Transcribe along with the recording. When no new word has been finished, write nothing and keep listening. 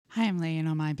I am laying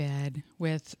on my bed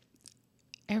with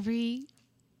every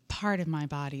part of my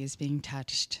body is being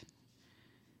touched.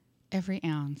 Every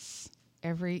ounce,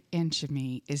 every inch of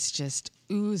me is just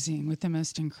oozing with the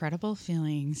most incredible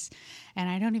feelings. And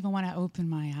I don't even want to open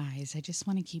my eyes. I just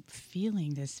want to keep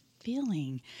feeling this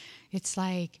feeling. It's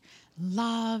like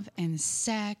love and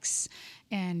sex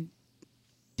and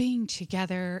being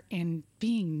together and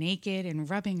being naked and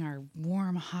rubbing our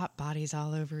warm, hot bodies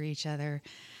all over each other.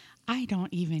 I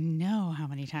don't even know how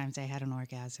many times I had an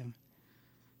orgasm.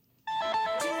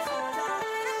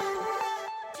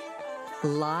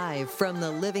 Live from the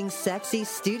Living Sexy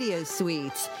Studio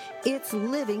Suites, it's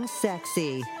Living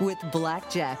Sexy with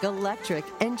Blackjack, Electric,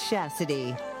 and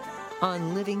Chastity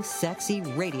on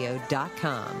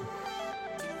livingsexyradio.com.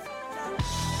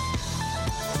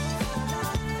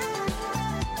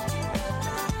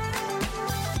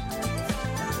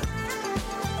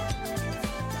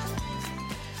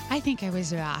 I think I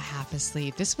was about half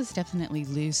asleep. This was definitely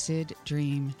lucid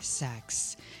dream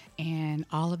sex. And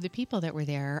all of the people that were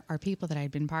there are people that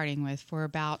I'd been partying with for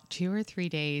about 2 or 3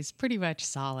 days, pretty much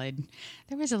solid.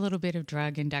 There was a little bit of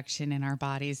drug induction in our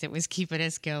bodies that was keeping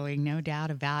us going, no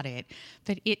doubt about it.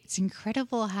 But it's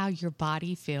incredible how your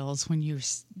body feels when you're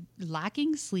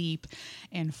lacking sleep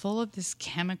and full of this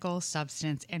chemical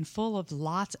substance and full of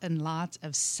lots and lots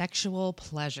of sexual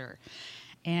pleasure.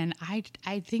 And I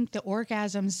think the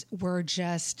orgasms were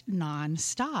just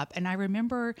nonstop. And I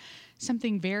remember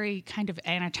something very kind of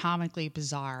anatomically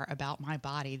bizarre about my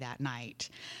body that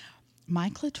night. My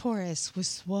clitoris was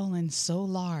swollen so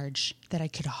large that I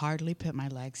could hardly put my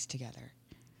legs together.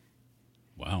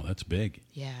 Wow, that's big.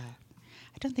 Yeah.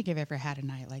 I don't think I've ever had a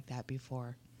night like that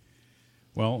before.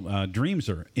 Well, dreams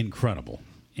are incredible.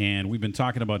 And we've been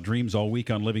talking about dreams all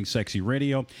week on Living Sexy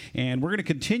Radio. And we're going to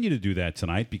continue to do that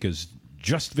tonight because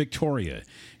Just Victoria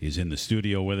is in the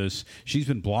studio with us. She's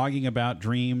been blogging about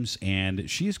dreams, and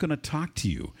she's going to talk to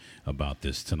you about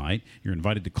this tonight. You're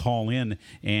invited to call in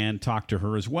and talk to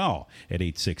her as well at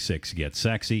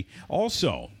 866-GET-SEXY.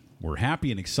 Also, we're happy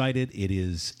and excited. It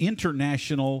is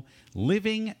International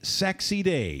Living Sexy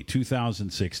Day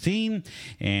 2016.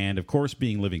 And, of course,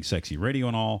 being Living Sexy Radio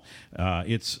and all,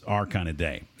 it's our kind of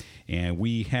day. And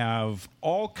we have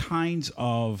all kinds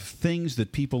of things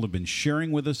that people have been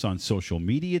sharing with us on social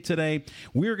media today.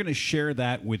 We're going to share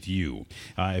that with you.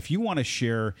 If you want to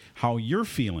share how you're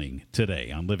feeling today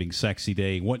on Living Sexy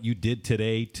Day, what you did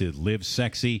today to live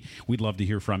sexy, we'd love to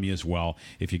hear from you as well.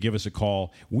 If you give us a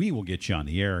call, we will get you on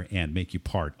the air and make you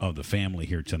part of the family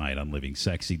here tonight on Living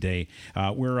Sexy Day.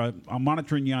 We're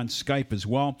monitoring you on Skype as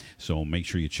well, so make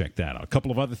sure you check that out. A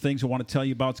couple of other things I want to tell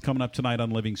you about coming up tonight on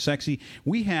Living Sexy.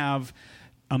 We have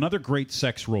another great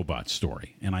sex robot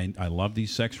story, and I love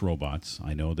these sex robots.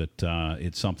 I know that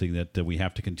it's something that we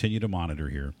have to continue to monitor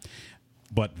here.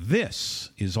 But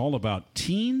this is all about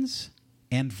teens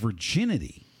and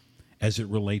virginity as it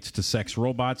relates to sex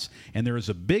robots, and there is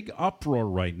a big uproar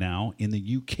right now in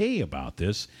the UK about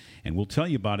this, and we'll tell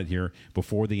you about it here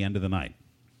before the end of the night.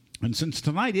 And since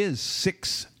tonight is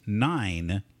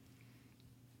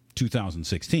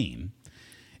 6/9/2016,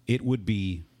 it would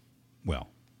be, well,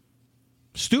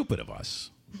 stupid of us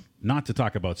not to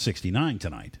talk about 69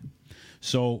 tonight.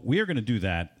 So we are going to do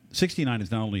that. 69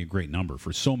 is not only a great number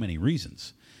for so many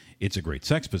reasons, it's a great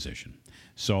sex position.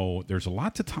 So there's a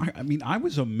lot to talk. I mean, I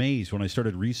was amazed when I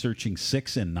started researching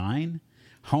 6 and 9,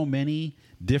 how many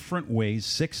different ways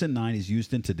 6 and 9 is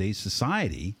used in today's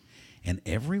society. And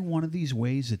every one of these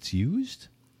ways it's used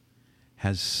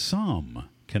has some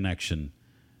connection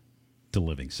to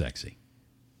living sexy.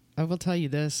 I will tell you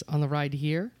this, on the ride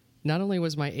here, not only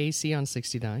was my AC on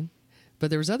 69, but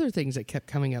there was other things that kept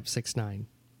coming up 69.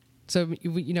 So,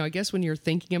 you know, I guess when you're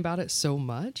thinking about it so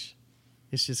much,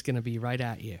 it's just going to be right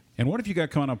at you. And what have you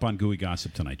got coming up on Gooey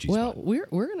Gossip tonight, G-Spot? Well,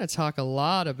 we're going to talk a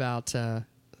lot about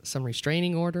some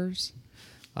restraining orders,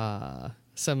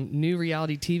 some new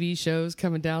reality TV shows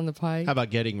coming down the pipe. How about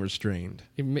getting restrained?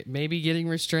 Maybe getting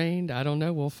restrained. I don't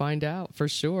know. We'll find out for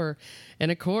sure.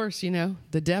 And, of course, you know,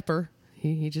 the Depper.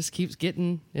 He just keeps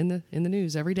getting in the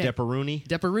news every day.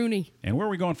 Depperoony. And where are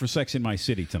we going for Sex in My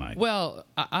City tonight? Well,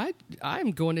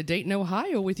 I'm going to Dayton,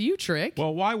 Ohio with you, Trick.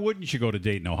 Well, why wouldn't you go to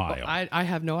Dayton, Ohio? I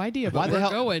have no idea, but we're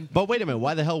going. But wait a minute.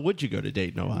 Why the hell would you go to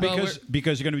Dayton, Ohio?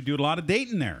 Because you're going to be doing a lot of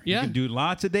dating there. Yeah. You can do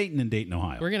lots of dating in Dayton,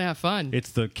 Ohio. We're going to have fun.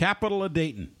 It's the capital of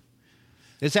Dayton.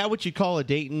 Is that what you call a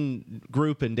Dayton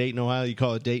group in Dayton, Ohio? You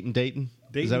call it Dayton?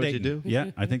 Is that what you do?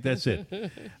 Yeah, I think that's it.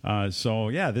 So,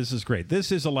 yeah, this is great.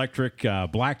 This is Electric.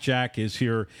 Blackjack is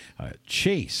here.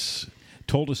 Chase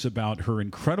told us about her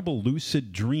incredible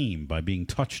lucid dream by being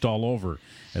touched all over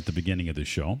at the beginning of the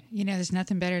show. You know, there's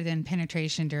nothing better than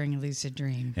penetration during a lucid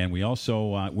dream. And we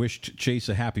also wished Chase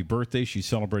a happy birthday. She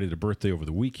celebrated a birthday over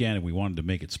the weekend, and we wanted to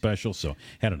make it special, so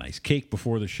had a nice cake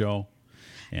before the show.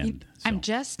 And I'm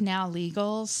just now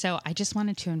legal, so I just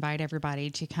wanted to invite everybody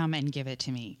to come and give it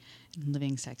to me.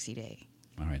 Living Sexy Day.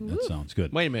 All right, that sounds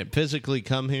good. Wait a minute. Physically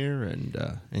come here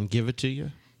and give it to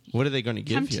you? What are they going to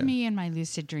give you? Come to me in my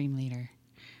lucid dream leader.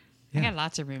 I got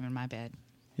lots of room in my bed.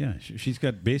 Yeah, she's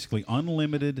got basically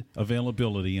unlimited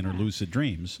availability in her lucid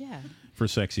dreams for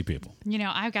sexy people. You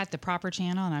know, I've got the proper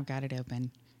channel, and I've got it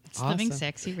open. It's Awesome. Living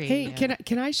Sexy Radio. Hey,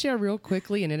 can I share real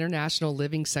quickly an International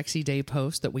Living Sexy Day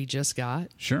post that we just got?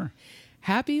 Sure.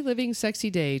 Happy Living Sexy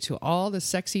Day to all the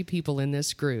sexy people in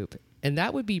this group. And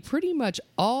that would be pretty much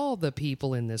all the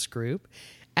people in this group.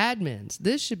 Admins,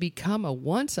 this should become a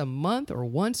once a month or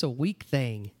once a week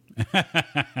thing.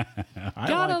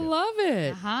 Gotta love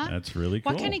it. Uh-huh. That's really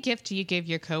cool. What kind of gift do you give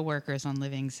your coworkers on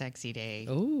Living Sexy Day?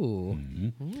 Ooh.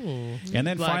 And then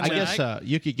I finally, guess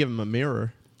you could give them a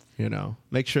mirror,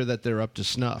 make sure that they're up to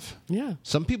snuff. Yeah.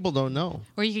 Some people don't know.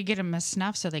 Or you could get them a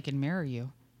snuff so they can mirror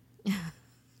you.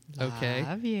 Okay.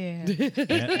 Love you.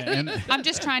 and I'm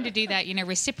just trying to do that,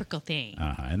 reciprocal thing.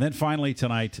 and then finally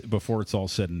tonight, before it's all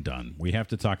said and done, we have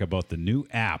to talk about the new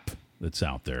app that's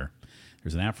out there.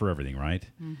 There's an app for everything, right?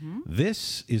 Mm-hmm.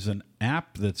 This is an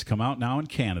app that's come out now in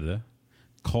Canada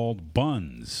called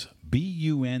Bunz,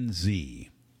 B-U-N-Z.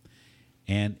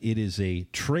 And it is a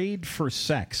trade for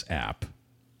sex app.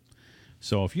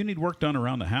 So if you need work done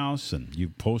around the house and you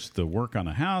post the work on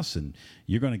the house and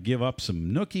you're going to give up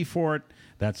some nookie for it,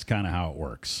 that's kind of how it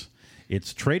works.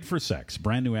 It's Trade for Sex,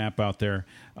 brand new app out there.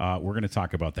 We're going to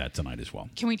talk about that tonight as well.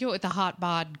 Can we do it with the hot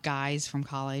bod guys from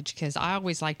college? Because I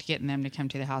always liked getting them to come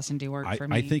to the house and do work for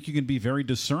me. I think you can be very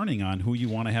discerning on who you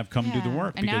want to have come do the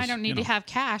work. And now I don't need to have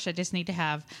cash. I just need to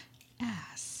have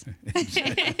ass.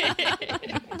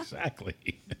 Exactly.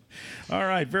 All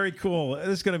right, very cool. This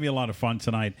is going to be a lot of fun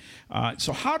tonight.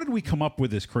 So how did we come up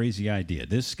with this crazy idea?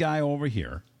 This guy over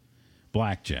here,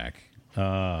 Blackjack,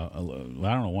 I don't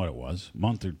know what it was, a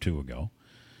month or two ago,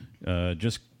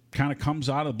 just kind of comes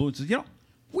out of the blue and says,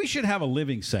 we should have a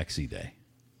Living Sexy Day.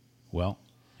 Well,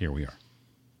 here we are.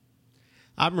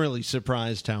 I'm really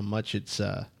surprised how much it's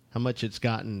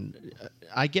gotten.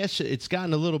 I guess it's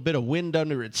gotten a little bit of wind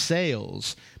under its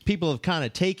sails. People have kind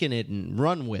of taken it and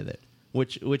run with it,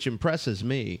 which impresses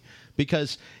me.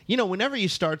 Because, whenever you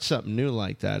start something new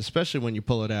like that, especially when you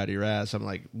pull it out of your ass, I'm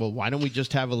like, well, why don't we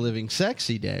just have a Living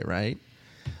Sexy Day, right?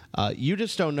 You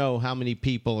just don't know how many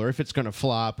people, or if it's going to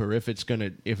flop, or if it's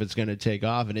going to take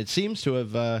off. And it seems to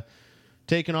have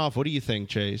taken off. What do you think,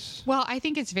 Chase? Well, I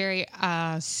think it's very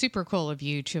super cool of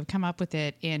you to have come up with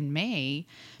it in May,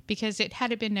 because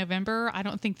had it been November, I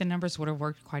don't think the numbers would have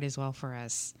worked quite as well for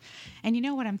us. And you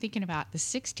know what I'm thinking about? The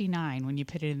 69, when you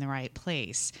put it in the right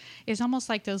place, is almost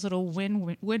like those little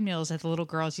windmills that the little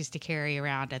girls used to carry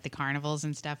around at the carnivals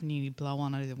and stuff, and you blow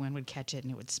on it, the wind would catch it,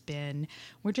 and it would spin.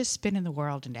 We're just spinning the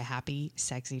world into happy,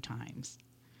 sexy times.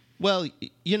 Well,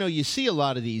 you see a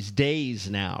lot of these days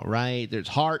now, right? There's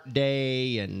Heart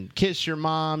Day and Kiss Your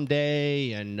Mom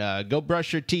Day and Go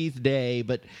Brush Your Teeth Day,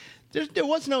 but there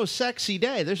was no sexy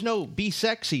day. There's no Be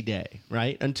Sexy Day,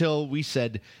 right? Until we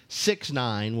said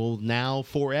 6-9 will now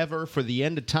forever, for the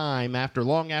end of time,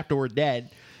 long after we're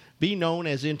dead, be known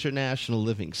as International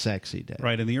Living Sexy Day.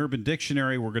 Right. In the Urban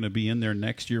Dictionary, we're going to be in there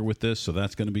next year with this, so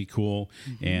that's going to be cool.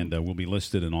 Mm-hmm. And we'll be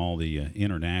listed in all the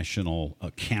international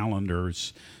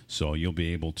calendars, so you'll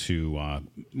be able to,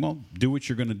 do what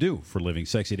you're going to do for Living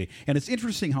Sexy Day. And it's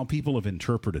interesting how people have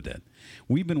interpreted it.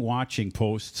 We've been watching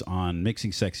posts on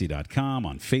MixingSexy.com,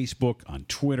 on Facebook, on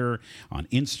Twitter, on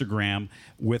Instagram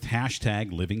with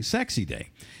hashtag Living Sexy Day.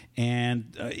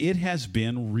 And it has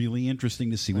been really interesting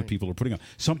to see what people are putting up.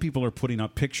 Some people are putting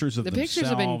up pictures of themselves. The pictures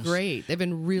have been great. They've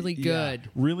been really good. Yeah,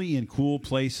 really in cool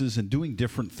places and doing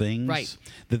different things. Right.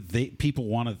 That people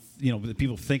want to, that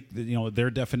people think that, their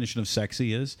definition of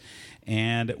sexy is.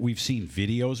 And we've seen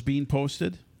videos being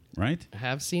posted, right? I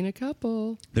have seen a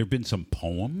couple. There have been some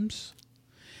poems.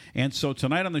 And so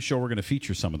tonight on the show, we're going to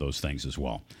feature some of those things as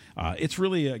well. It's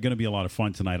really going to be a lot of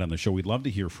fun tonight on the show. We'd love to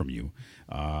hear from you.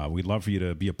 We'd love for you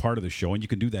to be a part of the show, and you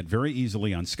can do that very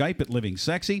easily on Skype at Living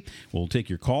Sexy. We'll take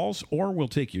your calls or we'll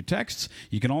take your texts.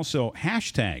 You can also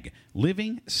hashtag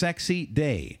Living Sexy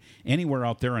Day. Anywhere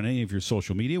out there on any of your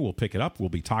social media, we'll pick it up. We'll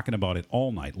be talking about it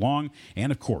all night long.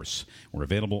 And, of course, we're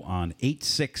available on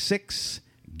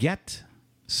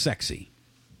 866-GET-SEXY.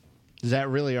 Is that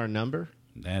really our number?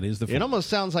 That is the phone. It almost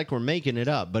sounds like we're making it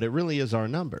up, but it really is our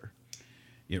number.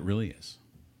 It really is.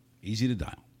 Easy to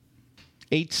dial.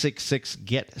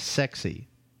 866-GET-SEXY.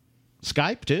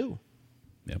 Skype, too.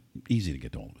 Yep. Easy to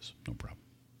get hold of us. No problem.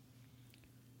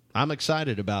 I'm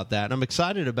excited about that. I'm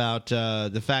excited about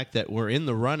the fact that we're in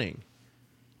the running.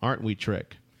 Aren't we,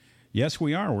 Trick? Yes,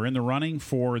 we are. We're in the running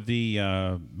for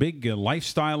the big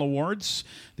Lifestyle Awards.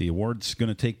 The award's going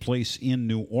to take place in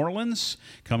New Orleans,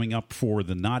 coming up for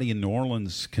the Naughty in New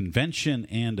Orleans convention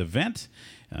and event.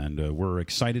 And we're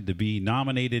excited to be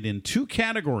nominated in 2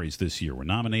 categories this year. We're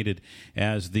nominated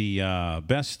as the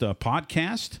best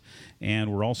podcast,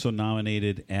 and we're also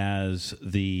nominated as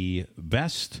the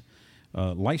best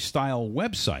lifestyle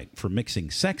website for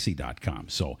mixingsexy.com.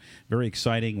 So very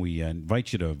exciting. We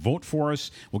invite you to vote for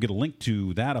us. We'll get a link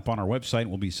to that up on our website.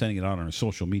 We'll be sending it out on our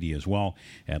social media as well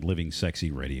at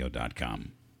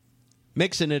livingsexyradio.com.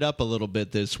 Mixing it up a little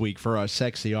bit this week for our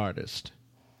sexy artist.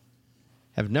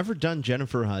 Have never done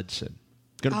Jennifer Hudson.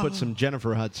 Going to put some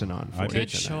Jennifer Hudson on for you Good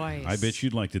tonight. choice. I bet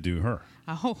you'd like to do her.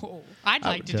 Oh, I'd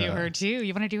like to do her too.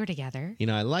 You want to do her together? You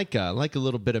know, I like a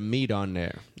little bit of meat on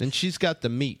there, and she's got the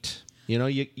meat. You know,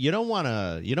 you don't want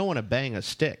to bang a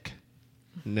stick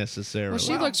necessarily. Well,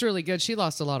 she looks really good. She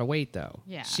lost a lot of weight, though.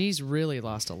 Yeah. She's really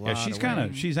lost a lot Yeah, she's of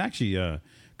weight. she's actually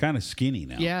kind of skinny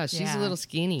now. Yeah, she's a little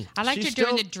skinny. I liked her She's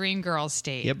during still- the Dream Girl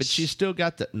stage. Yeah, but she's still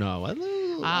got the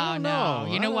I don't know.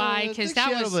 You know why? Because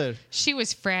that she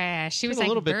was fresh. She was a like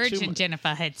little bit too virgin much- Jennifer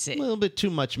a Hudson. little bit too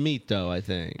much meat, though. I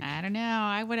think I don't know.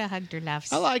 I would have hugged her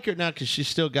loves. I like her now because she's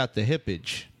still got the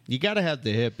hippage. You got to have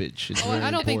the hippage. It's very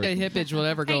I don't think the important. hippage will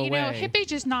ever go Hey, you know, away.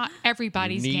 hippage is not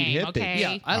everybody's You need game. hippage. Okay.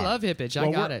 Yeah, I love hippage. I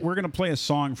got it. We're going to play a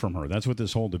song from her. That's what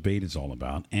this whole debate is all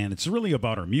about. And it's really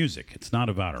about her music. It's not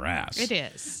about her ass. It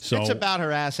is. So, It's about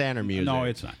her ass and her music. No,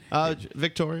 it's not.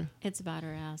 Victoria? It's about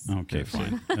her ass. Okay,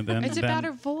 fine. And then, It's about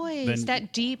her voice, then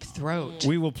that deep throat.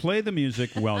 we will play the music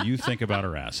while you think about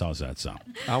her ass. How's that sound?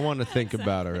 I want to think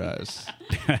about her ass.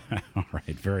 All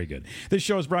right, very good. This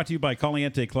show is brought to you by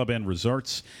Caliente Club and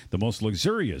Resorts, the most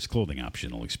luxurious clothing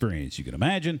optional experience you can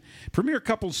imagine. Premier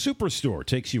Couples Superstore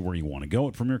takes you where you want to go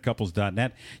at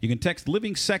premiercouples.net. You can text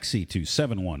Living Sexy to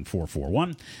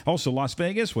 71441. Also, Las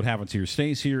Vegas, what happens here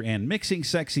stays here, and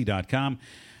mixingsexy.com.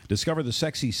 Discover the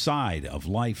sexy side of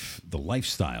life, the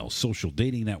lifestyle social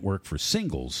dating network for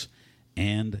singles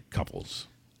and couples.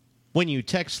 When you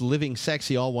text Living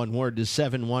Sexy, all one word, to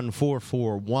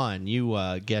 71441, you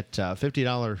get a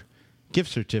 $50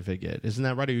 gift certificate. Isn't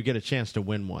that right? Or you get a chance to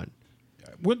win one.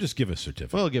 We'll just give a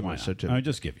certificate. We'll give Why him a not? certificate. I'll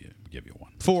just give you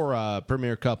one. For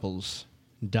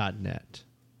premiercouples.net.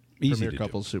 Easy Premier to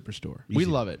Couples do. Superstore. Easy We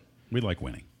to love do. it. We like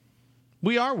winning.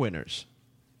 We are winners.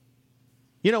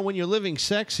 You know, when you're living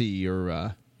sexy,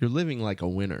 you're living like a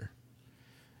winner.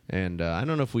 And I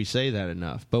don't know if we say that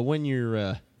enough, but when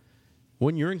you're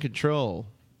in control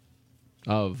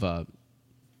of of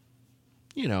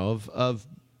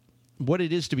what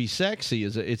it is to be sexy,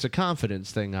 it's a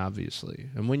confidence thing, obviously.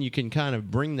 And when you can kind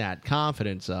of bring that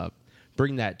confidence up,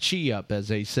 bring that chi up, as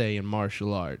they say in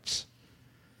martial arts,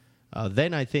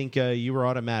 then I think you are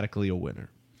automatically a winner.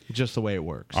 Just the way it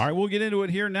works. All right, we'll get into it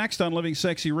here next on Living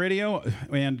Sexy Radio.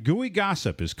 And Gooey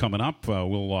Gossip is coming up.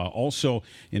 We'll also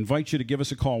invite you to give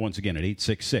us a call once again at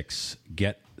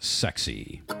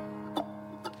 866-GET-SEXY.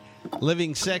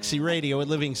 Living Sexy Radio at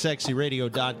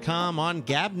livingsexyradio.com, on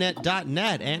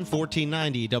gabnet.net, and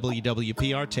 1490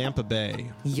 WWPR Tampa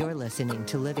Bay. You're listening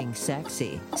to Living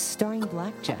Sexy, starring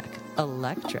Blackjack,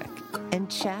 Electric, and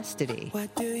Chastity.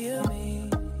 What do you mean?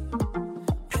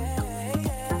 Hey,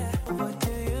 yeah. What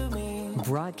do you mean?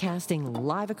 Broadcasting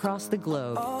live across the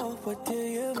globe Oh, what do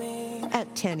you mean?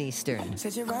 at 10 Eastern.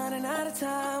 Said you're running out of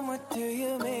time. What do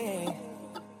you mean?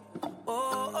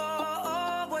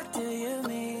 Oh, what do you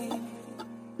mean?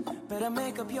 Better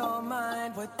make up your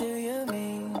mind. What do you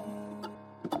mean?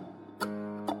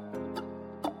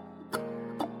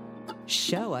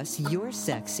 Show us you're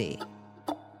sexy.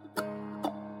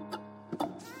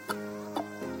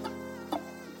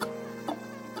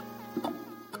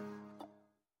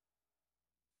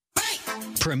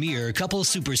 Premier Couple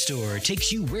Superstore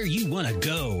takes you where you want to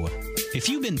go. If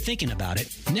you've been thinking about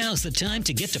it, now's the time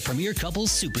to get to Premier Couples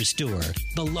Superstore,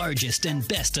 the largest and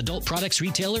best adult products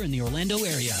retailer in the Orlando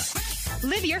area.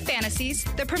 Live your fantasies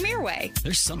the Premier way.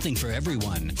 There's something for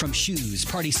everyone, from shoes,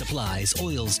 party supplies,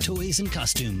 oils, toys, and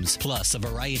costumes, plus a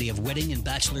variety of wedding and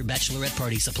bachelorette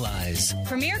party supplies.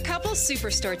 Premier Couples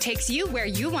Superstore takes you where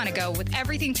you want to go with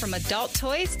everything from adult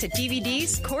toys to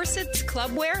DVDs, corsets,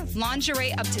 clubwear,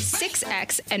 lingerie up to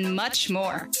 6X, and much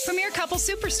more. Premier Couples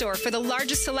Superstore for the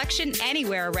largest selection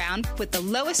anywhere around with the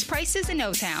lowest prices in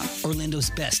O-Town.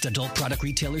 Orlando's best adult product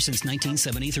retailer since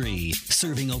 1973,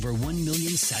 serving over 1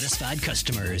 million satisfied customers.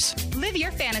 customers. Live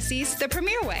your fantasies the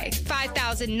Premier way.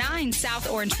 5009 South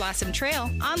Orange Blossom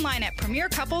Trail. Online at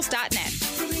premiercouples.net.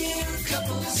 Premier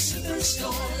Couples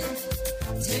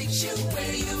Superstore takes you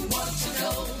where you want to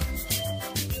go.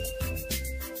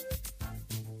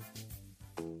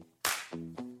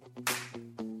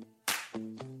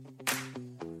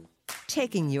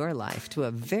 Taking your life to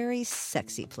a very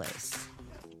sexy place.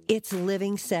 It's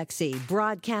Living Sexy,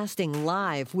 broadcasting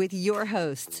live with your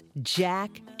hosts,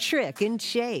 Jack, Trick, and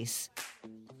Chase.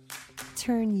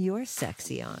 Turn your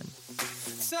sexy on.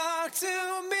 Talk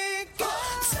to me,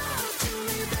 talk to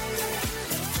me,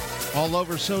 baby. All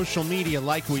over social media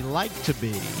like we like to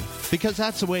be, because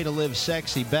that's the way to live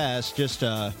sexy best. Just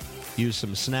use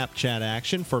some Snapchat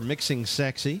action for Mixing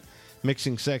Sexy.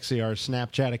 Mixing Sexy, our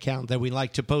Snapchat account that we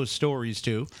like to post stories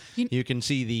to. You can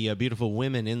see the beautiful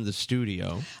women in the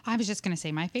studio. I was just going to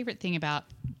say, my favorite thing about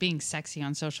being sexy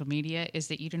on social media is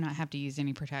that you do not have to use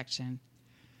any protection.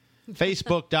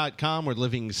 Facebook.com, we're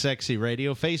Living Sexy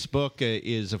Radio. Facebook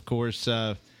is, of course,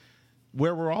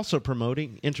 where we're also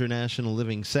promoting International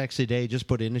Living Sexy Day. Just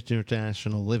put in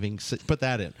International Living, put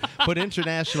that in. Put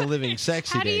International Living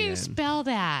Sexy Day How do you in. spell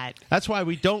that? That's why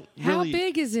we don't really... How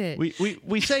big is it?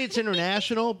 We say it's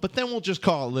international, but then we'll just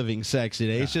call it Living Sexy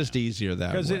Day. It's just easier that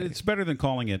way. Because it's better than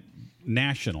calling it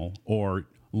national or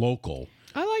local.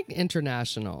 I like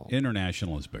international.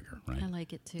 International is bigger, right? I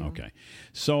like it too. Okay.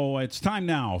 So it's time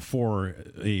now for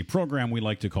a program we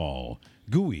like to call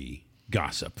Gooey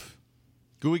Gossip.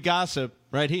 Gooey Gossip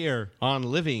right here on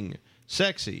Living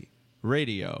Sexy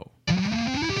Radio.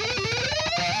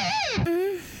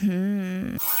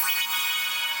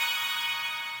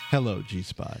 Hello,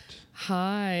 G-Spot.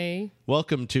 Hi.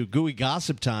 Welcome to Gooey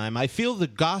Gossip Time. I feel the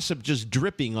gossip just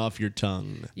dripping off your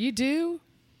tongue. You do?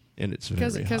 And it's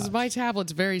very Because hot. my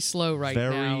tablet's very slow right now.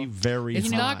 Very, very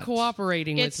It's hot. not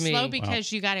cooperating It's with me. slow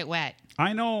because you got it wet.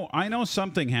 I know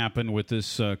something happened with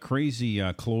this crazy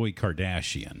Khloe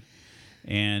Kardashian.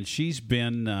 And she's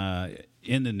been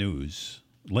in the news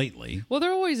lately. Well,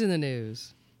 they're always in the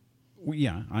news. Well,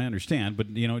 yeah, I understand.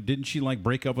 But, didn't she,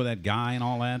 break up with that guy and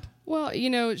all that? Well,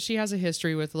 she has a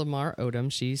history with Lamar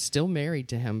Odom. She's still married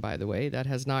to him, by the way. That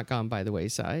has not gone by the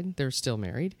wayside. They're still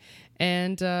married.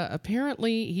 And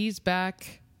apparently he's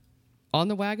back on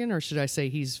the wagon, or should I say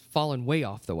he's fallen way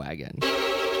off the wagon.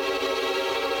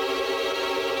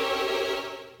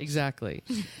 Exactly.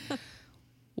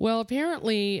 Well,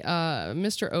 apparently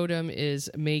Mr. Odom is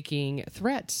making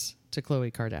threats to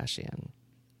Khloe Kardashian.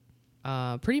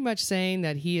 Pretty much saying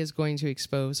that he is going to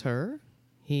expose her.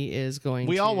 He is going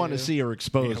We to... all want to see her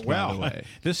exposed, by the way.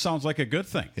 This sounds like a good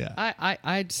thing. Yeah.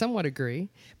 I'd somewhat agree.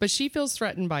 But she feels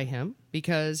threatened by him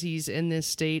because he's in this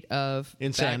state of...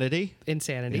 Insanity?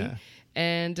 Insanity. Yeah.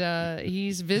 And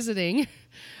he's visiting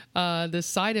this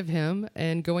side of him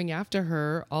and going after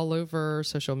her all over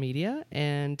social media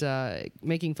and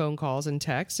making phone calls and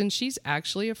texts. And she's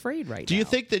actually afraid right now. Do you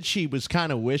think that she was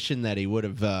kind of wishing that he would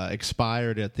have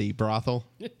expired at the brothel?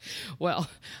 Well,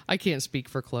 I can't speak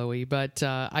for Khloe, but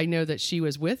I know that she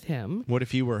was with him. What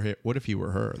if you were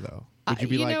her, though? Would you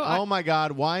be you like, know, oh my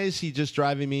God, why is he just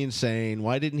driving me insane?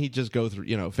 Why didn't he just go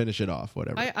through, finish it off,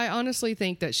 whatever? I honestly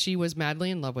think that she was madly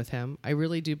in love with him. I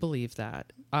really do believe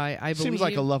that. I believe... Seems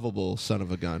like a lovable son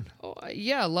of a gun. Oh,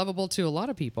 yeah, lovable to a lot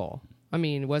of people. I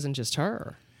mean, it wasn't just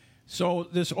her. So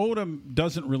this Odom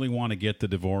doesn't really want to get the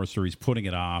divorce, or he's putting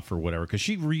it off or whatever, because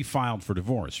she refiled for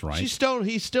divorce, right? He's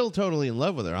still totally in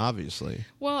love with her, obviously.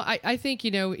 Well, I think,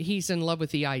 he's in love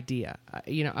with the idea.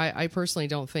 I personally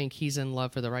don't think he's in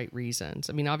love for the right reasons.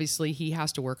 I mean, obviously, he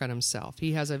has to work on himself.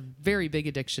 He has a very big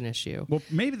addiction issue. Well,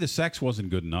 maybe the sex wasn't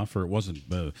good enough, or it wasn't,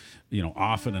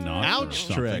 often enough. Ouch, or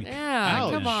something. Trick. Yeah,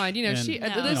 Ouch. come on. And, She... No.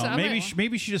 listen,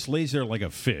 maybe she just lays there like a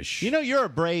fish. You're a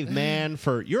brave man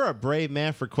for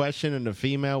questioning a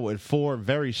female with four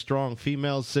very strong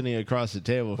females sitting across the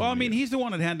table. Well, I from mean, you. he's the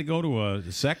one that had to go to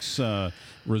a sex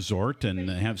resort and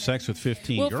have sex with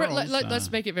 15 well, girls.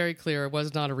 let's make it very clear. It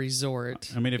was not a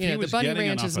resort. I mean, if he was the Bunny getting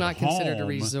Ranch enough is not at considered a home,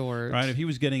 resort. right? If he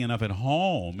was getting enough at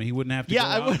home, he wouldn't have to go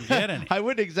out and get any. I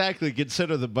wouldn't exactly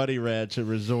consider the Bunny Ranch a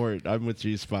resort. I'm with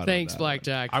you, Spot. Thanks, on that.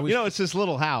 Blackjack. It's this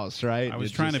little house, right? I was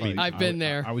It's trying to just be. like- I've been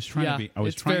there. I was trying Yeah, to be. I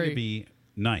was it's trying very- to be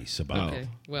nice about Okay. it.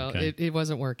 Well, Okay. it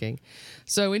wasn't working.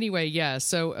 So anyway, yeah.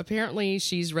 So apparently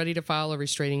she's ready to file a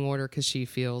restraining order because she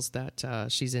feels that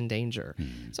she's in danger.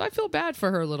 So I feel bad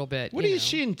for her a little bit. What is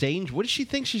she in danger? What does she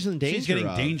think she's in danger She's getting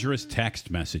of? dangerous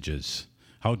text messages.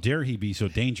 How dare he be so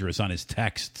dangerous on his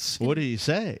texts? What did he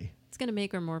say? It's going to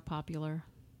make her more popular.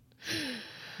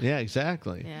 Yeah,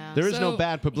 exactly. Yeah. There is no So,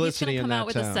 bad publicity He's in gonna come that out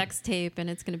with town. a sex tape, and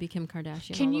it's going to be Kim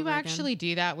Kardashian. Can all you over again. actually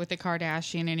do that with the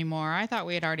Kardashian anymore? I thought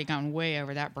we had already gone way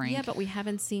over that brink. Yeah, but we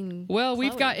haven't seen. Well,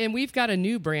 we've Chloe. got a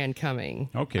new brand coming.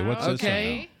 Okay, what's this?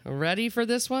 Okay, ready for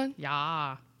this one?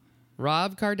 Yeah.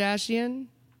 Rob Kardashian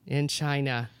and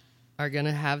China are going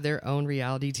to have their own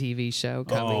reality TV show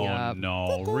coming up.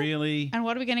 No, really? And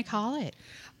what are we going to call it?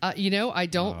 I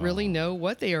don't really know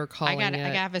what they are calling I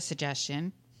it. have a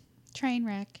suggestion. Train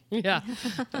wreck. Yeah,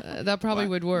 that probably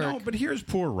would work. No, but here's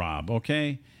poor Rob,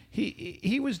 okay?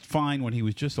 He was fine when he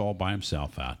was just all by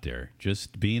himself out there,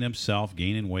 just being himself,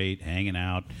 gaining weight, hanging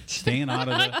out, staying out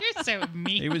of the... You're so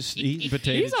mean. He was eating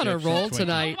potato He's on a chips roll and Twinkies.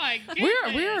 tonight. Oh,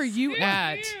 my Where are you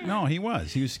at? No, he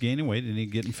was. He was gaining weight and he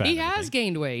getting fat. He and has everything.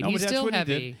 gained weight. No, He's but that's still what he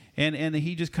heavy. did. And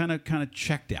he just kind of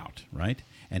checked out, right?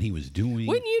 And he was doing...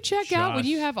 Wouldn't you check out when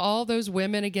just- you have all those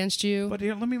women against you? But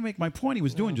here, let me make my point. He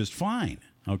was doing just fine,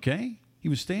 okay? He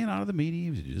was staying out of the media. He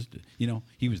was just,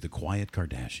 he was the quiet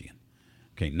Kardashian.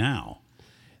 Okay, now,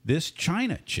 this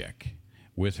China chick,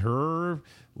 with her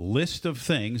list of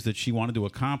things that she wanted to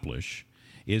accomplish,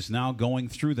 is now going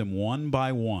through them one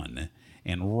by one.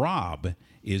 And Rob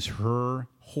is her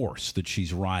horse that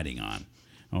she's riding on.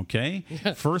 Okay?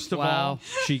 First of Wow. all,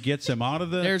 she gets him out of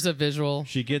the... There's a visual.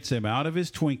 She gets him out of his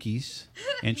Twinkies,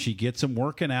 and she gets him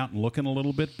working out and looking a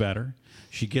little bit better.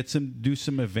 She gets him to do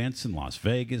some events in Las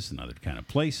Vegas and other kind of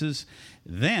places.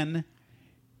 Then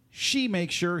she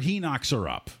makes sure he knocks her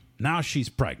up. Now she's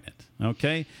pregnant,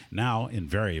 okay? Now,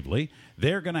 invariably,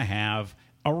 they're going to have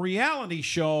a reality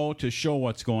show to show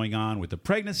what's going on with the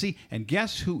pregnancy. And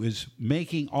guess who is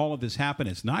making all of this happen?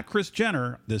 It's not Kris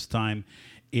Jenner this time.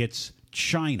 It's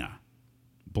China,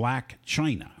 Black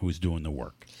China, who's doing the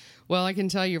work. Well, I can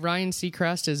tell you, Ryan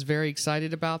Seacrest is very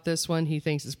excited about this one. He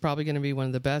thinks it's probably going to be one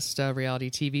of the best reality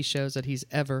TV shows that he's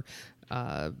ever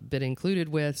been included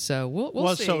with. So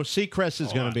we'll see. So Seacrest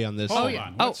is going to be on this. Hold thing.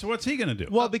 on. What's he going to do?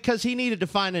 Well, because he needed to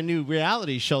find a new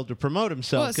reality show to promote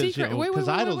himself because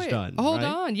Idol's done. Hold right?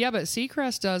 on. Yeah, but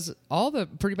Seacrest does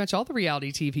pretty much all the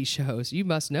reality TV shows. You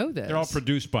must know this. They're all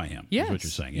produced by him, Yes. is what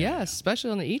you're saying. Yes,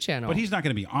 especially on the E! Channel. But he's not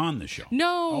going to be on the show.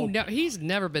 No, he's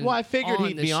never been Well, I figured on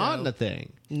he'd the be show. on the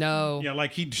thing. No. Yeah,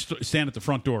 like he'd stand at the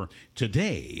front door.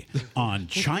 Today on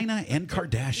China and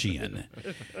Kardashian,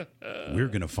 we're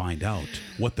going to find out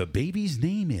what the baby's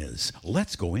name is.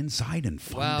 Let's go inside and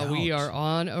find out. Wow, we are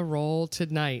on a roll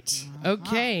tonight.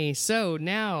 Okay, so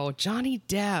now Johnny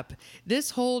Depp.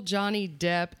 This whole Johnny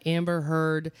Depp Amber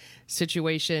Heard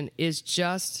situation is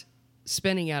just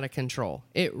spinning out of control.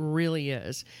 It really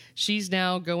is. She's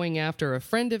now going after a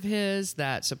friend of his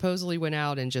that supposedly went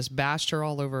out and just bashed her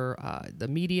all over the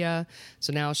media.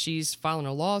 So now she's filing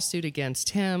a lawsuit against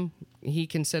him. He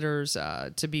considers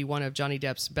to be one of Johnny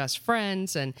Depp's best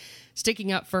friends and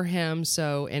sticking up for him.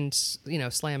 So, and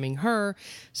slamming her.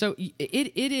 So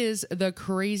it is the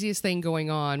craziest thing going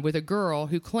on with a girl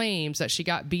who claims that she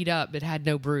got beat up but had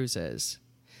no bruises.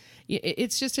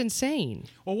 It's just insane.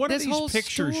 Well, what This are these whole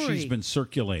pictures story. she's been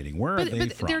circulating? Where are they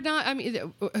But from? they're not. I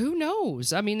mean, who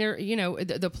knows? I mean, they're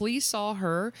the police saw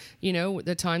her.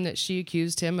 The time that she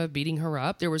accused him of beating her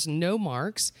up, there was no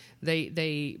marks.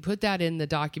 They put that in the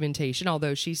documentation.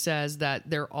 Although she says that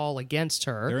they're all against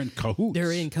her. They're in cahoots.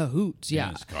 They're in cahoots.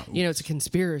 Yeah, Yes, cahoots. it's a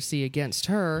conspiracy against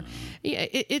her.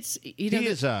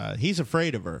 Yeah, he's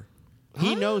afraid of her.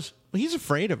 He knows he's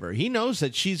afraid of her. He knows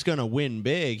that she's going to win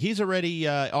big. He's already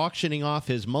auctioning off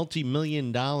his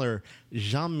multi-million-dollar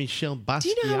Jean-Michel Basquiat Do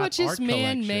you know how much art this man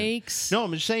collection. makes? No,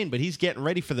 I'm just saying, but he's getting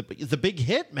ready for the big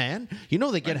hit, man.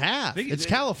 They get half. It's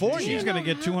California. She's going to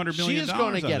get $200 million. She is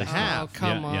going to get out of this. half. Oh,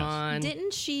 come Yeah, yes. on.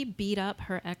 Didn't she beat up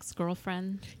her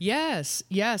ex-girlfriend? Yes.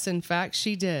 In fact,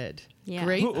 she did. Yeah.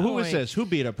 Great. Who was point. this? Who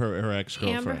beat up her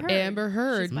ex-girlfriend? Amber Heard. Amber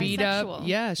Heard She's beat bisexual. up.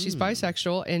 Yeah, she's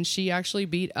bisexual, and she actually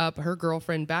beat up her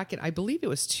girlfriend back in, I believe it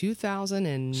was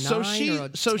 2009. So or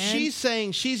 10. she's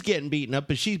saying she's getting beaten up,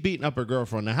 but she's beating up her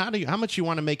girlfriend. Now, how much you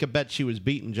want to make a bet she was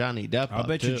beating Johnny Depp? I'll up,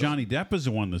 bet you too? Johnny Depp is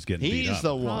the one that's getting beat He's up.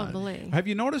 the one. Probably. Have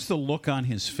you noticed the look on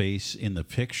his face in the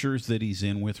pictures that he's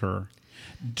in with her?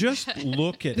 Just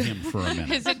look at him for a minute.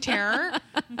 Is it terror?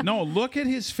 No, look at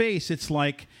his face. It's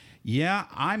like, yeah,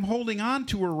 I'm holding on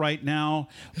to her right now,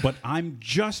 but I'm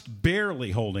just barely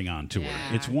holding on to her.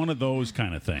 Yeah. It's one of those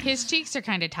kind of things. His cheeks are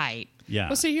kind of tight. Yeah.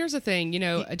 Well, see, here's the thing.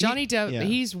 Johnny Depp, yeah.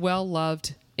 he's well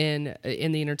loved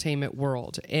in the entertainment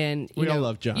world. And We all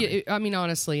love Johnny. I mean,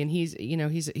 honestly, and he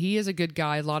is a good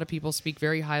guy. A lot of people speak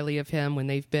very highly of him when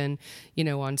they've been,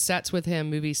 on sets with him,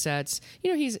 movie sets.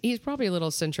 He's probably a little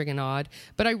eccentric and odd,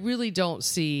 but I really don't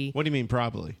see. What do you mean,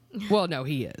 probably? Well, no,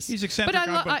 he is. He's eccentric,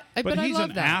 but he's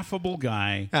an affable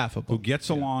guy who gets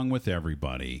along with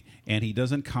everybody, and he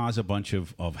doesn't cause a bunch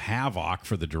of havoc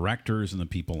for the directors and the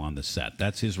people on the set.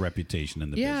 That's his reputation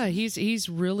in the business. Yeah, he's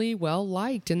really well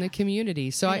liked in the community,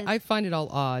 so I find it all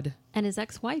odd. And his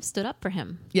ex-wife stood up for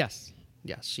him. Yes,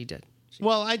 she did.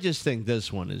 Well, I just think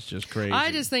this one is just crazy.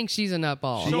 I just think she's a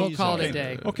nutball. We'll call it a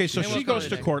day. Okay, so she goes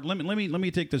to court. Let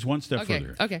me take this one step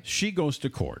further. Okay. She goes to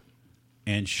court,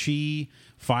 and she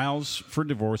files for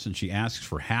divorce, and she asks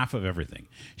for half of everything.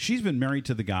 She's been married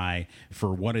to the guy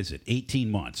for,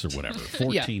 18 months or whatever,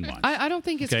 14 months. I don't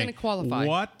think it's going to qualify.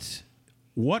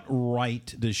 What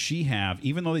right does she have,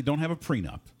 even though they don't have a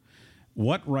prenup,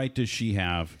 what right does she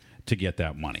have to get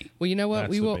that money? Well, you know what?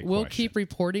 That's We'll keep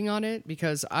reporting on it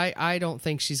because I don't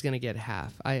think she's going to get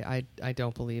half. I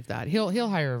don't believe that. He'll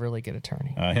hire a really good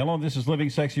attorney. Hello, this is Living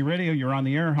Sexy Radio. You're on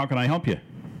the air. How can I help you?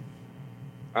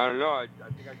 I don't know. I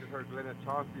think I just heard Glenna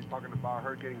Chauncey talking about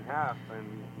her getting half, and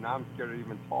now I'm scared to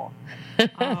even talk.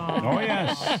 Oh,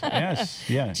 yes.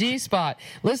 G-Spot.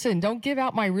 Listen, don't give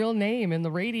out my real name in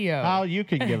the radio. Oh, you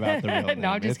can give out the real name. No,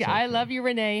 I'm just kidding. Okay. I love you,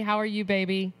 Renee. How are you,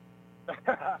 baby? Is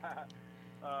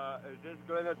this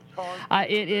Glenna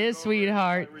Chauncey? It is,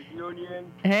 sweetheart.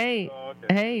 Reunion?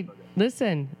 Hey,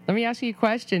 listen. Let me ask you a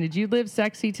question. Did you live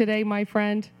sexy today, my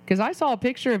friend? Because I saw a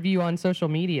picture of you on social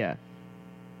media.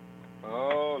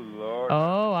 Oh, Lord.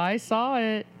 Oh, I saw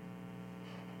it.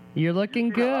 You're looking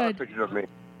You've seen good. A lot of pictures of me.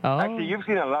 Oh. Actually, you've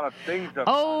seen a lot of things of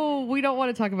Oh, we don't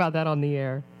want to talk about that on the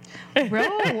air. Bro, we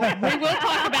will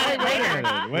talk about it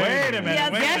later. Wait a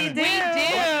minute. Yes, we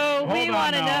do. We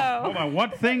want to know. Hold on.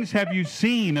 What things have you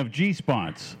seen of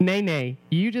G-Spots? Nay,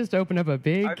 you just opened up a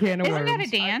big can of worms. Isn't that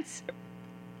a dance?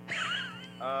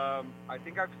 I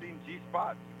think I've seen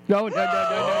G-Spots. No.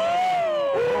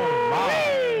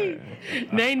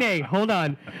 Nay, hold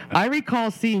on. I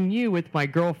recall seeing you with my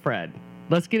girlfriend.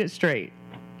 Let's get it straight.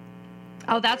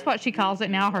 Oh, that's what she calls it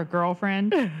now, her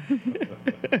girlfriend.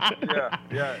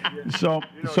 Yeah. So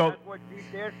that's what G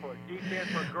stands for. G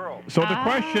stands for girl. So the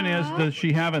question is, does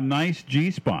she have a nice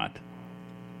G-spot?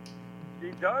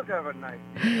 She does have a nice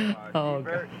G-spot.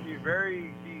 She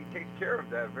takes care of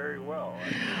that very well.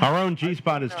 Our own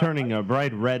G-Spot is turning a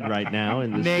bright red right now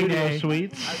in the studio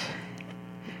suites.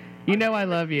 You know I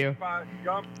love you.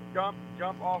 Jump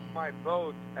off my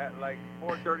boat at like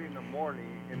 4:30 in the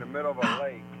morning in the middle of a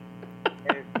lake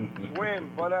and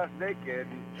swim butt-ass naked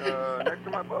next to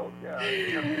my boat.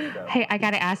 Yeah. Hey, I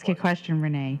got to ask you a question,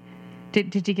 Renee.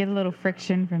 Did you get a little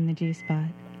friction from the G-spot?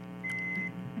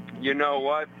 You know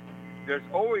what? There's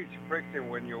always friction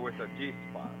when you're with a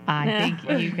G-spot. I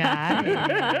think you got it.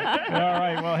 All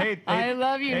right. Well, hey, I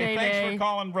love you, Nene. Thanks for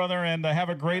calling, brother, and have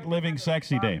a great Living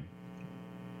Sexy day.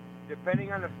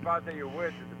 Depending on the spot that you're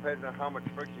with, it depends on how much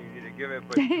friction you need to give it.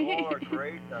 But you all are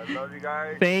great. I love you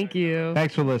guys. Thank you.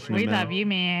 Thanks for listening. We love you,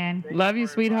 man. Love you,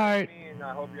 sweetheart. And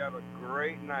I hope you have a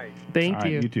great night. Thank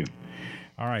you. You too.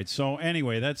 All right. So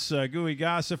anyway, that's Gooey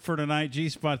Gossip for tonight.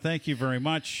 G-Spot, thank you very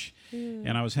much.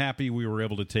 And I was happy we were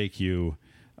able to take you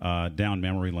down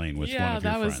memory lane with one of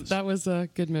your friends. That was a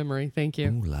good memory. Thank you.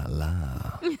 Ooh la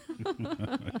la.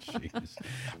 Jeez.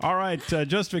 All right,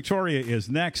 Just Victoria is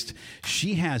next.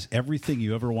 She has everything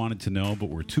you ever wanted to know, but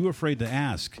we're too afraid to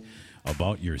ask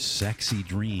about your sexy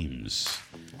dreams.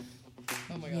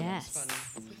 Oh my God, Yes.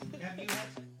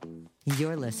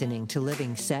 You're listening to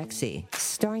Living Sexy,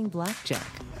 starring Blackjack,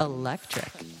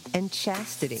 Electric, and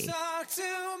Chastity. Talk to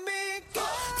me.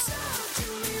 Talk to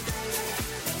me,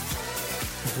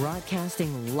 baby.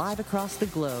 Broadcasting live across the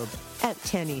globe at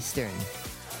 10 Eastern.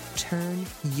 Turn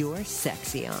your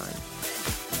sexy on.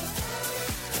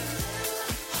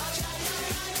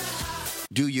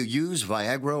 Do you use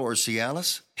Viagra or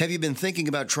Cialis? Have you been thinking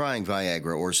about trying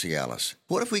Viagra or Cialis?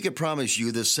 What if we could promise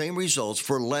you the same results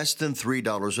for less than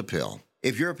 $3 a pill?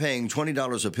 If you're paying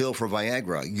 $20 a pill for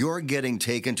Viagra, you're getting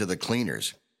taken to the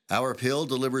cleaners. Our pill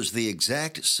delivers the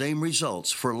exact same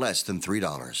results for less than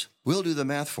 $3. We'll do the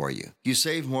math for you. You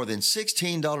save more than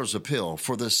 $16 a pill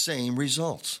for the same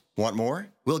results. Want more?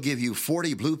 We'll give you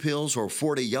 40 blue pills or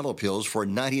 40 yellow pills for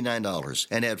 $99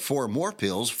 and add 4 more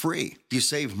pills free. You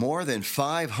save more than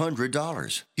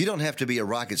 $500. You don't have to be a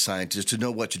rocket scientist to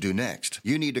know what to do next.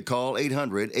 You need to call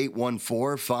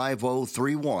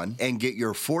 800-814-5031 and get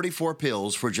your 44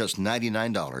 pills for just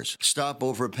 $99. Stop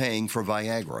overpaying for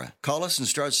Viagra. Call us and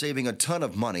start saving a ton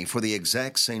of money for the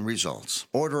exact same results.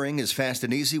 Ordering is fast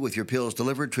and easy with your pills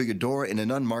delivered to your door in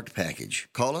an unmarked package.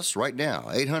 Call us right now,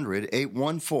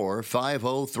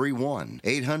 800-814-5031.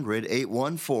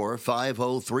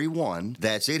 800-814-5031.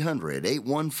 That's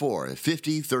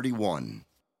 800-814-5031.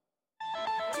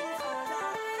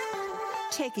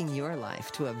 Taking your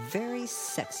life to a very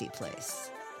sexy place.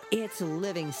 It's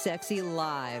Living Sexy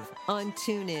Live on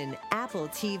TuneIn, Apple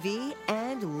TV,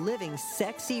 and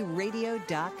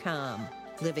LivingSexyRadio.com.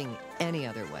 Living any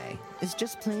other way is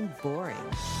just plain boring.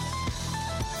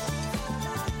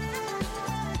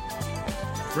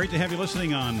 Great to have you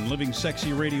listening on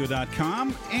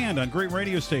LivingSexyRadio.com and on great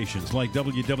radio stations like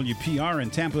WWPR in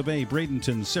Tampa Bay,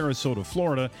 Bradenton, Sarasota,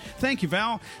 Florida. Thank you,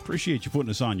 Val. Appreciate you putting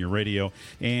us on your radio.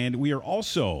 And we are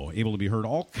also able to be heard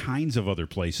all kinds of other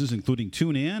places, including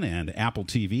TuneIn and Apple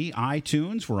TV,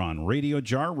 iTunes. We're on Radio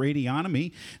Jar,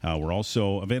 Radionomy. We're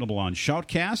also available on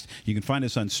Shoutcast. You can find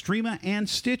us on Streama and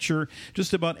Stitcher.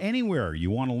 Just about anywhere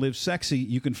you want to live sexy,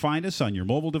 you can find us on your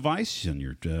mobile device, in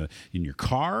your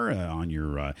car, on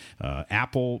your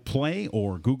Apple Play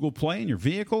or Google Play in your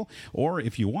vehicle, or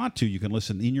if you want to, you can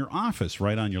listen in your office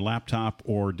right on your laptop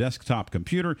or desktop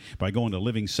computer by going to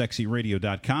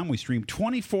LivingSexyRadio.com. We stream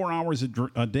 24 hours a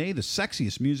day, the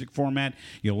sexiest music format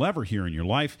you'll ever hear in your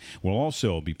life. We'll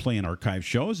also be playing archive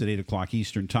shows at 8 o'clock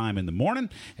Eastern Time in the morning,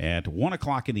 at 1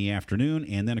 o'clock in the afternoon,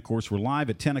 and then, of course, we're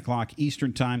live at 10 o'clock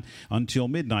Eastern Time until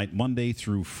midnight, Monday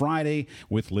through Friday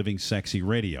with Living Sexy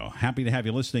Radio. Happy to have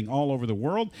you listening all over the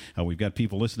world. We've got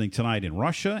people listening tonight in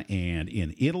Russia and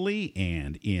in Italy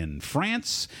and in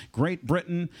France, Great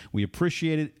Britain. We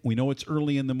appreciate it. We know it's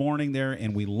early in the morning there,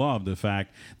 and we love the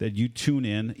fact that you tune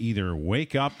in, either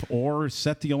wake up or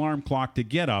set the alarm clock to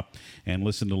get up and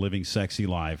listen to Living Sexy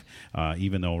Live,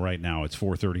 even though right now it's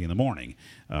 4:30 in the morning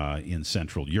in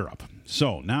Central Europe.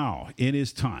 So now it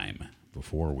is time,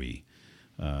 before we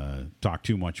talk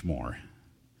too much more,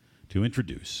 to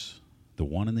introduce the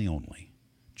one and the only,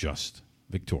 Just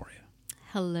Victoria.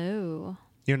 Hello.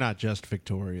 You're not just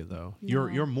Victoria, though. No.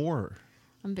 You're more.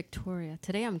 I'm Victoria.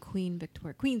 Today I'm Queen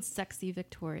Victoria. Queen Sexy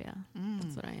Victoria.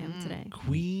 That's what I am today.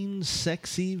 Queen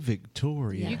Sexy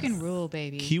Victoria. You can rule,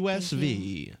 baby.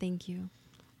 QSV. Thank you.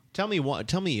 Tell me about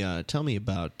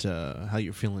how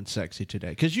you're feeling sexy today,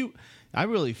 because I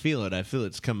really feel it. I feel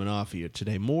it's coming off of you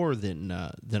today more than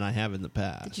I have in the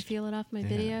past. Did you feel it off my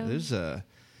video?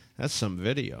 That's some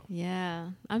video. Yeah,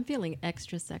 I'm feeling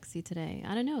extra sexy today.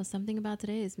 I don't know. Something about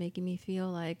today is making me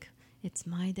feel like it's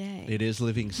my day. It is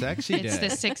Living Sexy Day. It's the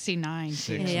 69.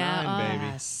 69, yeah, baby.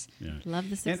 Yes. Yeah.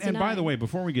 Love the 69. And by the way,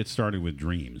 before we get started with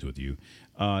dreams with you,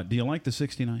 do you like the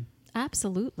 69?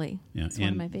 Absolutely. Yeah. It's one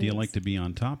of my And do you favorites. like to be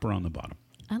on top or on the bottom?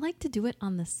 I like to do it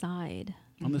on the side.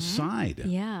 On the side?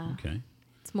 Yeah. Okay.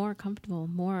 It's more comfortable,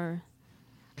 more...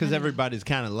 Because everybody's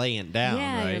kind of laying down,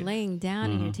 yeah, right? you're laying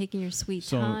down and you're taking your sweet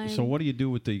time. So what do you do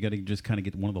with you got to just kind of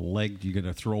get one of the legs, you got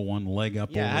to throw one leg up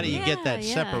over How do you the- get that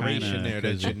Yeah, separation there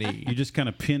that you need? You just kind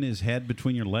of pin his head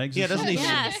between your legs? Yeah, or doesn't he-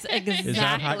 something? Yes, exactly. Is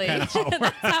that how, kind of how it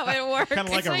works? That's how it works. Kind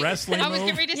of like a wrestling I was move?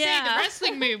 getting ready to say Yeah. the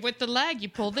wrestling move with the leg. You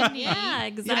pull the knee. Yeah,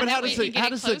 and exactly. But that way you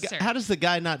get it closer. how does the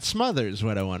guy not smother is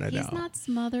what I want to know. He's not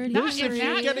smothered. Not He's if free.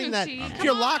 you're getting that, Come if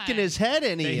you're on. locking his head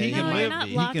in, He No, can you're live. not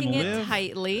He locking can it live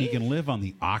tightly. He can live on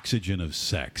the oxygen of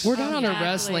sex. We're not on a Exactly.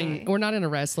 wrestling. We're not in a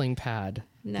wrestling pad,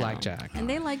 No. Blackjack. And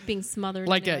they like being smothered.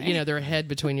 Like anyway. their head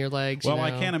between your legs. Well, you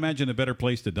I know. can't imagine a better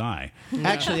place to die.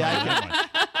 Actually, I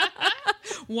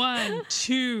 1,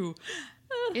 2.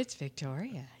 It's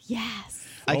Victoria. Yes.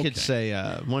 I could say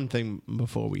one thing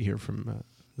before we hear from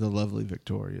the lovely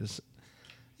Victoria's.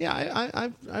 Yeah,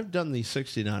 I've done the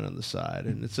 69 on the side,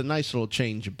 and it's a nice little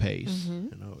change of pace.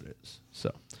 You know it is.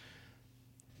 So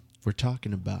we're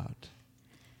talking about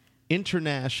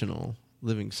International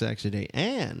Living Sexy Day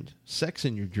and Sex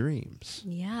in Your Dreams.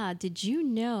 Yeah. Did you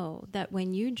know that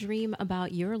when you dream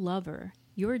about your lover,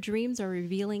 your dreams are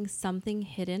revealing something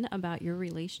hidden about your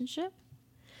relationship?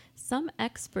 Some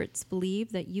experts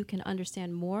believe that you can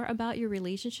understand more about your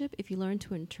relationship if you learn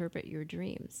to interpret your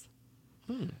dreams.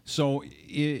 So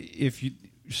if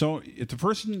the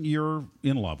person you're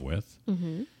in love with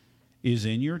is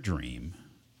in your dream,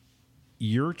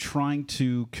 you're trying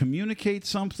to communicate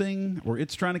something, or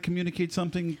it's trying to communicate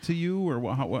something to you, or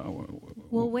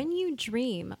Well, when you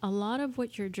dream, a lot of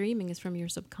what you're dreaming is from your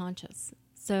subconscious.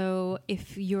 So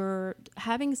if you're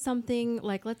having something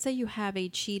like, let's say you have a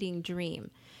cheating dream,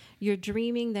 you're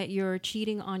dreaming that you're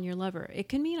cheating on your lover. It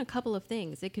can mean a couple of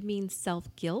things. It could mean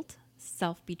self-guilt,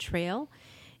 self-betrayal.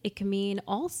 It can mean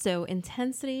also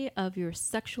intensity of your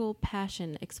sexual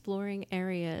passion, exploring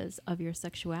areas of your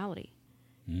sexuality.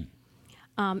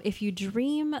 If you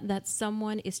dream that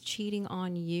someone is cheating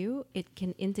on you, it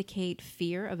can indicate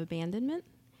fear of abandonment.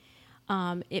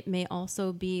 It may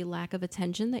also be lack of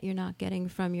attention that you're not getting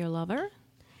from your lover.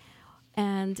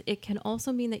 And it can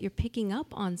also mean that you're picking up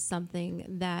on something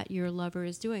that your lover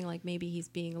is doing, like maybe he's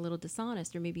being a little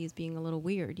dishonest or maybe he's being a little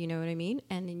weird, you know what I mean?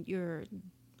 And in your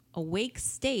awake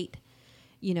state,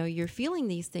 you know, you're feeling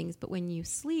these things, but when you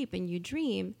sleep and you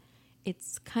dream,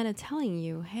 it's kind of telling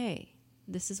you, hey,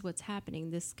 this is what's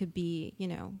happening. This could be, you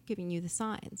know, giving you the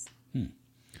signs.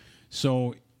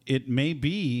 So it may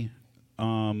be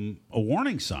a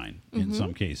warning sign in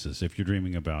some cases if you're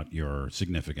dreaming about your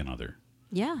significant other.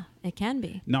 Yeah, it can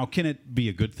be. Now, can it be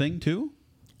a good thing too?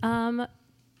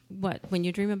 What, when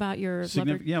you dream about your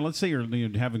lover? Yeah, let's say you're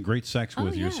having great sex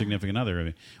with your significant other. I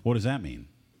mean, what does that mean?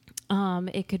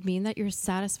 It could mean that you're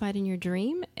satisfied in your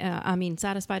dream.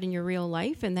 Satisfied in your real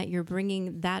life, and that you're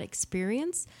bringing that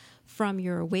experience from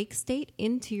your awake state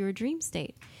into your dream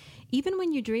state. Even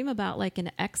when you dream about like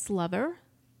an ex-lover,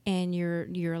 and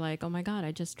you're like, oh my God,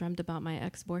 I just dreamt about my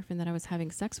ex-boyfriend that I was having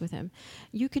sex with him.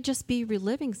 You could just be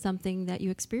reliving something that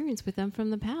you experienced with them from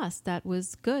the past that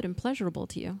was good and pleasurable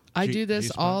to you. I do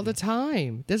this all the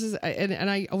time. This is, and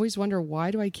I always wonder, why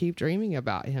do I keep dreaming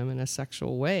about him in a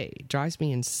sexual way? It drives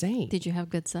me insane. Did you have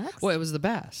good sex? Well, it was the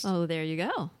best. Oh, there you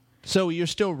go. So you're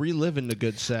still reliving the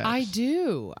good sex. I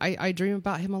do. I dream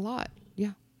about him a lot.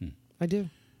 Yeah, I do.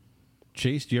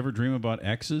 Chase, do you ever dream about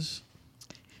exes?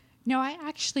 No, I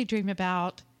actually dream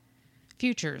about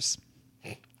futures.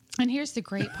 And here's the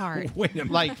great part. Wait a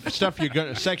minute. Like sex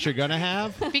you're gonna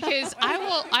have? Because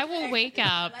I will wake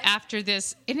up after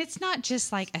this, and it's not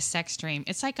just like a sex dream.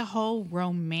 It's like a whole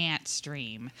romance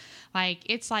dream. Like,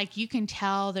 it's like you can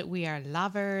tell that we are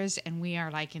lovers and we are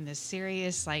like in this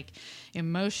serious, like,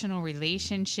 emotional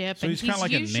relationship. So and he's kind of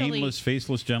like a nameless,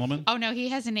 faceless gentleman? Oh, no, he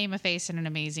has a name, a face, and an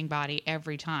amazing body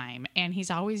every time. And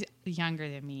he's always younger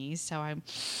than me, so I'm,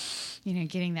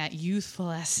 getting that youthful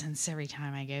essence every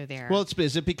time I go there. Well,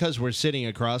 is it because we're sitting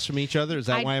across from each other? Is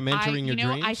that why I'm entering your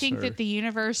dreams? I think that the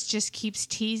universe just keeps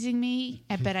teasing me,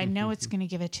 but I know it's going to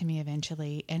give it to me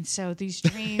eventually. And so these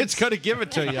dreams... It's going to give it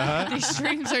to you, huh? These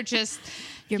dreams are just...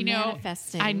 You're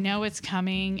manifesting. I know it's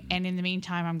coming, and in the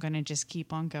meantime, I'm going to just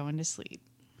keep on going to sleep.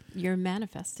 You're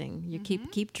manifesting. You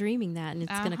keep dreaming that, and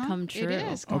it's going to come true. It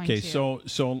is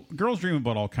so girls dream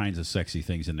about all kinds of sexy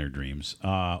things in their dreams.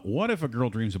 What if a girl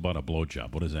dreams about a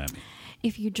blowjob? What does that mean?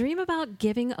 If you dream about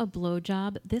giving a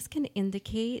blowjob, this can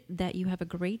indicate that you have a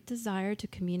great desire to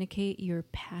communicate your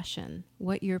passion,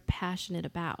 what you're passionate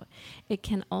about. It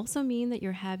can also mean that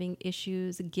you're having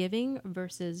issues giving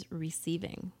versus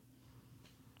receiving.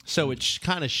 So it's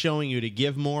kind of showing you to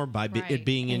give more by it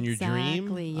being in your dream?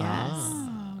 Exactly, yes.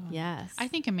 Yes. I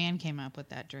think a man came up with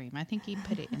that dream. I think he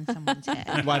put it in someone's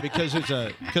head. Why? Because it's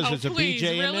a please,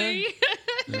 BJ really?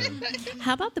 in there?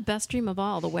 How about the best dream of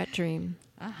all, the wet dream?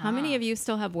 How many of you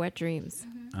still have wet dreams?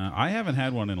 I haven't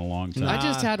had one in a long time. I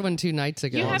just had one 2 nights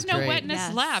ago. You have no great.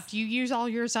 wetness left. You use all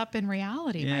yours up in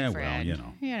reality, my friend.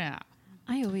 Well, Yeah.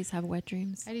 I always have wet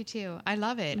dreams. I do too. I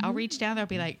love it. I'll reach down there and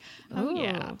be like, oh,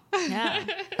 yeah. Yeah.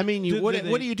 I mean, what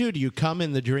do you do? Do you come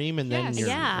in the dream and then you're,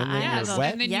 and then you're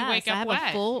wet? And then you wake up I have wet.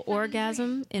 a full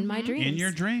orgasm in my dreams. In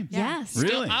your dream? Yes.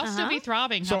 Really? I'll still be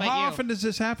throbbing. So how how about you? often does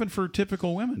this happen for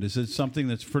typical women? Is it something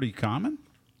that's pretty common?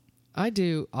 I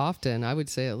do often. I would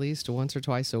say at least once or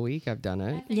twice a week I've done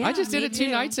it. Yeah, I just did me it 2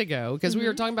 too. nights ago because we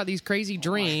were talking about these crazy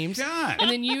dreams. God. And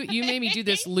then you made me do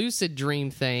this lucid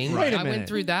dream thing. Wait a I minute. went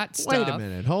through that stuff. Wait a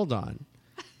minute. Hold on.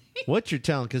 What you're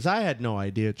telling, because I had no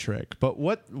idea, Trick, but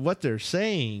what they're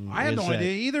saying I had is no that-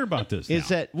 idea either about this. is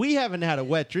now. that we haven't had a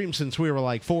wet dream since we were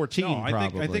like 14, No, I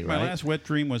probably, think my right? last wet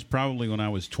dream was probably when I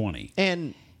was 20.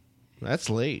 And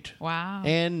that's late. Wow.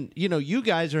 And, you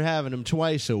guys are having them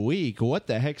twice a week. What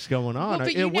the heck's going on? Well,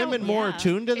 but Are women more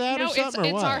attuned to that or something, or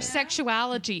it's what? our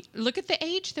sexuality. Look at the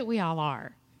age that we all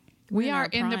are. We in are our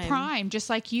in the prime. prime,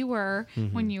 just like you were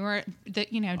when you were,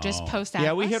 just post that.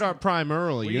 Yeah, we hit our prime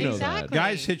early. You know that. Exactly.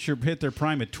 Guys hit their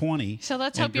prime at 20. So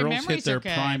let's and hope your girls memories hit their are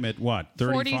good. prime at what?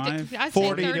 35? I'd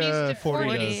 40 say 30s to 40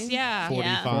 to 40s. Yeah.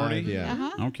 45. 40? Yeah.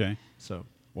 Uh-huh. Okay. So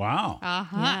Wow.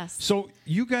 Yes. So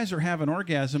you guys are having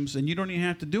orgasms and you don't even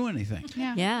have to do anything.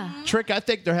 Yeah. Trick, I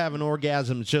think they're having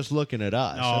orgasms just looking at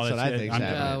us. Oh, That's what that's I it. think's I'm-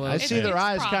 happening. well, I see it's their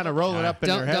eyes kind of rolling up in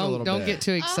their head a little Don't bit. get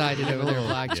too excited over there,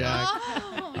 Blackjack.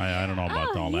 I don't know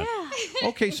about all that.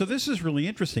 Okay, so this is really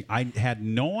interesting. I had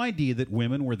no idea that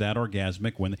women were that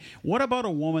orgasmic. What about a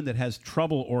woman that has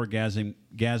trouble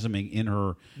orgasming in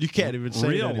her You can't even say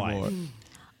real it anymore. life?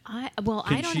 I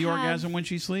Can don't she have, orgasm when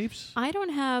she sleeps? I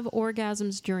don't have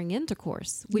orgasms during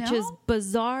intercourse, which is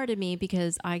bizarre to me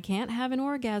because I can't have an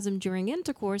orgasm during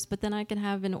intercourse, but then I can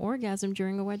have an orgasm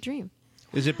during a wet dream.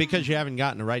 Is it because you haven't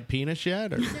gotten the right penis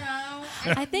yet? Or?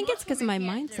 I think it's because of my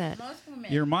mindset.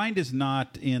 Your mind is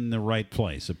not in the right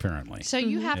place, apparently. So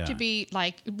you have to Yeah. be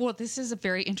like, well, this is a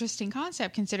very interesting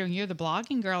concept considering you're the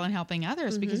blogging girl and helping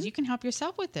others because you can help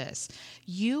yourself with this.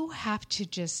 You have to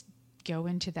just go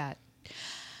into that.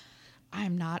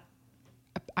 I'm not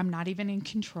even in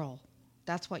control.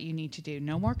 That's what you need to do.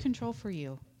 No more control for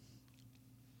you.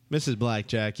 Mrs.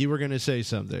 Blackjack, you were going to say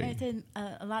something. I think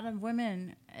a lot of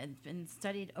women have been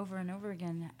studied over and over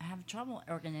again have trouble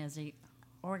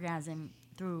orgasm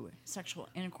through sexual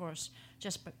intercourse,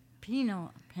 just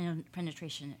penile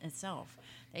penetration itself.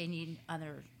 They need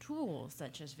other tools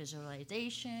such as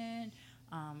visualization,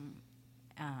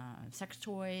 sex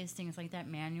toys, things like that,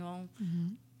 manual.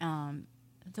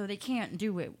 So they can't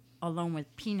do it alone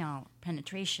with penile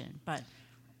penetration. But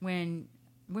when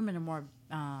women are more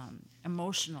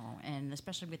emotional, and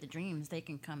especially with the dreams, they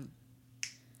can come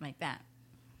like that.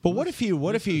 But what if you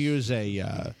use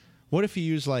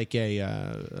like a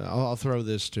I'll throw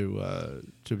this to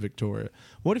Victoria.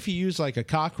 What if you use like a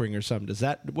cock ring or something?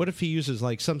 What if he uses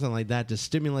like something like that to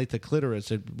stimulate the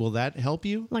clitoris? Will that help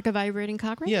you? Like a vibrating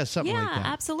cock ring? Yeah, something like that.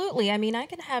 Yeah, absolutely. I mean, I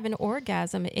can have an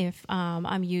orgasm if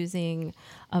I'm using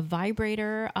a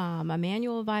vibrator, a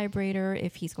manual vibrator,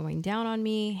 if he's going down on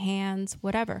me, hands,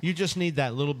 whatever. You just need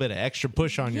that little bit of extra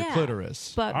push on your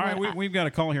clitoris. But All right, we've got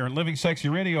a call here on Living Sexy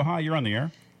Radio. Hi, you're on the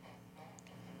air.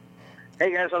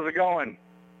 Hey guys, how's it going?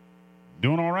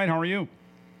 Doing all right. How are you?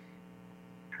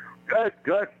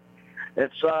 Good.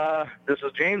 It's this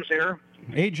is James here.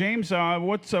 Hey, James,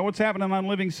 what's happening on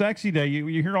Living Sexy Day?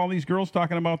 You hear all these girls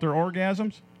talking about their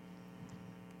orgasms?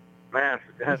 Man,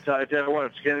 I tell you what,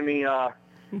 it's getting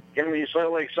me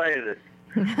slightly excited.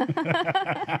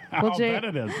 Well, bet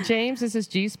it is. James, this is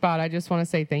G-Spot. I just want to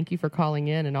say thank you for calling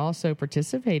in and also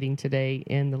participating today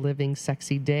in the Living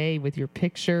Sexy Day with your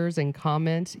pictures and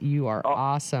comments. You are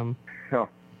awesome. Oh.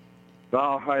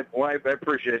 Well, I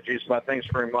appreciate it, G-Spot. Thanks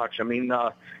very much. I mean,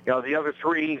 the other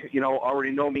three,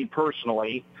 already know me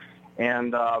personally,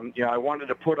 and I wanted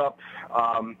to put up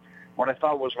what I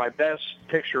thought was my best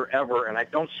picture ever, and I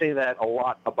don't say that a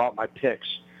lot about my pics,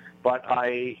 but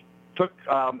I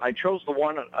chose the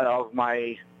one of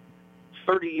my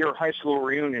 30-year high school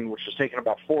reunion, which was taken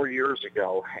about 4 years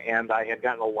ago, and I had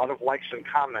gotten a lot of likes and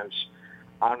comments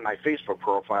on my Facebook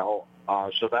profile,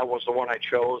 so that was the one I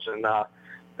chose, and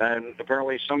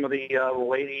apparently some of the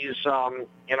ladies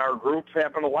in our group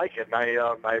happen to like it,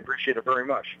 and I appreciate it very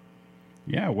much.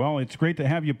 Yeah, well, it's great to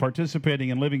have you participating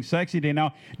in Living Sexy Day.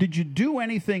 Now, did you do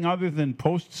anything other than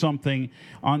post something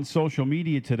on social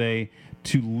media today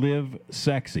to live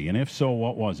sexy? And if so,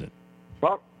 what was it?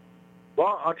 Well,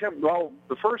 I'll tell you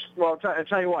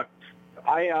what.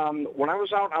 When I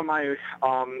was out on my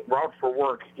route for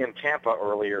work in Tampa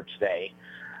earlier today,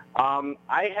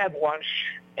 I had lunch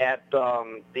at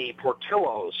the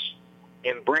Portillo's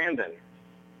in Brandon,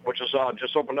 which is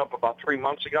just opened up about 3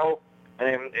 months ago.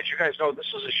 And as you guys know, this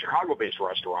is a Chicago-based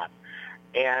restaurant.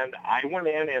 And I went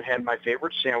in and had my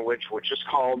favorite sandwich, which is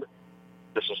called,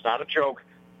 this is not a joke,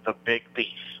 the Big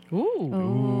Beef.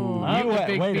 Ooh. Love the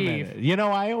big wait beef. a minute.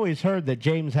 I always heard that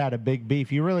James had a big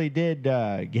beef. You really did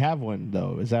have one,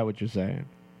 though. Is that what you're saying?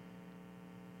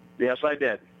 Yes, I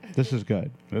did. This is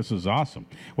good. This is awesome.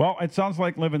 Well, it sounds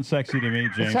like Living Sexy to me,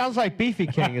 James. It sounds like Beefy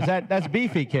King. That's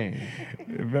Beefy King.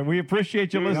 We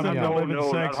appreciate you listening to Living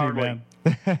Sexy, man.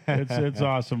 It's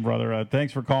awesome, brother.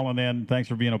 Thanks for calling in. Thanks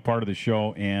for being a part of the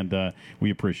show, and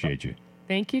we appreciate you.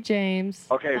 Thank you, James.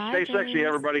 Okay, Bye, stay sexy, James.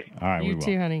 everybody. All right, You we will.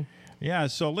 too, honey. Yeah,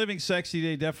 so Living Sexy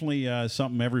Day, definitely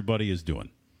something everybody is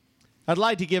doing. I'd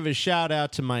like to give a shout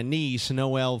out to my niece,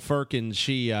 Noelle Firkins.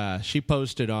 She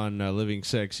posted on Living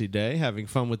Sexy Day, having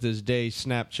fun with this day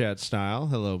Snapchat style.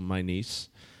 Hello, my niece.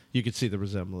 You could see the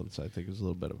resemblance. I think it was a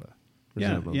little bit of a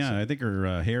resemblance. Yeah, I think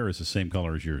her hair is the same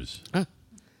color as yours.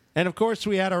 And of course,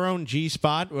 we had our own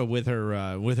G-Spot with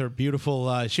her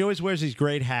beautiful. She always wears these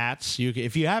great hats.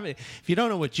 If you don't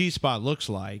know what G-Spot looks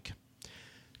like,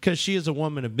 because she is a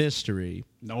woman of mystery.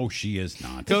 No, she is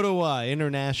not. Go to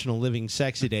International Living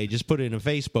Sexy Day. Just put it in a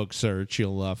Facebook search.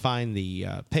 You'll find the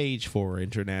page for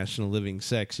International Living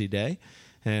Sexy Day.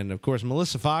 And, of course,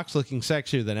 Melissa Fox looking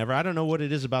sexier than ever. I don't know what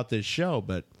it is about this show,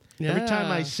 but Every time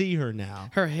Yeah. I see her now,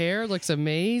 Her hair looks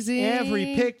amazing.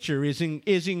 every picture is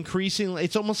increasing.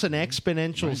 It's almost an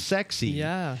exponential sexy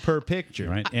per picture.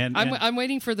 Right. And I'm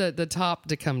waiting for the top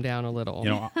to come down a little. you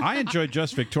know, I enjoyed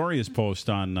Just Victoria's post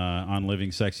on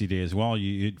Living Sexy Day as well.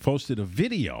 You posted a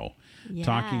video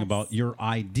talking Yes. about your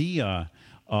idea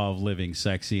of living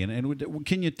sexy, and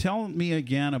can you tell me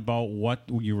again about what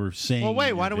you were saying? Well, wait.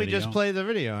 in Why your don't we video? just play the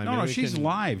video? I No, mean, no, we she's can-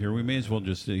 live here. We may as well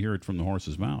just hear it from the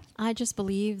horse's mouth. I just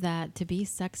believe that to be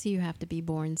sexy, you have to be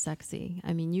born sexy.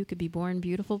 I mean, you could be born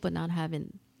beautiful, but not have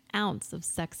an ounce of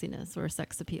sexiness or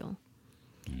sex appeal.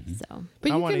 So,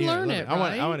 But I you wanna can hear learn Let it, me- I wanna-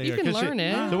 right? I wanna You hear can 'cause she- learn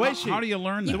it. The way she, How do you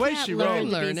learn the that? way can't she learn rolled. to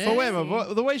be Learn it. But wait a sexy.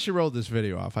 minute. The way she rolled this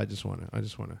video off, I just want to.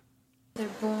 they're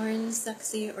born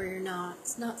sexy or you're not.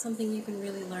 It's not something you can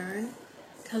really learn.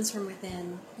 It comes from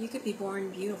within. You could be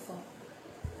born beautiful,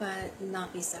 but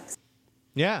not be sexy.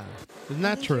 Yeah, isn't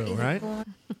that true? Right?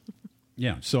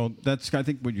 Yeah. So that's I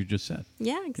think what you just said.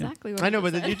 Yeah, exactly. What I know,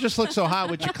 you but said. you just look so hot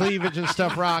with your cleavage and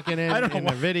stuff rocking in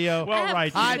the video. Well,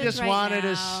 right. I cleavage just right wanted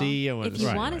to now. see you. If you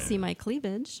Right, want right. to see my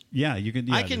cleavage, Yeah, you can.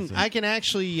 Yeah, I can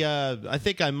actually. I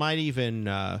think I might even.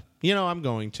 I'm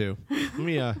going to. Let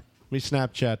me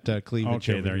Snapchat cleavage.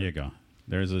 Okay, over there here. you go.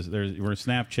 We're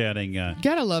Snapchatting.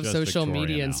 Gotta love Just social Victoria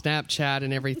media and now. Snapchat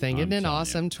and everything. Isn't it telling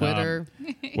awesome? you. Twitter.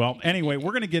 Well, anyway,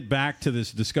 we're going to get back to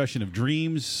this discussion of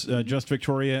dreams, Just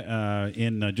Victoria,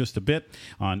 in just a bit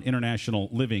on International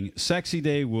Living Sexy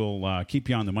Day. We'll keep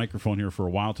you on the microphone here for a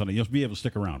while tonight. You'll be able to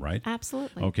stick around, right?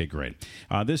 absolutely. Okay, great.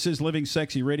 This is Living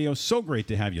Sexy Radio. So great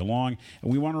to have you along.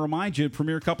 And we want to remind you,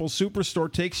 Premier Couples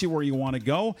Superstore takes you where you want to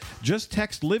go. Just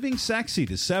text Living Sexy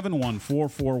to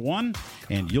 71441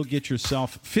 and you'll get yourself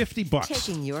 $50.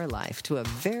 Taking your life to a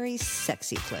very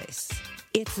sexy place.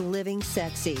 It's Living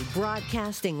Sexy,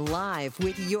 broadcasting live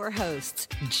with your hosts,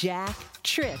 Jack,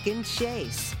 Trick, and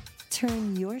Chase.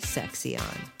 Turn your sexy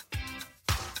on.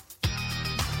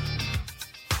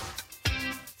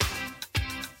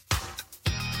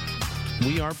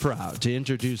 We are proud to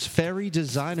introduce Fairy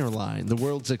Designer Line, the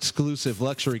world's exclusive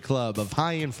luxury club of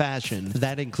high-end fashion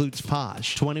that includes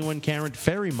Posh, 21-karat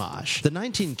Fairy Mosh, the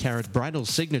 19-karat Bridal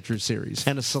Signature Series,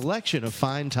 and a selection of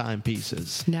fine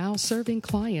timepieces. Now serving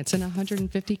clients in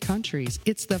 150 countries.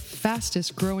 It's the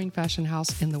fastest growing fashion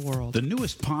house in the world. The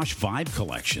newest Posh Vibe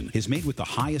collection is made with the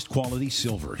highest quality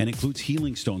silver and includes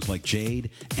healing stones like jade,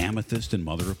 amethyst, and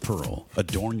mother of pearl.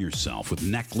 Adorn yourself with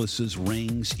necklaces,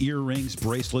 rings, earrings,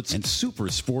 bracelets, and super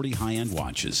sporty high-end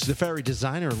watches. The Fairy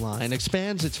Designer Line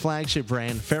expands its flagship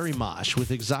brand Fairy Mosh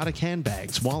with exotic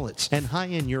handbags, wallets, and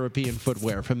high-end European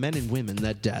footwear for men and women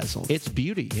that dazzle. It's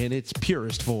beauty in its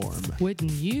purest form. Wouldn't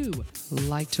you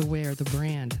like to wear the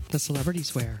brand the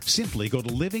celebrities wear? Simply go to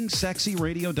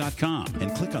livingsexyradio.com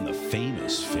and click on the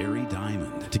famous Fairy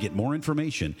Diamond to get more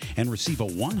information and receive a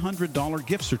 $100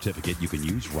 gift certificate you can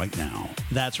use right now.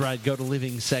 That's right. Go to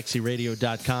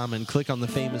livingsexyradio.com and click on the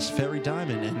famous Fairy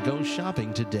Diamond and go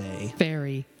shopping today.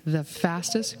 Fairy, the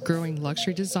fastest growing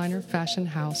luxury designer fashion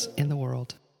house in the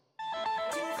world.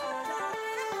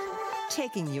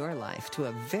 Taking your life to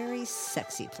a very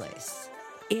sexy place.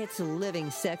 It's Living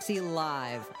Sexy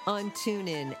Live on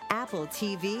TuneIn, Apple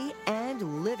TV, and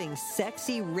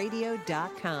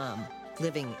livingsexyradio.com.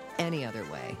 Living any other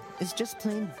way is just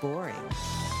plain boring.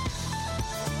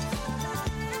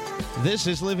 This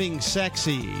is Living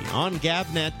Sexy on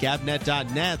Gabnet,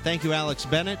 gabnet.net. Thank you, Alex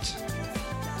Bennett.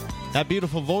 That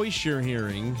beautiful voice you're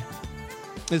hearing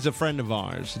is a friend of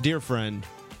ours, a dear friend.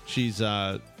 She's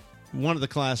one of the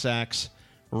class acts,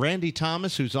 Randy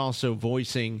Thomas, who's also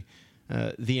voicing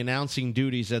the announcing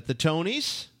duties at the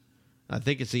Tonys. I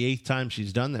think it's the 8th time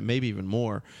she's done that, maybe even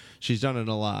more. She's done it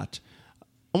a lot.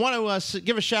 I want to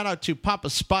give a shout-out to Papa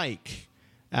Spike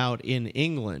out in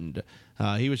England.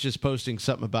 He was just posting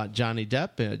something about Johnny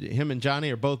Depp. Him and Johnny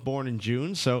are both born in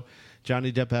June, so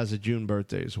Johnny Depp has a June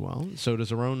birthday as well. So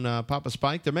does our own Papa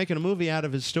Spike. They're making a movie out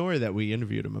of his story that we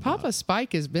interviewed him about. Papa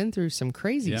Spike has been through some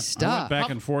crazy I stuff. went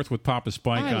back and forth with Papa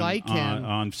Spike I like him.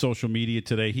 on social media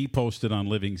today. He posted on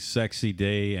Living Sexy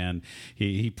Day, and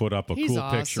he put up a He's cool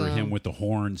picture of him awesome. with the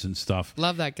horns and stuff.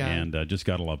 Love that guy. And just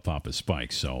got to love Papa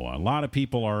Spike. So a lot of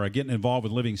people are getting involved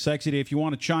with Living Sexy Day. If you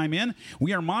want to chime in,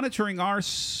 we are monitoring our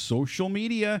social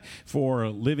media for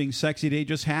Living Sexy Day.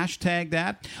 Just hashtag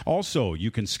that. Also, you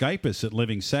can Skype us at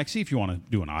Living Sexy if you want to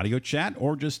do an audio chat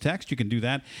or just text. You can do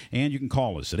that. And you can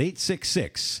call us at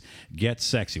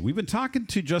 866-GET-SEXY. We've been talking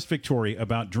to Just Victoria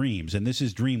about dreams, and this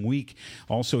is Dream Week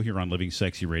also here on Living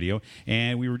Sexy Radio.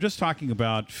 And we were just talking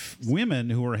about women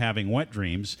who are having wet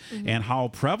dreams and how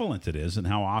prevalent it is and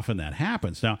how often that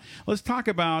happens. Now, let's talk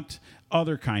about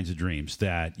other kinds of dreams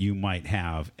that you might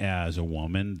have as a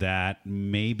woman that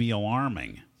may be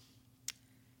alarming.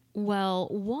 Well,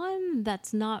 one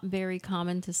that's not very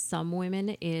common to some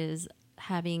women is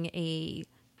having a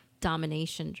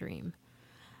domination dream.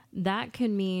 That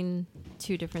can mean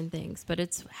two different things, but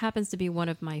it happens to be one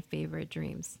of my favorite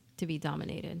dreams, to be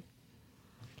dominated.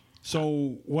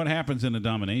 So what happens in a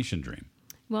domination dream?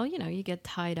 Well, you get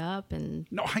tied up and...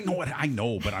 No, I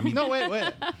know, but I mean... No,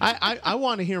 wait. I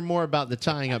want to hear more about the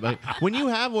tying up. When you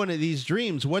have one of these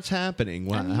dreams, what's happening?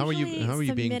 How are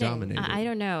you being dominated? I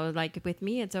don't know. Like with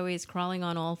me, it's always crawling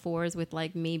on all fours with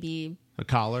like maybe... A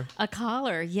collar? A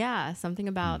collar, yeah. Something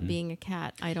about being a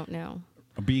cat. I don't know.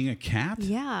 Being a cat?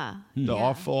 Yeah.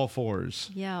 All fours.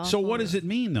 Yeah. So what does it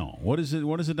mean, though? What does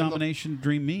a domination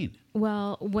dream mean?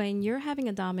 Well, when you're having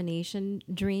a domination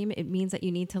dream, it means that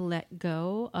you need to let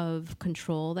go of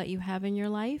control that you have in your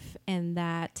life, and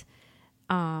that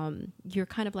you're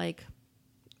kind of like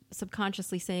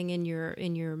subconsciously saying in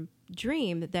your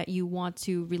dream that you want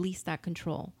to release that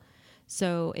control.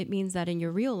 So it means that in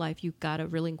your real life, you've got to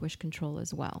relinquish control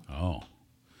as well. Oh.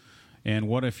 And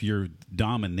what if you're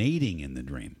dominating in the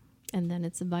dream? And then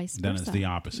it's vice versa. Then it's the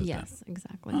opposite. Yes,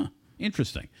 exactly. Huh.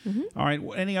 Interesting. All right.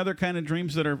 Any other kind of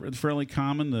dreams that are fairly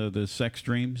common, the sex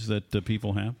dreams that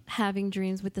people have? Having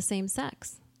dreams with the same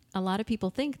sex. A lot of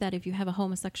people think that if you have a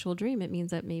homosexual dream, it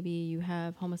means that maybe you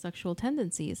have homosexual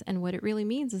tendencies. And what it really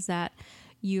means is that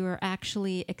you're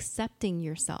actually accepting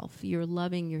yourself. You're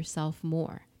loving yourself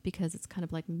more, because it's kind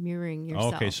of like mirroring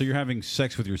yourself. Okay, so you're having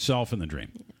sex with yourself in the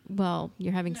dream. Well,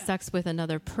 you're having sex with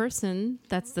another person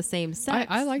that's the same sex.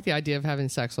 I like the idea of having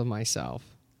sex with myself.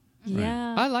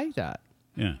 Yeah. I like that.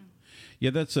 Yeah.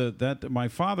 Yeah, that my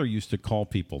father used to call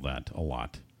people that a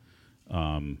lot.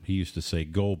 He used to say,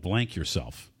 "Go blank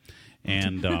yourself."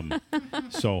 And but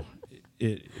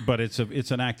it's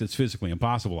an act that's physically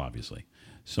impossible, obviously.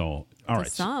 So, all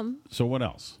right. Some. So what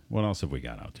else? What else have we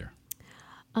got out there?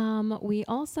 We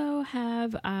also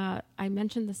have, I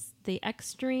mentioned the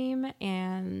X dream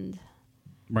and...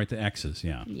 Right, the X's,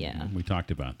 yeah. Yeah. We talked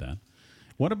about that.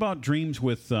 What about dreams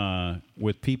with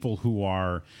people who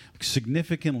are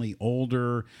significantly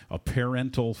older, a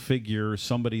parental figure,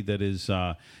 somebody that is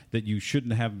that you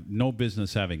shouldn't have no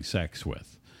business having sex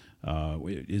with?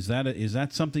 Is that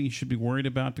something you should be worried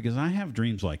about? Because I have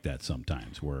dreams like that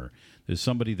sometimes, where there's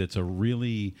somebody that's a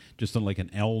really just like an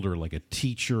elder, like a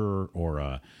teacher or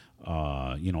a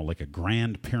like a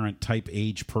grandparent type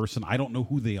age person. I don't know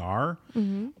who they are,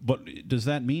 but does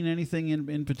that mean anything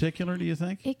in particular, do you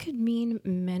think? It could mean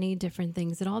many different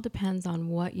things. It all depends on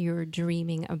what you're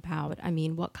dreaming about. I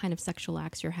mean, what kind of sexual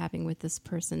acts you're having with this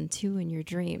person too in your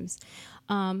dreams.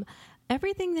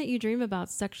 Everything that you dream about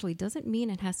sexually doesn't mean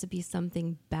it has to be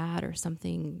something bad or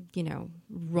something,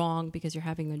 wrong because you're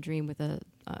having a dream with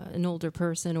an older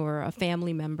person or a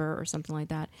family member or something like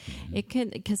that. It can,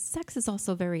 because sex is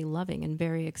also very loving and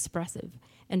very expressive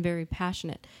and very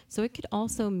passionate. So it could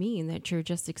also mean that you're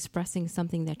just expressing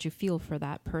something that you feel for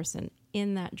that person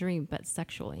in that dream, but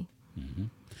sexually. Mm-hmm.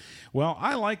 Well,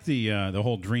 I like the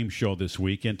whole dream show this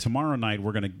week, and tomorrow night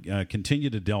we're going to continue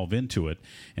to delve into it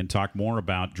and talk more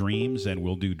about dreams, and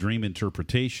we'll do dream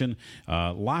interpretation.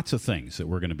 Lots of things that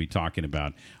we're going to be talking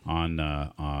about on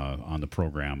the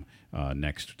program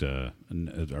next or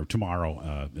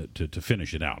tomorrow to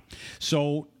finish it out.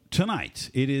 So tonight,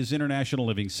 it is International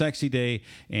Living Sexy Day,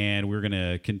 and we're going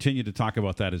to continue to talk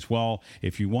about that as well.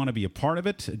 If you want to be a part of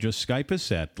it, just Skype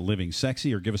us at Living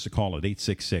Sexy or give us a call at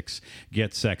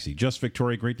 866-GET-SEXY. Just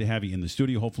Victoria, great to have you in the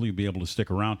studio. Hopefully you'll be able to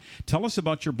stick around. Tell us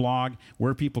about your blog,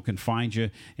 where people can find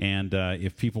you, and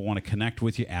if people want to connect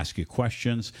with you, ask you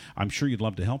questions. I'm sure you'd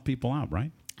love to help people out,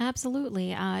 right?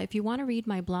 Absolutely. If you want to read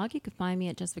my blog, you can find me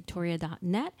at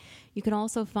justvictoria.net. You can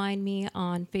also find me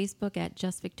on Facebook at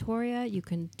Just Victoria. You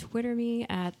can Twitter me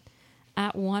at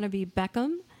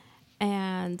WannabeBeckham.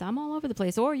 And I'm all over the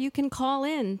place. Or you can call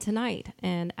in tonight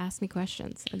and ask me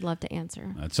questions. I'd love to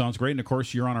answer. That sounds great. And, of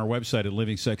course, you're on our website at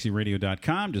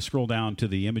livingsexyradio.com. Just scroll down to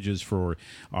the images for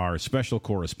our special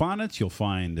correspondents. You'll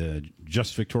find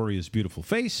Just Victoria's beautiful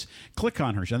face. Click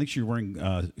on her. I think she's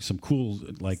wearing some cool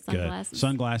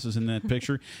sunglasses in that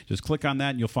picture. Just click on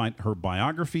that, and you'll find her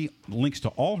biography, links to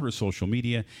all her social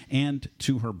media, and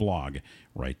to her blog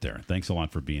right there. Thanks a lot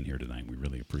for being here tonight. We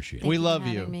really appreciate it. We love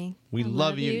you. Me. We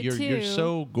love you. You're too.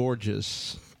 so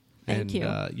gorgeous. Thank you.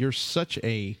 You're such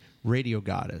a radio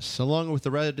goddess, along with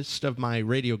the rest of my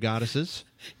radio goddesses.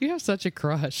 You have such a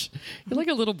crush. You're like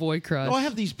a little boy crush. Oh, I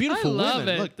have these beautiful I love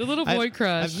women. it. Look, the little boy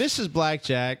crush. I have Mrs.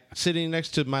 Blackjack sitting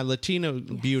next to my Latino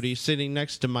beauty, sitting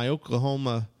next to my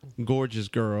Oklahoma gorgeous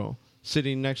girl,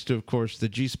 sitting next to, of course, the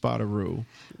G-Spot-a-roo.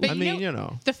 But I mean, you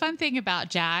know. The fun thing about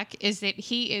Jack is that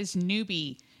he is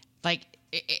newbie. Like,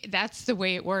 that's the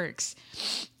way it works.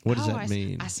 What does that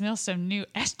mean? I smell some new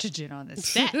estrogen on the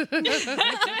set.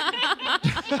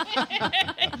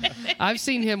 I've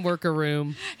seen him work a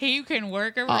room. He can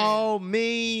work a room. Oh,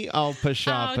 me. Oh,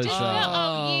 Pshaw,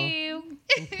 Pshaw. You.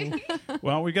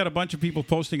 Well, we got a bunch of people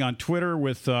posting on Twitter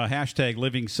with hashtag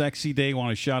Living Sexy Day. Want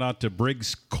to shout out to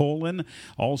Briggs Colon.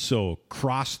 Also,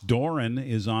 Cross Doran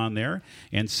is on there.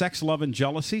 And Sex, Love, and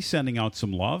Jealousy sending out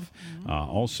some love.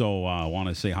 Also, want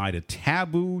to say hi to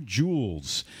Taboo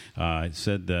Jules. It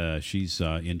said she's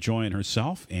enjoying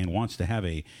herself and wants to have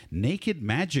a naked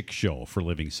magic show for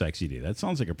Living Sexy Day. That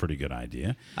sounds like a pretty good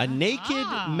idea. A naked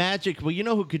magic. Well, you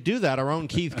know who could do that? Our own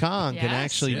Keith Kahn can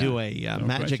actually do a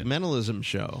magic mentalism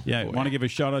show. Yeah, I want to give a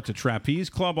shout out to Trapeze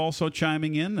Club also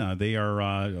chiming in. They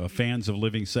are fans of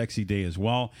Living Sexy Day as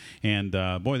well. And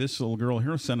boy, this little girl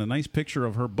here sent a nice picture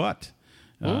of her butt.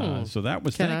 So that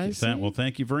was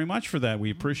thank you very much for that.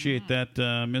 We appreciate that,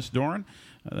 Miss Doran.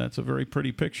 That's a very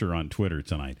pretty picture on Twitter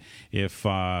tonight. If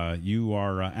you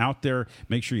are out there,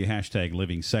 make sure you hashtag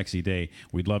Living Sexy Day.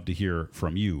 We'd love to hear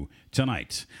from you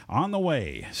tonight. On the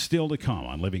way, still to come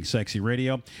on Living Sexy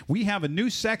Radio, we have a new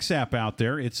sex app out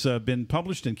there. It's been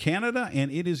published in Canada,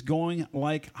 and it is going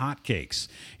like hotcakes.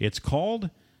 It's called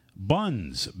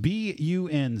Bunz,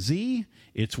 B-U-N-Z.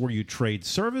 It's where you trade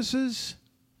services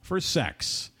for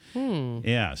sex.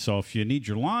 Yeah, so if you need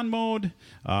your lawn mowed,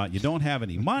 you don't have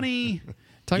any money...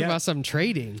 Talking about some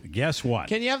trading. Guess what?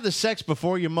 Can you have the sex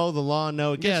before you mow the lawn?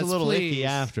 No, it gets a little icky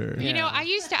after. You know, I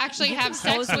used to actually have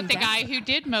sex with the guy who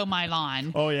did mow my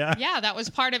lawn. Oh, yeah? Yeah, that was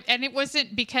part of, and it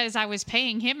wasn't because I was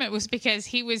paying him. It was because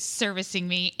he was servicing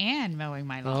me and mowing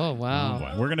my lawn. Oh,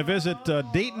 wow. We're going to visit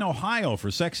Dayton, Ohio for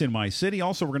Sex in My City.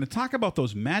 Also, we're going to talk about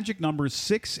those magic numbers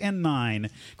 6 and 9.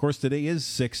 Of course, today is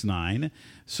 6-9.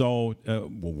 So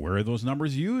where are those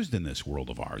numbers used in this world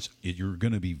of ours? You're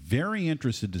going to be very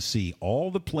interested to see all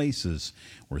the places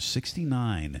where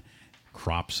 69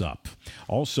 crops up.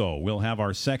 Also, we'll have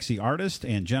our sexy artist,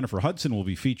 and Jennifer Hudson will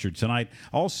be featured tonight.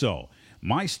 Also,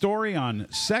 my story on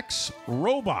sex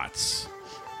robots.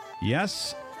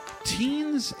 Yes,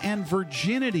 teens and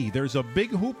virginity. There's a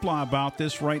big hoopla about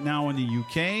this right now in the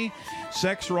UK.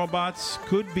 Sex robots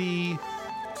could be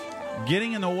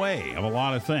getting in the way of a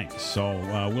lot of things. So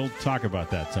we'll talk about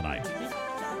that tonight.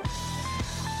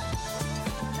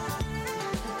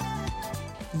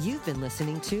 You've been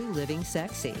listening to Living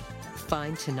Sexy.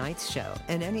 Find tonight's show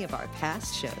and any of our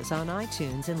past shows on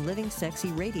iTunes and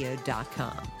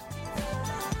livingsexyradio.com.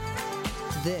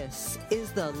 This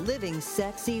is the Living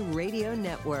Sexy Radio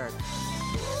Network.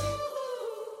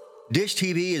 Dish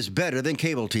TV is better than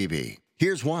cable TV.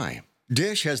 Here's why.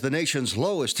 Dish has the nation's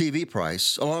lowest TV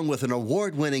price, along with an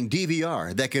award-winning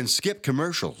DVR that can skip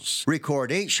commercials,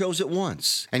 record 8 shows at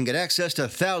once, and get access to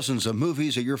thousands of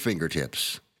movies at your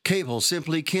fingertips. Cable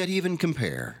simply can't even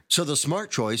compare. So the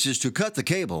smart choice is to cut the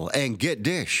cable and get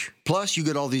Dish. Plus, you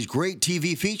get all these great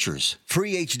TV features,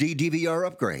 free HD DVR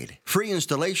upgrade, free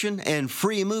installation, and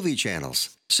free movie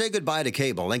channels. Say goodbye to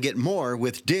cable and get more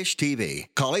with Dish TV.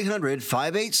 Call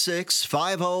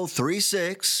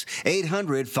 800-586-5036,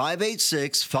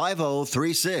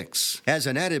 800-586-5036. As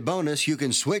an added bonus, you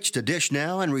can switch to Dish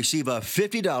now and receive a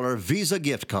 $50 Visa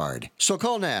gift card. So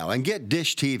call now and get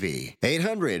Dish TV.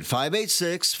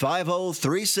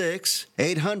 800-586-5036,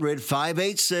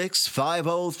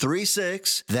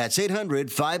 800-586-5036. That's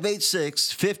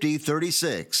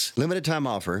 800-586-5036. Limited time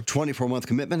offer, 24-month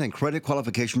commitment and credit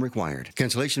qualification required.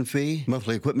 Cancellation fee,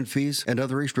 monthly equipment fees, and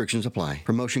other restrictions apply.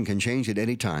 Promotion can change at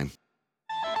any time.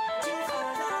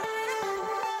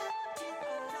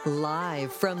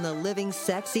 Live from the Living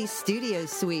Sexy Studio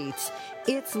Suites,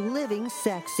 it's Living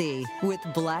Sexy with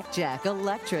Blackjack,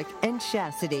 Electric, and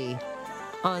Chastity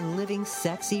on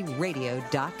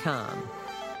livingsexyradio.com.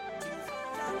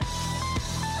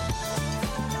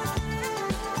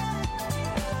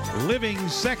 Living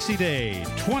Sexy Day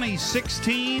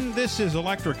 2016. This is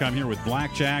Electric. I'm here with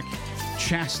Blackjack,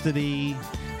 Chastity,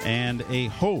 and a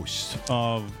host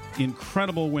of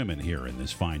incredible women here in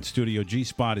this fine studio.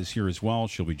 G-Spot is here as well.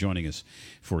 She'll be joining us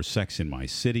for Sex in My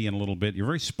City in a little bit. You're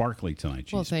very sparkly tonight,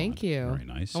 G-Spot. Well, thank you. Very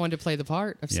nice. I wanted to play the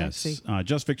part of sexy.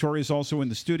 Just Victoria is also in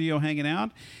the studio hanging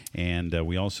out. And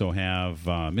we also have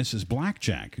Mrs.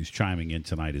 Blackjack, who's chiming in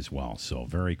tonight as well. So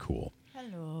very cool.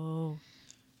 Hello.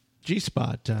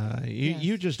 G-Spot,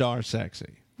 you just are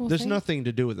sexy. Well, There's nothing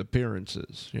to do with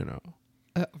appearances, you know.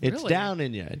 It's really? down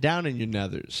in your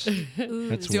nethers.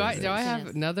 That's Do what it I is. have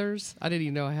nethers? I didn't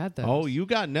even know I had those. Oh, you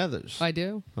got nethers. I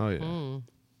do? Oh, yeah.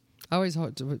 I always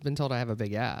been told I have a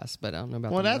big ass, but I don't know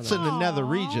about Well, the that's in the nether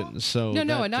regions. So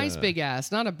no, a nice big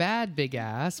ass, not a bad big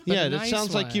ass. But yeah, a that nice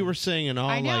sounds one. like you were saying all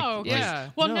I know. like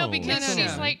Yeah. Well, no, no, because that's she's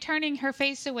not. like turning her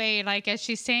face away, like as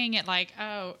she's saying it, like,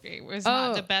 oh, it was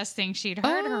not the best thing she'd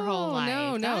heard her whole life.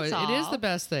 No, That's it is all. the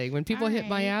best thing. When people hit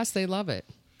my right. ass, they love it.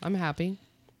 I'm happy.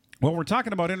 Well, we're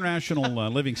talking about International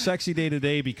Living Sexy Day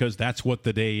today because that's what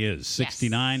the day is,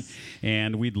 69. Yes.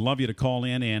 And we'd love you to call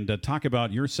in and talk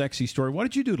about your sexy story. What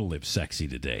did you do to live sexy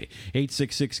today?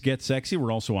 866-GET-SEXY.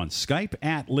 We're also on Skype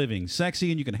at Living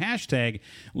Sexy. And you can hashtag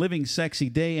Living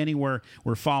Sexy Day anywhere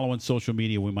we're following social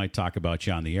media. We might talk about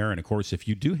you on the air. And, of course, if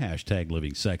you do hashtag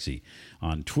Living Sexy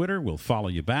on Twitter, we'll follow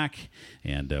you back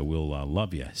and we'll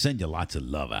love you. Send you lots of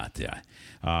love out there.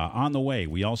 On the way,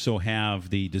 we also have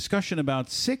the discussion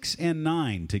about 6 and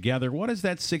 9 together. What is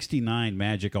that 69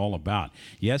 magic all about?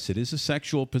 Yes, it is a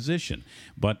sexual position,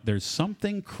 but there's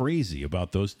something crazy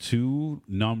about those two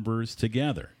numbers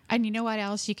together. And you know what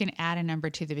else? You can add a number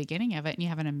to the beginning of it, and you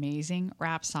have an amazing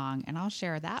rap song, and I'll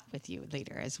share that with you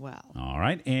later as well. All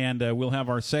right, and we'll have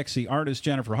our sexy artist,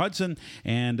 Jennifer Hudson,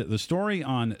 and the story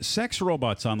on sex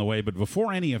robots on the way. But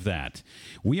before any of that,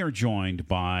 we are joined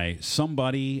by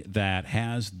somebody that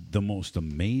has the most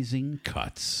amazing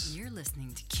cuts. You're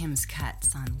listening to Kim's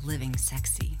Cuts on Living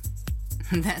Sexy.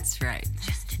 That's right,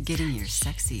 getting your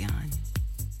sexy on.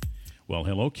 Well,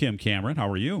 hello, Kim Cameron. How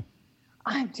are you?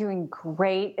 I'm doing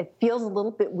great. It feels a little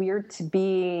bit weird to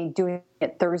be doing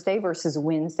it Thursday versus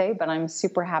Wednesday, but I'm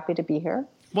super happy to be here.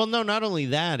 Well, no, not only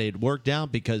that, it worked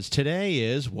out because today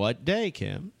is what day,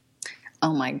 Kim?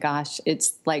 Oh my gosh.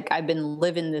 It's like I've been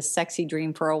living this sexy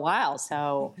dream for a while.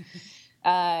 So,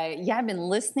 I've been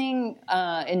listening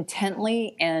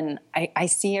intently, and I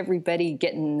see everybody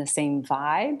getting the same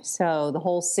vibe. So the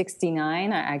whole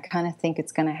 69, I kind of think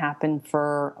it's going to happen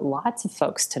for lots of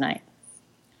folks tonight.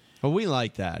 Well, we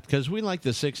like that because we like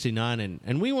the 69,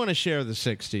 and we want to share the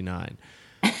 69.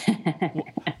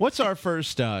 What's our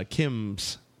first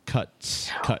Kim's Cuts?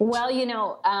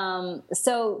 Well,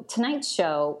 so tonight's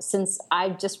show, since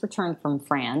I've just returned from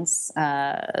France,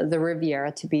 the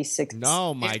Riviera to be 6.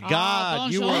 Oh, my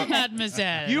God. Bonjour,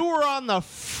 mademoiselle. You were on the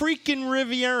freaking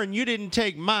Riviera, and you didn't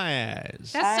take my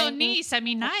ass. That's so nice. I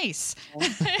mean, nice.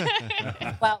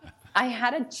 Well, I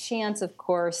had a chance, of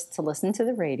course, to listen to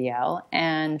the radio,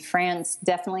 and France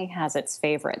definitely has its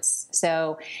favorites.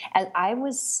 So as I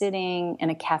was sitting in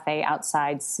a cafe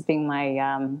outside sipping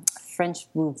my French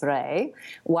Vouvray,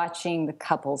 watching the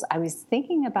couples, I was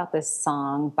thinking about this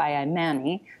song by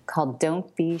Imani called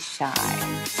Don't Be Shy.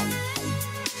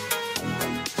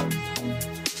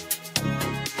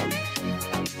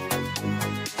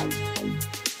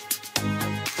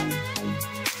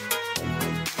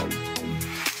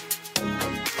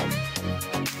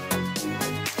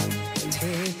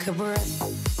 Take a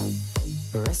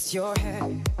breath, rest your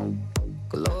head,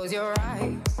 close your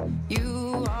eyes,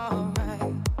 you are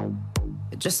right.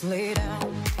 Just lay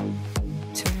down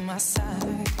to my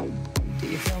side. Do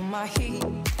you feel my heat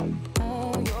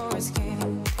on your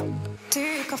skin?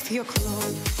 Take off your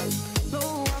clothes,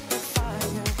 blow up the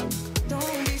fire.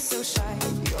 Don't be so shy,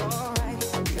 you're right,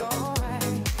 you're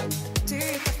right.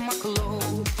 Take off my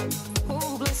clothes,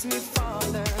 oh bless me,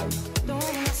 Father.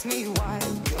 Don't ask me why,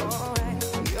 you're right,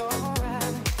 you're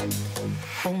right.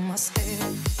 Hold my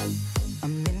step,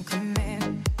 I'm in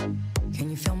command.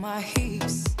 Can you feel my heat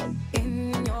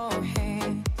in your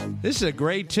hand? This is a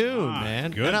great tune,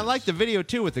 man. goodness. And I like the video,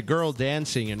 too, with the girl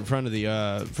dancing in front of the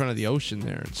ocean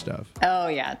there and stuff. Oh,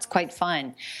 yeah, it's quite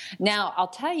fun. Now, I'll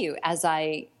tell you, as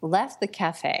I left the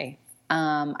cafe,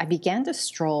 I began to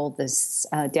stroll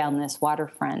down this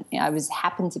waterfront. I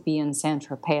happened to be in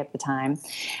Saint-Tropez at the time,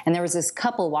 and there was this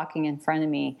couple walking in front of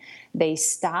me. They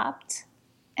stopped,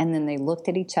 and then they looked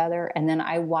at each other, and then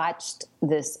I watched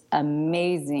this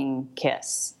amazing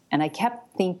kiss. And I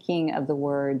kept thinking of the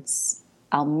words,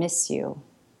 I'll miss you.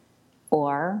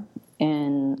 Or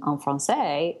en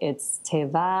français, it's Te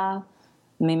vas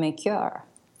me cœur.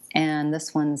 And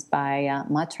this one's by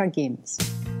Matra Gims.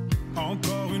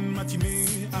 Encore une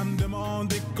matinée à me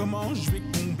demander comment je vais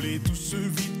combler tout ce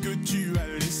vide que tu as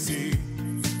laissé.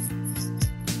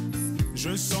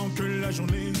 Je sens que la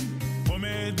journée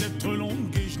promet d'être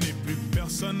longue et je n'ai plus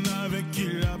personne avec qui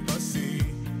la passer.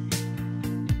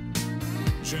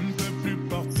 Je ne peux plus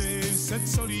porter cette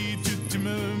solitude, tu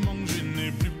me manques, je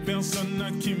n'ai plus personne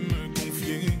à qui me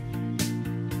confier.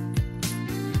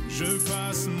 Je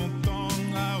passe mon temps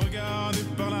à regarder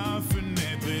par la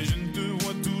fenêtre et je ne te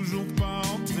vois toujours pas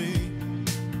entrer.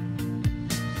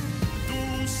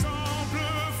 Tout semble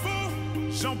faux,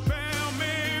 j'en perds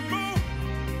mes mots.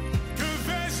 Que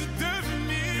vais-je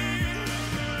devenir?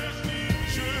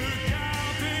 Je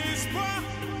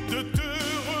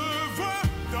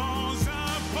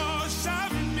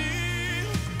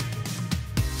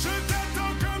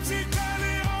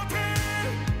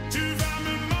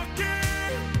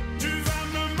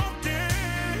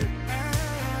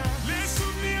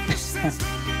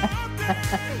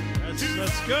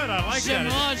That's good. I like that.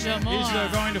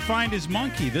 He's going to find his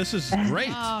monkey. This is great.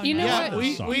 You know Yeah,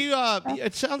 what?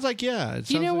 it sounds like, yeah.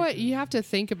 You know what you have to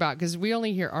think about, because we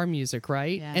only hear our music,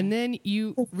 right? Yeah. And then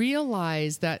you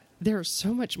realize that there's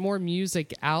so much more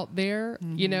music out there,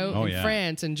 you know, Oh, in yeah.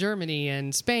 France and Germany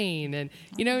and Spain, and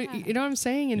you know what I'm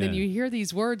saying. And then Yeah. you hear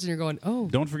these words and you're going, oh,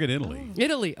 Don't forget Italy.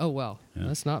 Italy. Oh well,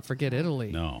 let's not forget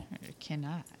Italy. No.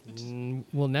 Cannot.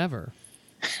 We'll never.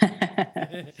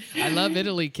 I love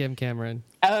Italy, Kim Cameron.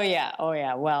 Oh yeah.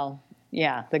 Well,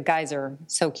 yeah, the guys are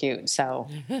so cute. So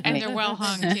And they're well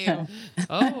hung, too.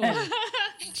 Oh,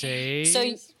 Jay.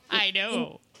 So I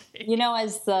know. you know,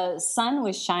 as the sun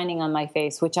was shining on my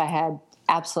face, which I had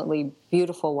absolutely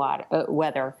beautiful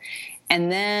weather, and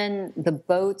then the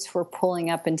boats were pulling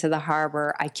up into the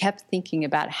harbor, I kept thinking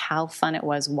about how fun it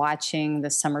was watching the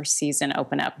summer season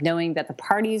open up, knowing that the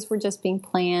parties were just being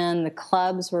planned, the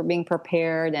clubs were being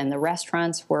prepared, and the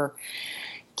restaurants were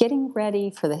getting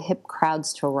ready for the hip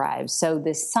crowds to arrive. So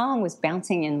this song was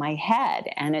bouncing in my head,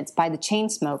 and it's by the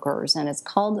Chainsmokers, and it's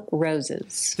called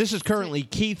Roses. This is currently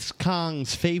Keith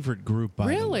Kong's favorite group, by the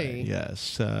way. Really?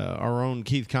 Yes. Our own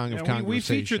Keith Kong of Yeah, Conversation. we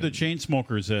featured the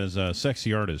Chainsmokers as a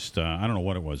sexy artist. I don't know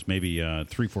what it was, maybe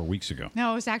 3-4 weeks ago.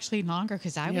 No, it was actually longer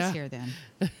because I was Yeah. here then.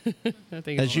 I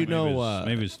think As you Maybe it know, was,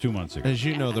 maybe it's 2 months ago. as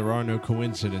you know, there are no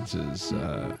coincidences,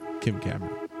 Kim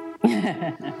Cameron.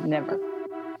 Never.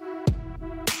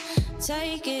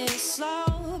 Take it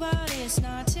slow, but it's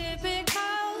not typical.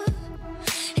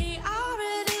 He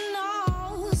already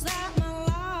knows that my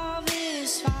love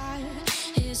is fire.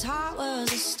 His heart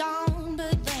was a stone,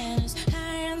 but then his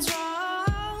hands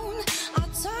rolled. I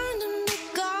turned him to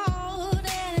gold,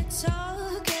 and it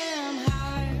took him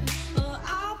higher. But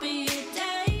I'll be a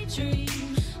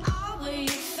daydream. I'll be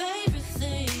your favorite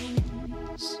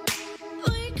things.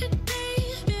 We could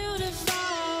be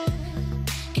beautiful.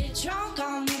 Get drunk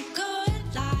on the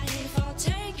good life. I'll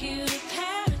take you to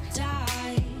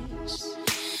paradise.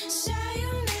 Say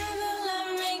you never let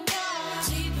me go.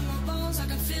 Deep in my bones, I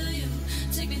can feel you.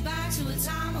 Take me back to a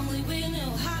time only we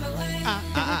knew how to wait.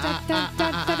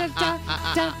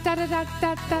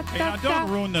 Hey, now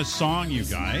don't ruin the song, you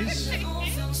guys.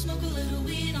 Smoke a little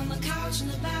weed on the couch in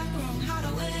the back room. How to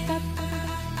wait.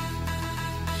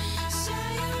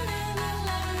 Say you never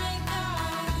let me go.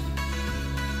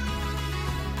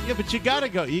 Yeah, but you gotta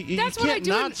go. You That's what can't I do.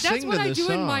 not That's sing what to I this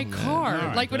do in my song, car. All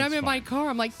right, Like when I'm that's in my car,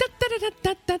 I'm like. Da, da, da,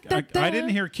 da, da, da, da, I didn't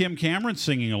hear Kim Cameron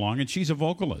singing along, and she's a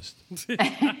vocalist.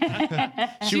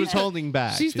 She was holding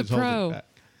back. She's She the was holding pro. back.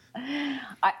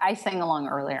 I sang along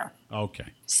earlier. Okay.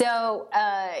 So,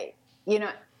 you know,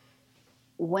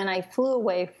 when I flew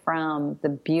away from the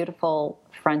beautiful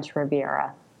French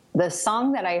Riviera, the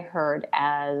song that I heard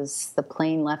as the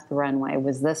plane left the runway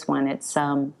was this one. It's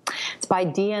by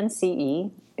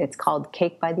DNCE. It's called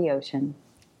Cake by the Ocean.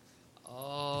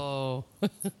 Oh.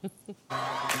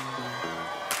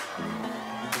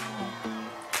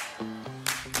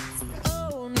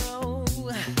 Oh no,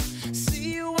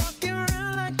 see you walking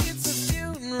around like it's a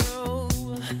funeral.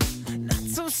 Not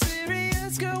so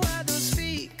serious, girl, why those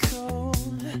feet cold?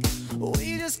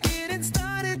 We just getting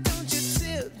started, don't you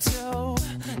tiptoe,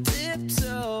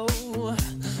 tiptoe.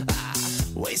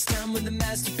 Waste time with the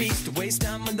masterpiece, to waste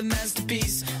time with the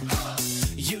masterpiece.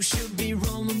 You should be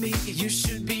rolling me, you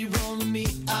should be rolling me.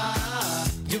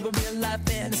 You're a real life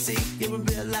fantasy, you're a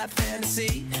real life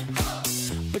fantasy.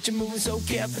 But you're moving so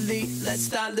carefully, let's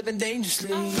start living dangerously.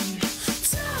 Talk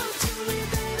to me,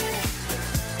 baby.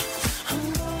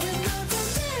 I'm going up on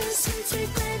this, sweet,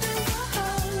 sweet baby.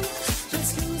 Whoa.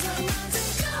 Let's lose our minds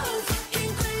and go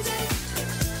fucking crazy.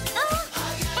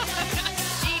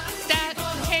 Eat that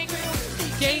cake.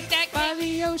 Cake that By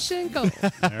the ocean, go.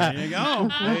 There you go.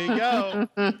 There you go.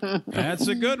 That's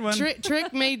a good one.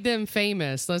 Trick made them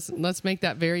famous. Let's make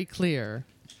that very clear.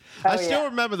 I still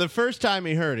remember the first time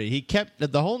he heard it. He kept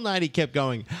the whole night. He kept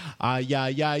going,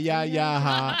 yeah,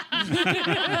 ha.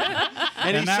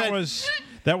 And he that said,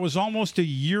 that was almost a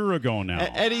year ago now.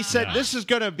 and he said, Yeah. this is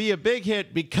going to be a big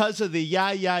hit because of the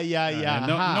yeah, And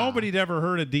ha. nobody'd ever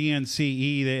heard of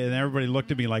DNCE, and everybody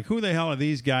looked at me like, "Who the hell are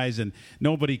these guys?" And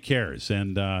nobody cares.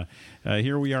 And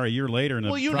here we are a year later, and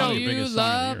Well, you probably know- the You biggest song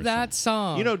of the love year, that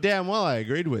song. You know damn well I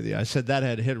agreed with you. I said that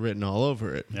had hit written all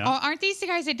over it. Yeah. Oh, aren't these the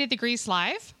guys that did the Grease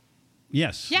Live?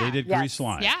 Yes, Yeah. they did Yes. Grease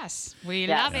Live. Yes, we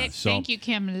Yeah. love Yeah, it. so- Thank you,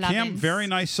 Kim Lovins. Kim, very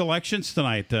nice selections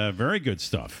tonight. Very good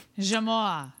stuff.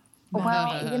 J'amour.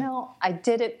 Well, you know, I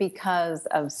did it because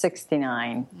of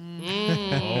 69.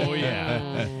 Oh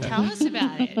yeah. Tell us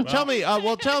about it.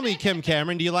 Tell me, Kim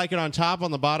Cameron, do you like it on top,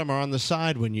 on the bottom, or on the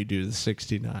side when you do the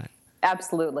 69?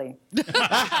 Absolutely.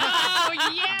 Oh,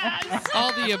 yes.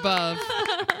 all the above.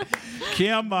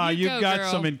 Kim, you've go, got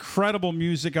girl. some incredible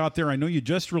music out there. I know you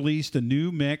just released a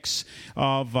new mix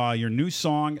of your new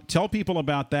song. Tell people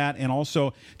about that, and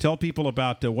also tell people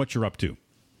about what you're up to.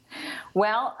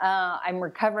 Well, I'm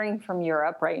recovering from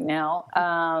Europe right now,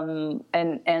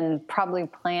 and probably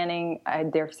planning, I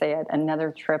dare say it,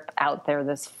 another trip out there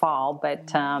this fall.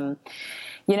 But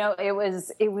it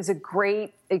was a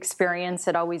great experience.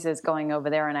 It always is going over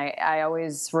there, and I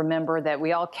always remember that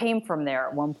we all came from there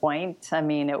at one point. I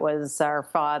mean, it was our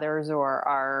fathers or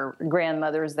our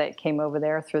grandmothers that came over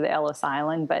there through the Ellis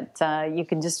Island, but you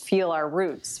can just feel our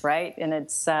roots, right? And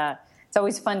it's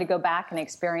always fun to go back and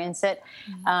experience it.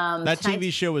 That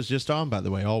TV show was just on, by the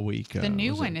way, all week. The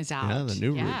new one is out. Yeah, the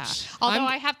new Roots. Although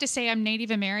I have to say I'm Native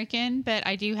American, but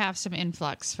I do have some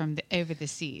influx from over the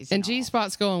seas. And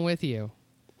G-Spot's going with you.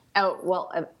 Oh,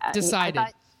 well, Decided.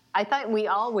 I thought we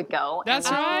all would go. That's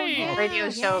and right. a radio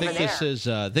show over there.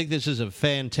 I think this is a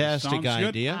fantastic Sounds good.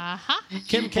 idea. Uh-huh.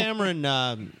 Kim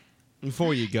Cameron,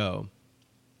 before you go,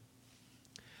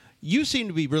 you seem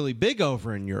to be really big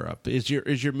over in Europe. Is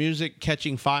your music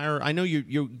catching fire? I know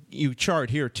you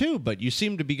chart here too, but you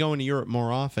seem to be going to Europe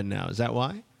more often now. Is that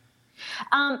why?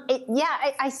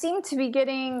 I seem to be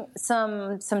getting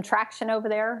some traction over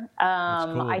there.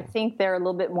 Cool. I think they're a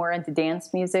little bit more into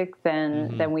dance music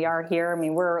than we are here. I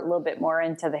mean, we're a little bit more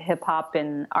into the hip hop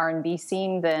and R&B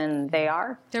scene than they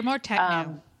are. They're more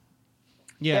techno.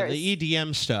 The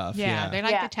EDM stuff. Yeah, they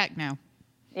like the techno.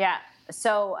 Yeah.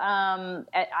 So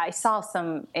I saw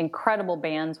some incredible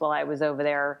bands while I was over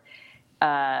there.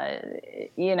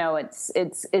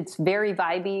 It's very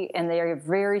vibey, and they're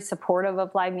very supportive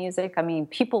of live music. I mean,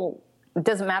 people, it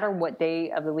doesn't matter what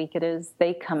day of the week it is,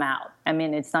 they come out. I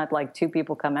mean, it's not like 2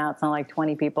 people come out. It's not like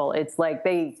 20 people. It's like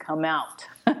they come out.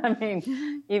 I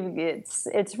mean,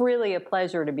 it's really a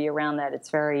pleasure to be around that. It's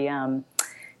very,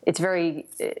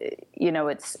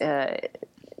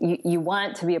 you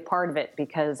want to be a part of it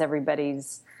because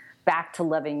everybody's back to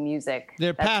loving music.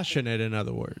 They're passionate, in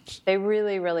other words. They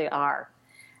really, really are.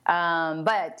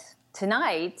 But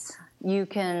tonight, you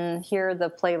can hear the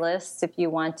playlist if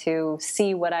you want to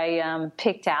see what I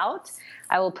picked out.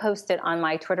 I will post it on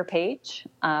my Twitter page,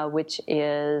 which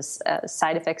is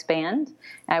Side Effects Band.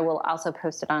 I will also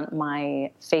post it on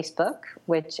my Facebook,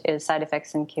 which is Side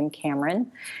Effects and Kim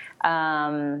Cameron.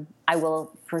 I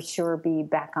will for sure be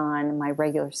back on my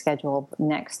regular schedule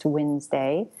next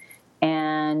Wednesday.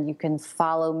 And you can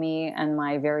follow me and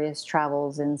my various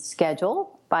travels and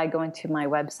schedule by going to my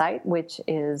website, which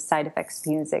is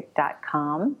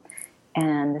sideeffectsmusic.com.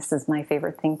 And this is my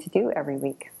favorite thing to do every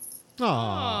week.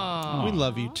 Aww. We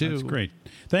love you, too. That's great.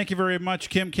 Thank you very much,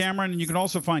 Kim Cameron. And you can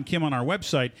also find Kim on our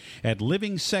website at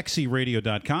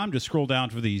livingsexyradio.com. Just scroll down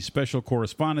to the special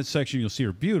correspondence section. You'll see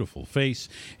her beautiful face,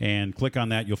 and click on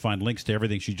that. You'll find links to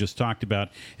everything she just talked about,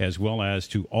 as well as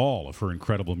to all of her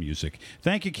incredible music.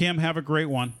 Thank you, Kim. Have a great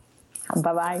one.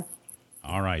 Bye-bye.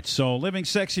 All right, so Living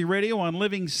Sexy Radio on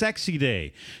Living Sexy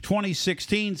Day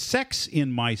 2016. Sex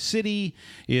in My City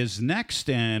is next,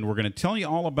 and we're going to tell you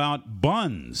all about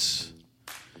Buns.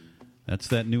 That's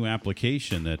that new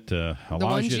application that allows the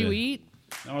ones you to eat?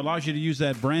 No, it allows you to use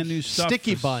that brand new stuff.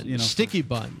 Sticky buns. Sticky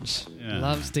buns. Yeah.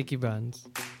 Love sticky buns.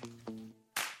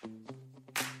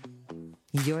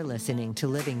 You're listening to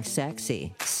Living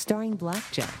Sexy, starring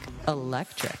Blackjack,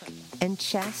 Electric, and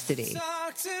Chastity.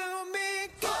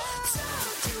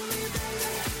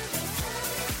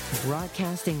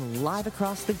 Broadcasting live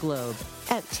across the globe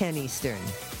at 10 Eastern.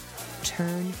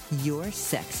 Turn your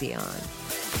sexy on.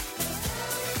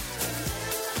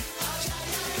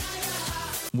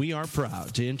 We are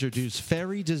proud to introduce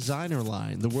Fairy Designer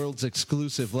Line, the world's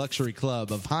exclusive luxury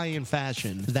club of high-end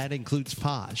fashion that includes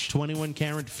Posh,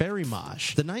 21-karat Fairy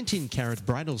Mosh, the 19-karat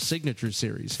Bridal Signature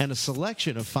Series, and a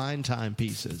selection of fine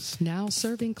timepieces. Now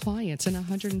serving clients in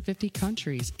 150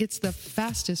 countries. It's the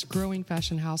fastest growing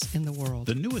fashion house in the world.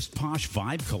 The newest Posh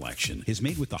Vibe collection is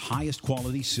made with the highest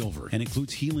quality silver and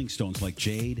includes healing stones like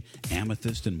jade,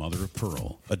 amethyst, and mother of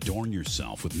pearl. Adorn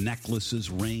yourself with necklaces,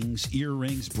 rings,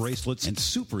 earrings, bracelets, and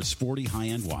super sporty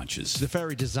high-end watches. The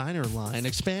Fairy Designer Line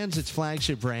expands its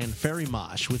flagship brand Fairy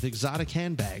Mosh with exotic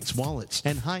handbags, wallets,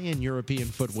 and high-end European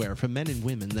footwear for men and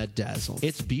women that dazzle.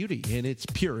 It's beauty in its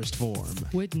purest form.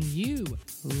 Wouldn't you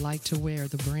like to wear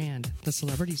the brand the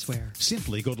celebrities wear?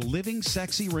 Simply go to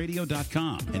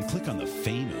livingsexyradio.com and click on the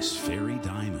famous Fairy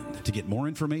Diamond to get more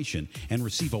information and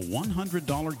receive a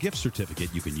 $100 gift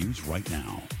certificate you can use right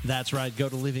now. That's right. Go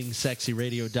to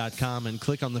livingsexyradio.com and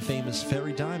click on the famous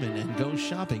Fairy Diamond and go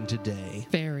shopping today.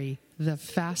 Fairy, the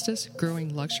fastest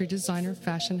growing luxury designer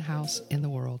fashion house in the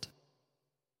world.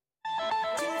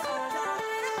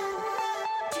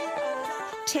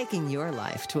 taking your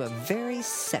life to a very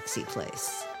sexy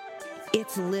place.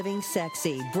 It's Living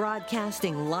Sexy,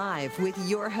 broadcasting live with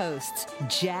your hosts,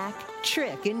 Jack,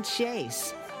 Trick, and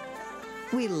Chase.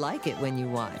 We like it when you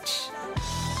watch.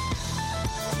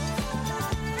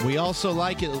 We also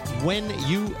like it when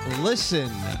you listen.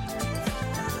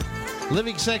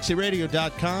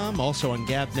 LivingSexyRadio.com, also on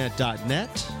GabNet.net.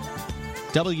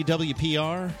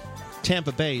 WWPR,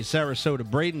 Tampa Bay, Sarasota,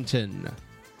 Bradenton.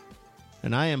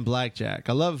 And I am Blackjack.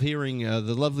 I love hearing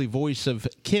the lovely voice of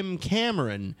Kim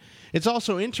Cameron. It's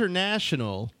also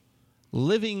International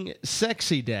Living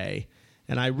Sexy Day,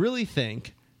 and I really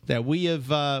think that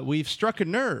we've struck a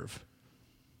nerve.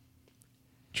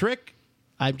 Trick,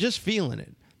 I'm just feeling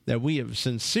it, that we have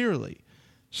sincerely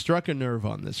struck a nerve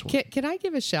on this one. Can I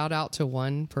give a shout out to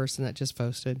one person that just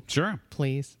posted? Sure.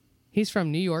 Please. He's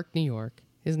from New York, New York.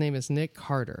 His name is Nick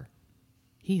Carter.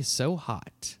 He is so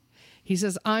hot. He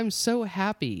says, I'm so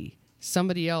happy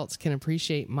somebody else can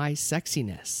appreciate my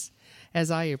sexiness as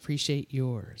I appreciate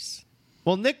yours.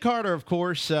 Well, Nick Carter, of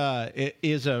course,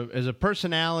 is a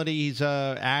personality. He's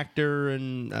an actor,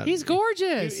 and he's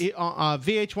gorgeous.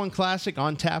 VH1 Classic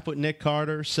on tap with Nick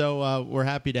Carter. So we're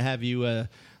happy to have you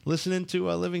listening to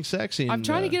Living Sexy. And, I'm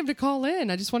trying to get him to call in.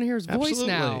 I just want to hear his voice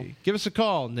now. Give us a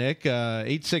call, Nick.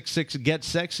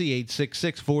 866-GET-SEXY,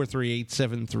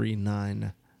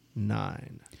 866-438-7399.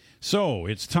 So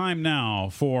it's time now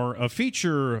for a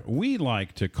feature we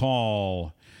like to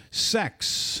call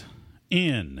Sex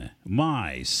in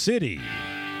My City,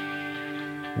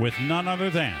 with none other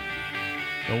than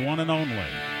the one and only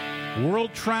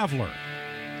world traveler,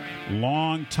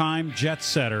 longtime jet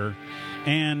setter,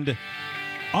 and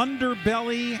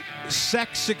underbelly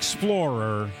sex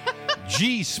explorer,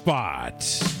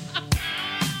 G-Spot.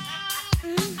 I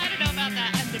don't know about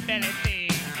that underbelly thing.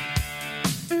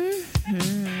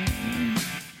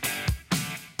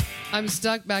 I'm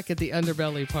stuck back at the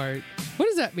underbelly part. What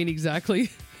does that mean exactly?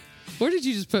 Where did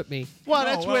you just put me? Well,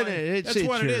 that's what it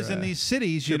is in these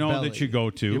cities, you know, belly. that you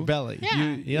go to. Your belly.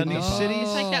 Yeah. In these cities.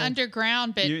 It's like the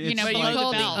underground, but You below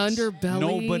call the it belt. underbelly.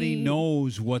 Nobody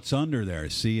knows what's under there.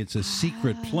 See, it's a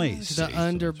secret place. The See?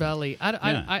 underbelly.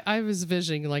 Yeah. I was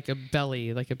visioning like a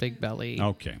belly, like a big belly.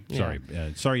 Okay, Yeah. sorry.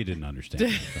 Sorry you didn't understand.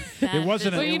 It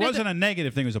wasn't. Well, you It know, wasn't a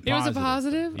negative thing. It was a It positive. was a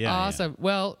positive? Yeah, awesome.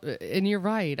 Well, and you're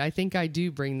right. I think I do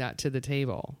bring that to the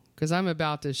table because I'm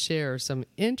about to share some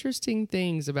interesting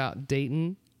things about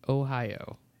Dayton,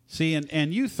 Ohio. See,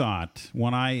 and you thought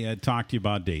when I talked to you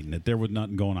about Dayton that there was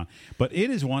nothing going on, but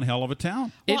it is one hell of a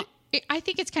town. Well, I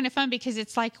think it's kind of fun because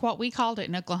it's like what we called it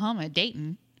in Oklahoma,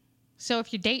 Dayton. So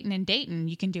if you're dating in Dayton,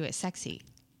 you can do it sexy.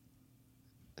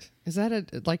 Is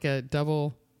that like a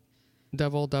double? I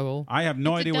have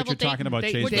no idea what you're talking about,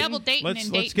 Chase. We're double dating in Let's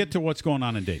Dayton. get to what's going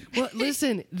on in Dayton. Well,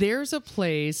 listen, there's a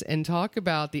place, and talk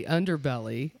about the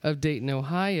underbelly of Dayton,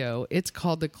 Ohio. It's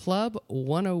called the Club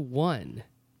 101.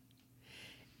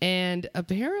 And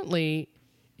apparently,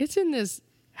 it's in this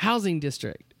housing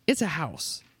district. It's a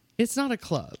house. It's not a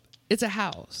club. It's a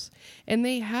house. And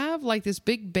they have like this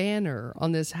big banner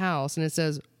on this house, and it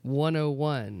says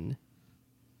 101.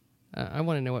 I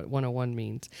want to know what 101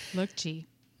 means. Look, G.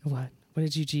 What? What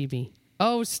did you GB?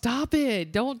 Oh, stop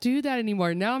it. Don't do that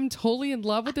anymore. Now I'm totally in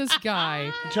love with this guy.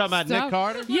 You talking about Nick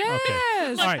Carter?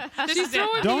 Yes. Okay. All right. She's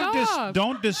throwing me off.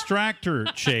 Don't distract her,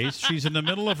 Chase. She's in the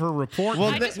middle of her report. Well,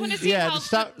 I just want to see how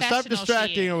stop professional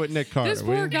distracting she her with Nick Carter. This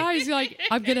poor guy's like,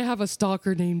 I'm going to have a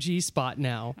stalker named G-Spot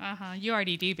now. You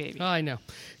already do, baby. I know.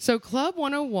 So Club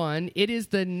 101, it is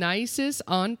the nicest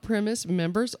on-premise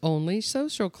members-only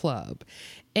social club.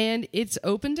 And it's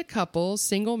open to couples,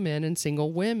 single men and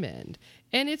single women.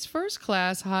 And it's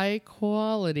first-class,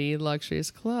 high-quality,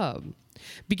 luxurious club.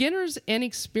 Beginners and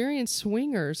experienced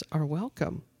swingers are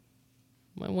welcome.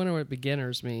 I wonder what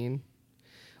beginners mean.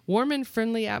 Warm and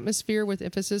friendly atmosphere with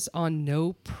emphasis on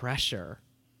no pressure.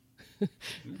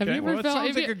 Okay, well, it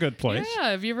sounds like a good place. Yeah,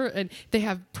 have you ever? And they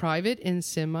have private and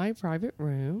semi-private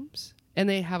rooms, and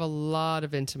they have a lot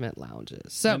of intimate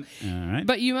lounges. So, all right.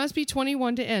 but you must be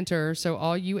 21 to enter. So,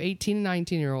 all you 18 and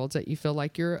 19-year-olds that you feel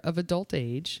like you're of adult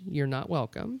age, you're not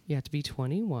welcome. You have to be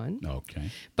 21. Okay.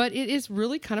 But it is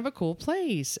really kind of a cool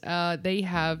place. They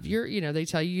have they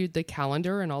tell you the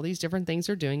calendar and all these different things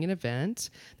they're doing in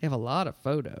events. They have a lot of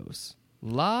photos.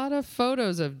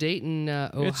 Of Dayton,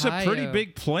 Ohio. It's a pretty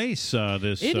big place,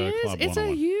 this It is. Club It's a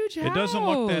 101. huge It doesn't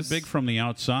look that house. big from the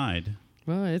outside.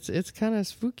 Well, it's kind of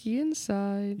spooky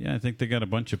inside. Yeah, I think they got a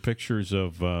bunch of pictures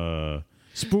of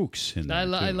spooks in there. I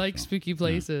too, like so. spooky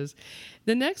places.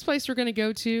 The next place we're going to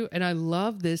go to, and I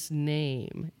love this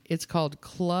name. It's called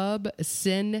Club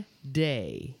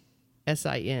Sinday,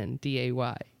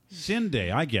 Sinday. Sin Day,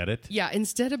 I get it. Yeah,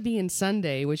 instead of being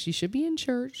Sunday, which you should be in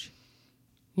church,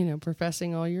 you know,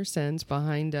 professing all your sins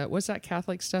behind, what's that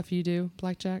Catholic stuff you do,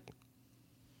 Blackjack?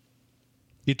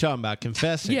 You're talking about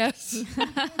confessing. Yes.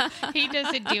 He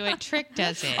doesn't do it. Trick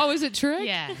does it. Oh, is it Trick?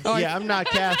 Yeah. Oh, Yeah, I'm not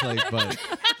Catholic, but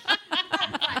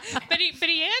But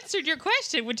he answered your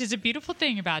question, which is a beautiful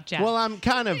thing about Jack. well, I'm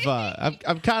kind of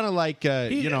I'm kind of like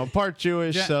part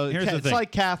Jewish, Jack, so here's the it's thing.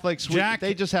 like Catholics.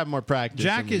 They just have more practice.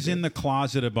 Jack than we is do. in the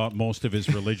closet about most of his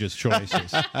religious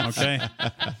choices. Okay,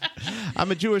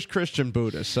 I'm a Jewish Christian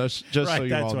Buddhist, so just so Right, you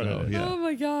that's all what it know. is. Yeah. Oh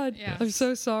my God! I'm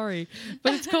so sorry,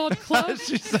 but it's called Club.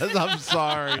 She says, "I'm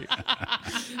sorry."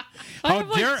 how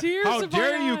have, dare tears how in my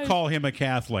dare you eyes. call him a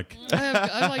Catholic? I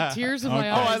have like tears in my Okay.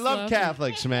 eyes. Oh, I love laughing.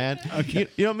 Catholics, man.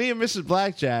 You know, me and Mrs.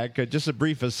 Blackjack, just a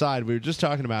brief aside, we were just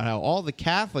talking about how all the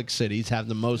Catholic cities have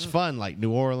the most fun, like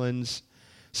New Orleans,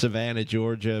 Savannah,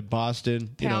 Georgia, Boston.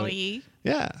 Cali.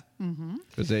 Yeah. Mm-hmm.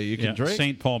 Because you can drink.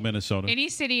 St. Paul, Minnesota. Any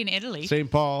city in Italy. St.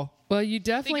 Paul. Well, you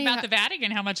definitely Think about the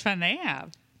Vatican, how much fun they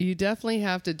have. You definitely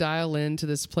have to dial into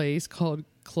this place called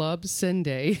Club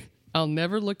Sunday. I'll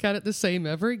never look at it the same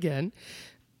ever again.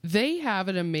 They have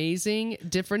an amazing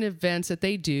different events that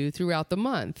they do throughout the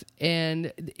month.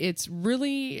 And it's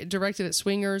really directed at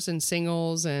swingers and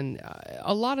singles, and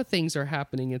a lot of things are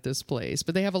happening at this place.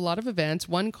 But they have a lot of events,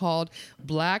 one called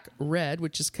Black Red,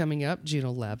 which is coming up June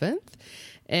 11th.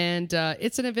 And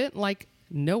it's an event like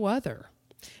no other.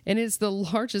 And it's the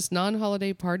largest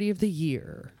non-holiday party of the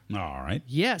year. All right.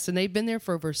 Yes, and they've been there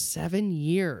for over 7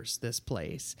 years, this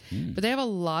place. But they have a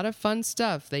lot of fun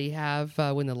stuff. They have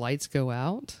when the lights go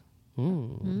out.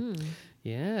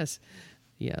 Yes.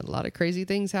 Yeah, a lot of crazy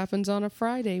things happens on a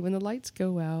Friday when the lights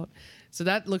go out. So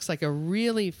that looks like a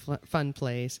really fun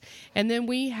place. And then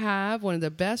we have one of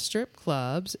the best strip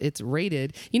clubs. It's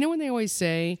rated. You know when they always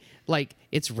say, like,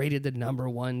 it's rated the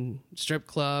 #1 strip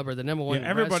club or the #1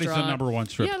 everybody's the restaurant? #1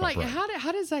 strip yeah, club. like, right.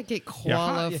 how does that get Yeah,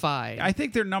 qualified? I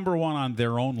think they're #1 on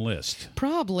their own list.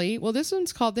 Probably. Well, this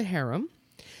one's called the Harem.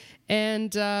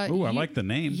 And Ooh, I like the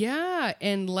name. Yeah,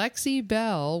 and Lexi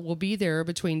Bell will be there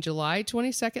between July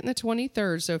 22nd and the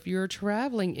 23rd. So if you're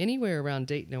traveling anywhere around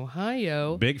Dayton,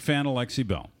 Ohio, Big fan of Lexi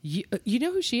Bell. you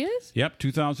know who she is? Yep,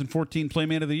 2014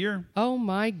 Playmate of the Year. Oh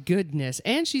my goodness!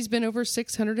 And she's been over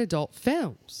 600 adult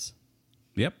films.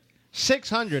 Yep.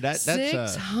 600. That's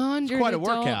 600 quite a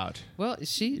adult- workout. Well,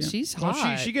 she's Well,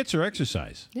 hot. she gets her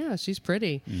exercise. Yeah, she's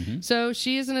pretty. So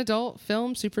she is an adult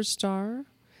film superstar,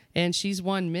 and she's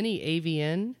won many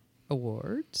AVN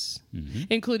awards,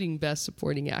 including Best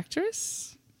Supporting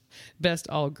Actress, Best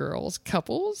All Girls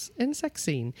Couples, and Sex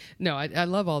Scene. No, I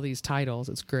love all these titles.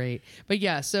 It's great. But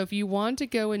yeah, so if you want to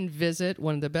go and visit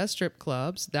one of the best strip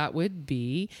clubs, that would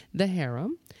be the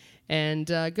Harem. And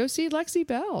go see Lexi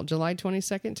Bell, July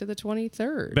 22nd to the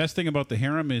 23rd. Best thing about the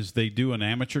Harem is they do an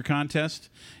amateur contest,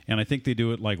 and I think they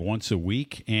do it like once a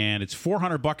week, and it's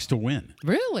 $400 to win.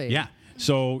 Really? Yeah.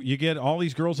 So you get all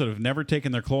these girls that have never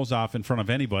taken their clothes off in front of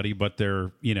anybody but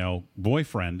their,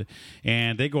 boyfriend,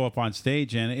 and they go up on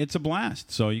stage, and it's a blast.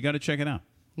 So you got to check it out.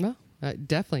 Well,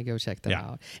 definitely go check that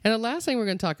out. And the last thing we're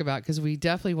going to talk about, because we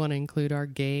definitely want to include our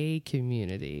gay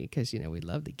community, because, we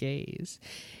love the gays,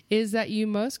 is that you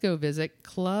must go visit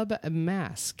Club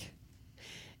Mask.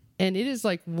 And it is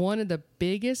like one of the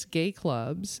biggest gay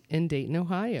clubs in Dayton,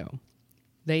 Ohio.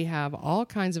 They have all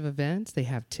kinds of events. They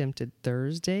have Tempted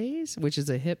Thursdays, which is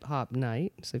a hip-hop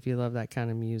night, so if you love that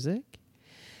kind of music.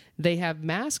 They have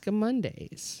Mask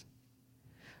Mondays,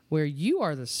 where you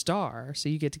are the star, so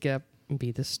you get to get up and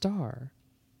be the star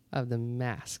of the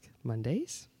Mask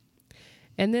Mondays.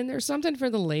 And then there's something for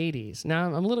the ladies. Now,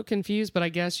 I'm a little confused, but I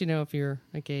guess, if you're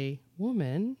a gay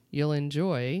woman, you'll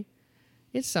enjoy.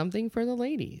 It's something for the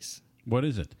ladies. What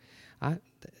is it?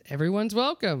 Everyone's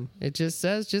welcome. It just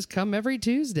says just come every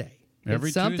Tuesday. Every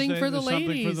It's something Tuesday, for the there's something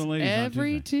ladies. for the ladies on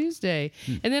Every Tuesday.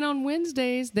 And then on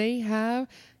Wednesdays, they have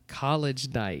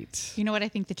college night. You know what I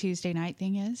think the Tuesday night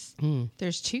thing is?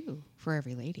 There's 2 for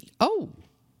every lady. Oh,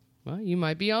 well, you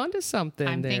might be onto something.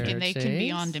 I'm there, thinking they can be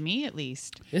Chase. on to me at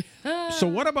least. So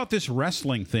what about this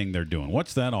wrestling thing they're doing?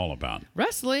 What's that all about?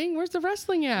 Wrestling? Where's the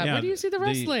wrestling at? Where do you see the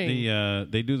wrestling?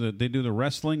 They do the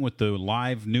wrestling with the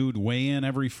live nude weigh-in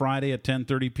every Friday at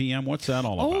 10:30 p.m. What's that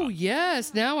all about? Oh,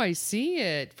 yes. Now I see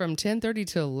it from 10:30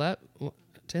 to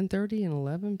 10:30 and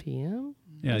 11 p.m.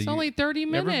 Yeah, it's only 30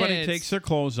 minutes. Everybody takes their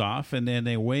clothes off, and then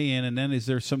they weigh in, and then is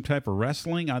there some type of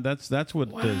wrestling? That's what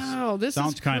Wow, this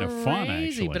sounds is kind of fun, crazy,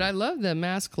 actually. but I love the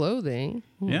mask clothing.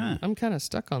 Yeah. I'm kind of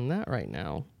stuck on that right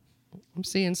now. I'm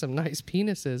seeing some nice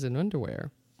penises in underwear.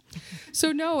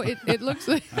 So no, it looks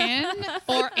like N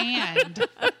or and.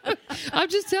 I'm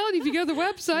just telling you, if you go to the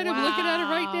website, I'm looking at it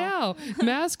right now.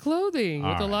 Mass clothing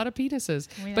with a lot of penises.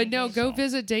 But no, go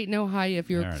visit Dayton, Ohio. If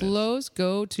you're close,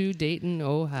 go to Dayton,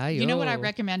 Ohio. You know what I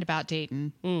recommend about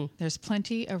Dayton? There's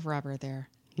plenty of rubber there.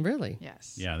 Really?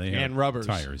 Yes. Yeah, they have rubbers.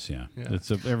 tires. Yeah,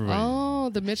 that's everybody. Oh,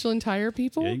 the Michelin tire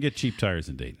people. Yeah, you can get cheap tires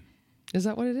in Dayton. Is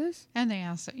that what it is? And they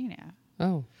also,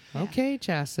 Oh, okay,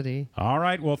 Chastity. All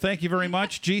right. Well, thank you very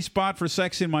much. G-Spot for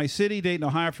Sex in My City, Dayton,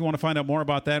 Ohio. If you want to find out more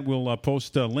about that, we'll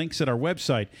post links at our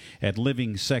website at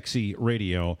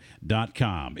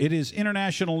livingsexyradio.com. It is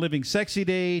International Living Sexy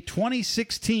Day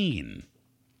 2016.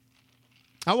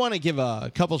 I want to give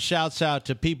a couple shouts out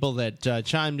to people that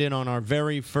chimed in on our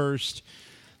very first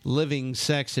Living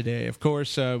Sexy Day. Of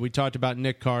course, we talked about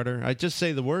Nick Carter. I just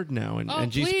say the word now,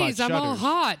 and G-Spot please, I'm all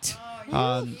hot.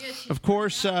 Of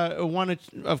course,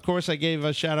 I gave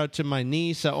a shout out to my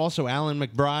niece. Also, Alan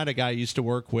McBride, a guy I used to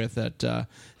work with at the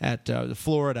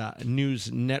Florida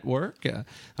News Network.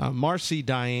 Marcy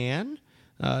Diane,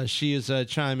 she is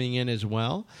chiming in as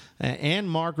well. Ann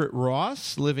Margaret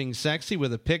Ross, Living Sexy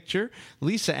with a picture.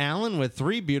 Lisa Allen with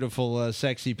 3 beautiful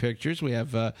sexy pictures. We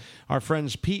have our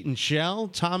friends Pete and Shell,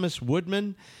 Thomas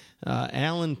Woodman,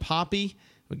 Alan Poppy.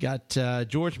 We got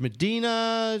George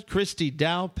Medina, Christy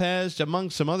Dalpez,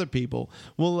 among some other people.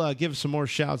 We'll give some more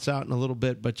shouts out in a little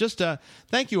bit. But just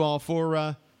thank you all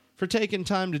for taking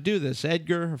time to do this.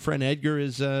 Edgar, our friend Edgar,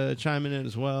 is chiming in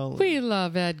as well. We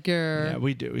love Edgar. Yeah,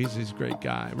 we do. He's a great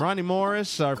guy. Ronnie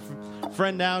Morris, our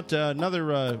friend out,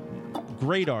 another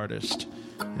great artist.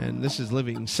 And this is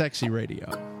Living Sexy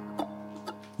Radio.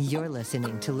 You're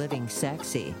listening to Living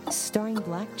Sexy, starring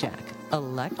Blackjack,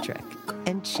 Electric,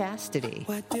 and Chastity.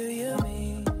 What do you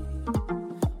mean?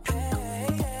 Hey,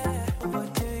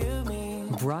 what do you mean?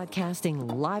 Broadcasting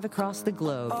live across the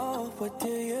globe Oh, what do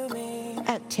you mean?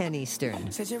 at 10 Eastern.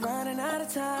 Said you're running out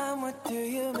of time. What do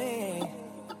you mean?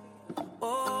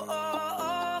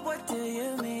 Oh, what do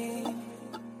you mean?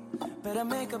 Better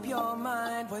make up your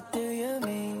mind. What do you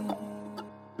mean?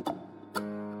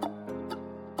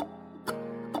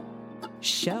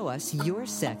 Show us you're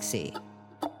sexy.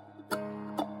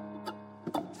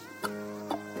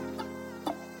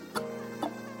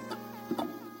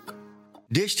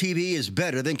 Dish TV is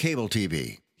better than cable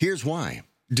TV. Here's why.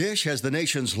 Dish has the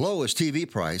nation's lowest TV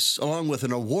price, along with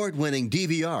an award-winning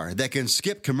DVR that can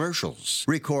skip commercials,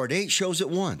 record 8 shows at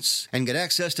once, and get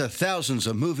access to thousands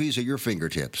of movies at your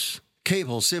fingertips.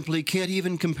 Cable simply can't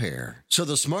even compare. So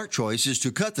the smart choice is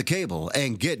to cut the cable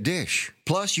and get Dish.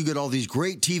 Plus, you get all these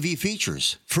great TV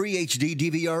features, free HD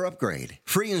DVR upgrade,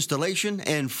 free installation,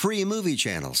 and free movie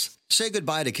channels. Say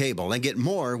goodbye to cable and get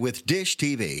more with Dish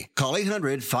TV. Call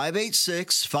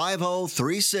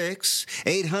 800-586-5036,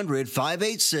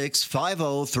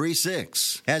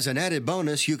 800-586-5036. As an added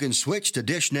bonus, you can switch to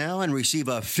Dish now and receive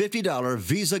a $50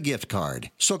 Visa gift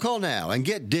card. So call now and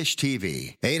get Dish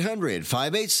TV.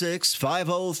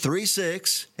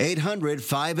 800-586-5036,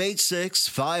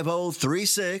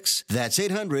 800-586-5036. That's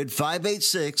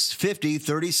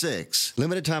 800-586-5036.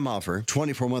 Limited time offer,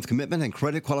 24-month commitment and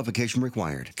credit qualification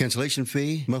required. Cancellation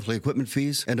fee, monthly equipment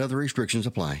fees, and other restrictions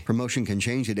apply. Promotion can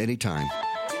change at any time.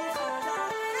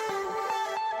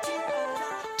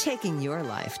 Taking your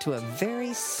life to a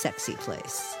very sexy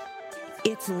place.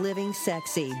 It's Living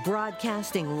Sexy,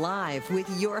 broadcasting live with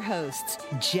your hosts,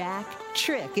 Jack,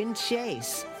 Trick, and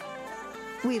Chase.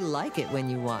 We like it when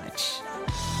you watch.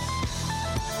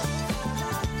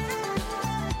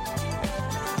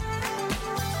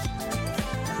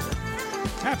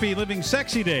 Happy Living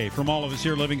Sexy Day from all of us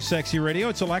here at Living Sexy Radio.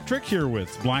 It's Electric here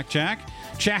with Blackjack,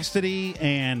 Chastity,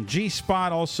 and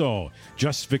G-Spot. Also,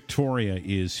 Just Victoria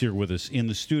is here with us in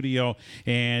the studio.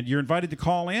 And you're invited to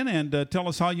call in and tell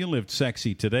us how you lived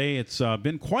sexy today. It's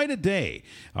been quite a day.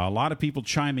 A lot of people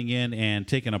chiming in and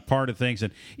taking a part of things.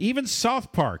 And even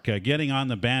South Park getting on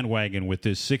the bandwagon with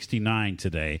this 69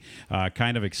 today.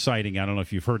 Kind of exciting. I don't know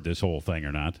if you've heard this whole thing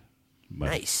or not. But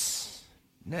Nice.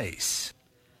 Nice.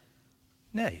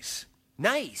 Nice.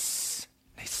 Nice.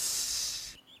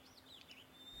 Nice.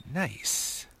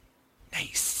 Nice.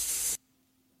 Nice.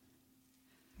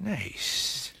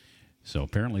 Nice. So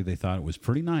apparently they thought it was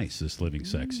pretty nice, this Living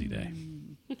Sexy Day.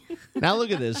 Now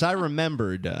look at this. I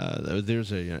remembered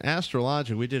there's an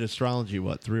astrology. We did astrology,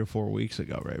 3 or 4 weeks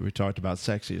ago, right? We talked about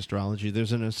sexy astrology.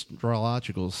 There's an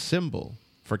astrological symbol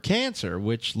for Cancer,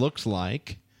 which looks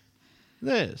like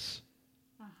this.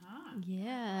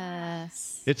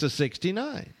 Yes. It's a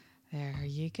 69. There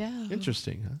you go.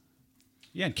 Interesting, huh?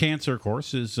 Yeah, and Cancer, of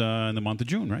course, is in the month of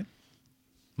June, right?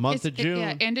 Month of June.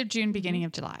 Yeah, end of June, beginning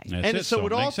of July. That's And it. so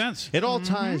it all makes sense. It all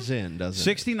ties in, doesn't it?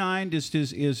 69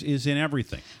 is in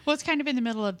everything. Well, it's kind of in the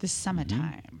middle of the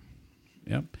summertime.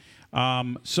 Yep.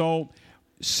 So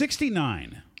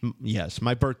 69. Yes,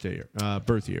 my birth year.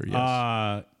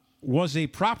 Yes. Was a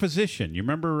proposition. You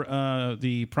remember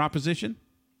the proposition?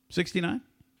 69.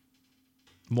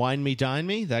 Wine me, dine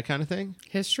me, that kind of thing.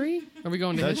 History? Are we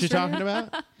going to That's history? what you're talking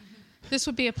about? This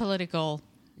would be a political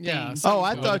thing. Oh,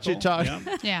 I thought you talking.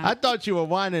 Yeah. Yeah. I thought you were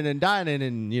whining and dining,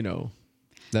 and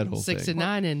that whole thing.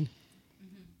 69 and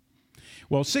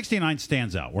Well, 69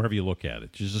 stands out wherever you look at it.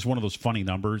 It's just one of those funny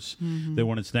numbers that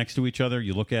when it's next to each other,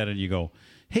 you look at it and you go,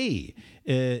 hey,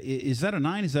 is that a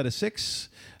 9? Is that a 6?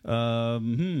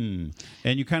 And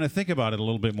you kind of think about it a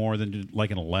little bit more than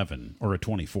like an 11 or a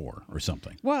 24 or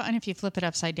something. Well, and if you flip it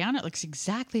upside down, it looks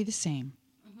exactly the same.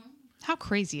 How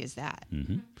crazy is that?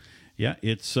 Yeah,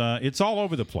 it's all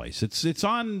over the place. It's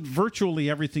on virtually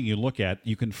everything you look at.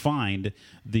 You can find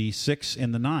the 6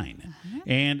 and the 9.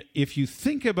 And if you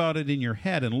think about it in your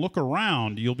head and look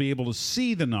around, you'll be able to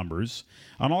see the numbers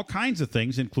on all kinds of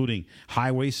things, including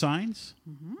highway signs.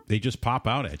 They just pop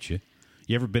out at you.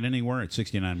 You ever been anywhere at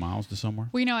 69 miles to somewhere?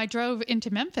 Well, I drove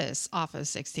into Memphis off of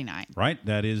 69. Right?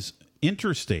 That is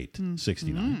Interstate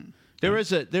 69.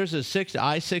 There's a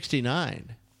I-69.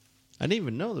 I didn't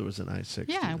even know there was an I-69.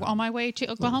 Yeah, on my way to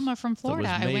Oklahoma from Florida,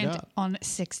 I made went up. on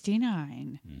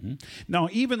 69. Now,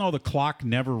 even though the clock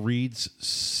never reads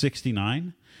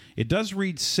 69, it does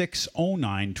read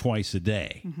 6:09 twice a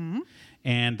day.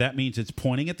 And that means it's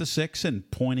pointing at the 6 and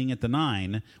pointing at the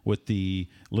 9 with the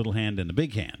little hand and the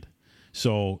big hand.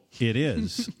 So it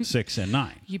is 6 and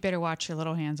 9. You better watch your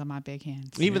little hands on my big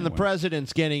hands. Even the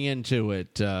president's getting into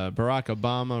it. Barack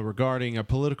Obama regarding a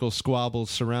political squabble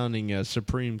surrounding a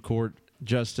Supreme Court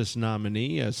justice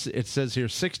nominee. It says here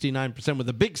 69% with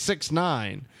a big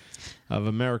 6-9 of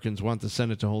Americans want the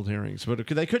Senate to hold hearings. But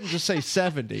they couldn't just say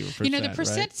 70%. The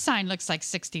percent sign looks like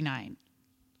 69.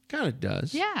 Kind of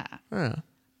does. Yeah. Yeah.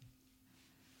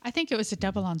 I think it was a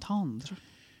double entendre.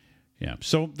 Yeah.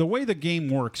 So the way the game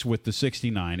works with the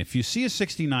 69, if you see a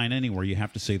 69 anywhere, you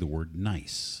have to say the word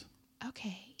nice.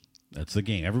 Okay. That's the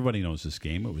game. Everybody knows this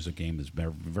game. It was a game that's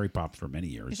been very popular for many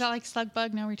years. Is that like Slug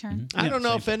Bug No Return? I don't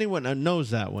know if anyone knows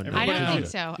that one. I don't think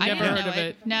so. I Never didn't heard know of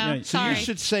it. it. No, Yeah, So sorry. you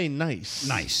should say nice.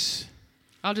 Nice.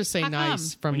 I'll just say How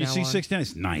nice from When you now see on. 69,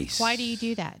 it's nice. Why do you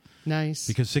do that? Nice.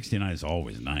 Because 69 is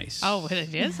always nice. Oh,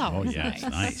 it is always yeah, nice.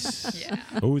 it's nice. Yeah.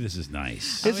 Oh, this is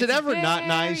nice. Is it it's ever not very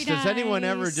nice? Does anyone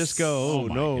ever nice. just go, Oh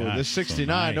my no, gosh, this so 69,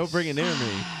 nice. don't bring it near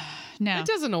me? No. It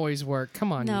doesn't always work.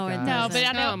 Come on, No, you it guys. No, but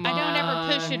I Come don't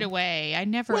ever push on. it away. I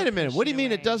never. Wait a minute. push What do you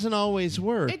mean it away. doesn't always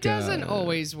work? It doesn't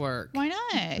always work. Why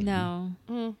not? No.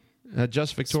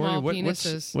 Just Victoria, Small what's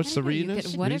penises. the I don't know, you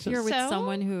reason? could- what if you're with So?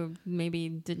 someone who maybe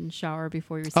didn't shower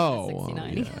before you Oh, were well,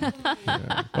 69?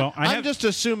 Well, I'm just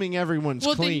assuming everyone's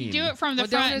Well, clean. then you do it from the Well,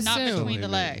 don't front, not assume. between the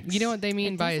legs. You know what they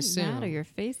mean It by doesn't assume. matter. Your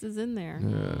face is in there.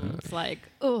 It's like,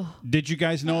 oh. Did you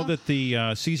guys know that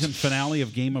the season finale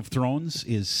of Game of Thrones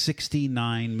is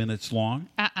 69 minutes long?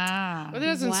 Well, it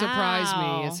doesn't surprise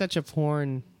me. It's such a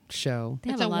porn show.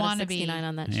 They have It's a a lot wannabe. of 69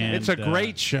 on that show. And, It's a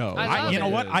great show. I love you know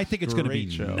it. what? I think it's going to be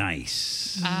Great show.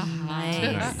 nice.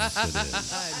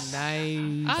 Nice.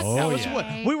 Nice. Oh,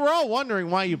 yeah. We were all wondering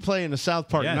why you play in the South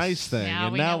Park Yes. nice thing, Now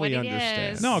and we now know we what it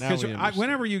understand. is. No, Now because we understand.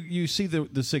 whenever you see the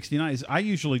 69s, I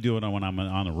usually do it when I'm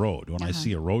on the road. When I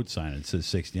see a road sign that says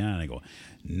 69, I go,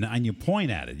 and you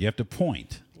point at it. You have to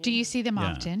point. Do you see them Yeah.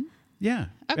 often? Yeah,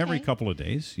 Okay. every couple of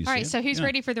days. You All see right. it. So who's Yeah.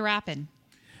 ready for the rapping?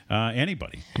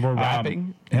 Anybody. We're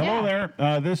rapping. Hello there.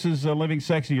 This is Living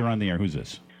Sexy. You're on the air. Who's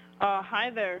this? Hi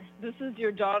there. This is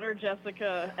your daughter,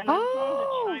 Jessica, and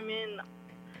I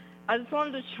just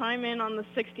wanted to chime in on the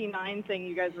 69 thing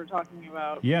you guys were talking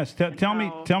about. Yes. And Tell me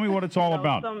what it's all how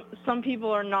about. Some people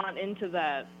are not into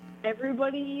that.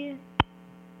 Everybody's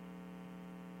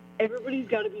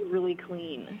got to be really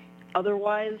clean.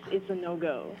 Otherwise, it's a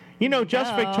no-go.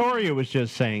 Just Victoria was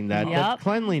just saying that. Yep. That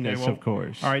cleanliness, Okay, well, of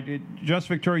course. All right. Just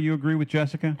Victoria, you agree with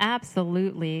Jessica?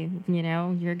 Absolutely.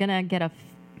 You're going to get a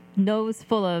nose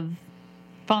full of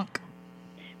funk.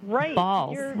 Right.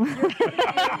 Balls. You're putting your nose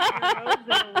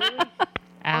in a really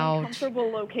Ouch.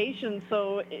 uncomfortable location,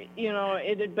 so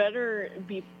it had better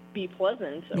be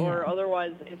pleasant, or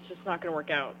otherwise it's just not going to work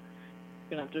out.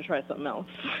 You're going to have to try something else.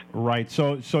 Right.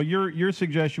 So your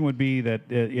suggestion would be that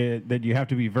that you have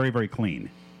to be very, very clean.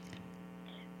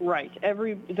 Right.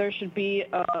 There should be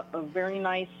a very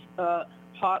nice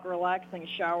hot, relaxing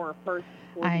shower first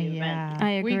before the event. I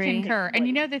agree. We concur. And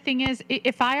you know, the thing is,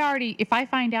 if I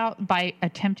find out by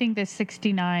attempting this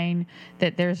 69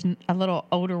 that there's a little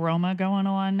odoroma going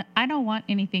on, I don't want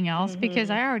anything else because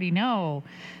I already know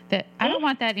that I don't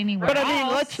want that anywhere But else. I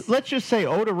mean, let's just say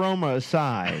odoroma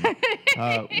aside.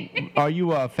 Are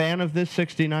you a fan of this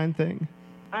 69 thing?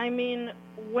 I mean,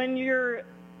 when you're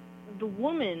the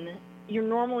woman, you're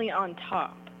normally on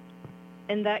top.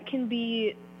 And that can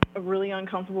be a really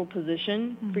uncomfortable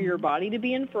position for your body to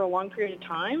be in for a long period of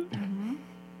time.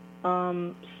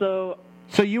 So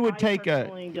you would take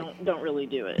don't really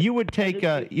do it. You would take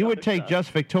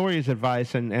Just Victoria's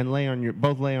advice and lay on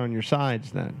your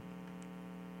sides then.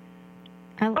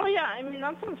 Oh yeah, I mean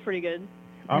that sounds pretty good.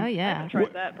 I haven't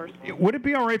tried that personally. Would it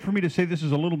be all right for me to say this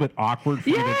is a little bit awkward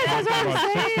for me to talk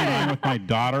about 69 with my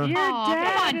daughter? Come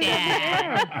on,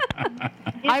 Dad.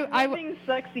 It's Living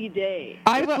Sexy Day.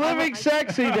 It's Living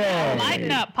Sexy Day.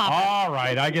 Lighten up, Papa. All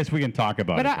right, I guess we can talk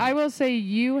about But it. I will say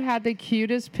you had the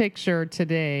cutest picture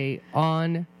today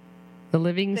on the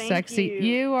Living Thank Sexy.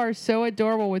 you. are so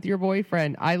adorable with your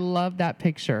boyfriend. I love that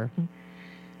picture.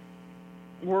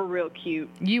 We're real cute.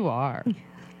 You are.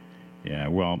 Yeah,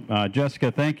 well,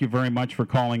 Jessica, thank you very much for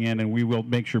calling in, and we will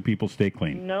make sure people stay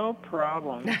clean. No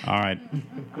problem. All right.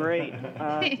 Great.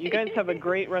 You guys have a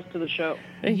great rest of the show.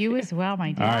 You as well,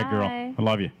 my dear. All right, girl. I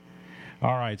love you.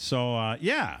 All right, so,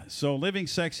 so Living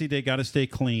Sexy Day, got to stay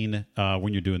clean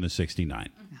when you're doing the 69.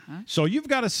 So you've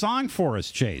got a song for us,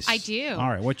 Chase. I do. All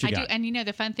right, what you I got? do. And you know,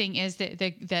 the fun thing is that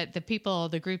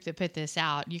the group that put this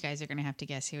out, you guys are going to have to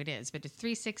guess who it is. But it's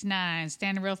 369,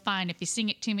 standing real fine. If you sing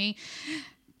it to me,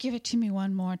 give it to me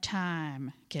one more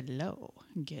time. Get low,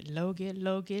 get low, get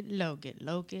low, get low, get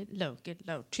low, get low, get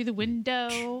low. To the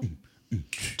window,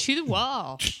 to the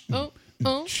wall.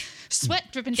 Oh,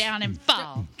 sweat dripping down and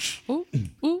fall. Ooh,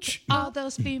 ooh, all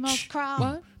those females crawl.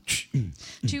 What?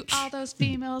 To all those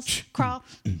females crawl.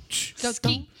 Go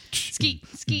skeet, skeet,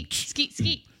 skeet, skeet,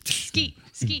 skeet, skeet,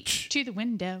 skeet. To the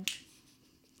window,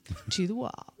 to the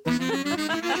wall.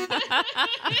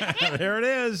 There it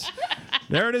is.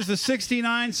 There it is, the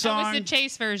 69 song. That was the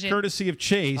Chase version. Courtesy of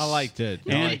Chase. I liked it.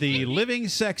 And the Living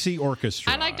Sexy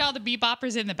Orchestra. I liked all the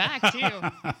beboppers in the back, too.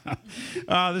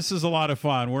 This is a lot of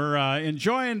fun. We're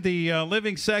enjoying the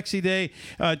Living Sexy Day.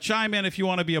 Chime in if you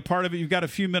want to be a part of it. You've got a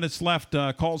few minutes left.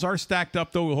 Calls are stacked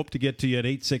up, though. We'll hope to get to you at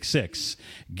 866.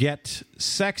 Get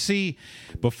Sexy.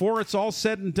 Before it's all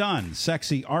said and done,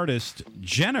 sexy artist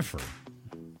Jennifer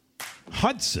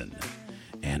Hudson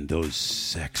and those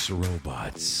sex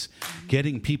robots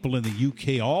getting people in the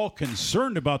UK all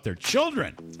concerned about their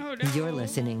children. Oh, no. You're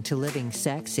listening to Living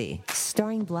Sexy,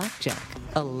 starring Blackjack,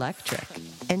 Electric,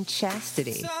 and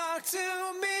Chastity. Talk to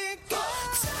me,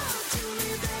 talk to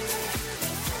me,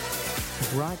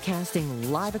 baby.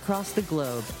 Broadcasting live across the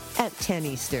globe at 10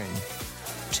 Eastern.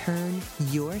 Turn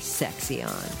your sexy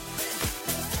on.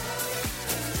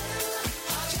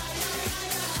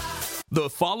 The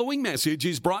following message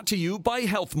is brought to you by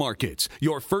Health Markets,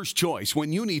 your first choice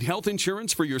when you need health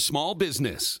insurance for your small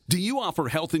business. Do you offer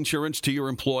health insurance to your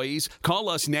employees? Call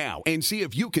us now and see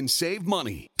if you can save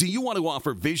money. Do you want to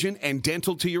offer vision and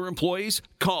dental to your employees?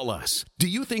 Call us. Do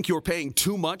you think you're paying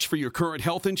too much for your current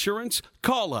health insurance?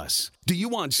 Call us. Do you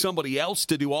want somebody else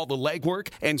to do all the legwork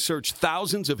and search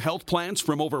thousands of health plans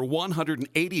from over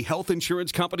 180 health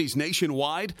insurance companies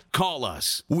nationwide? Call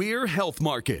us. We're Health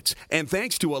Markets, and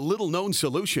thanks to a little-known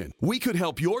solution, we could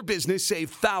help your business save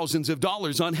thousands of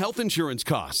dollars on health insurance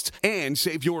costs and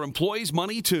save your employees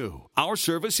money too. Our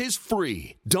service is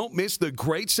free. Don't miss the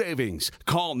great savings.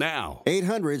 Call now.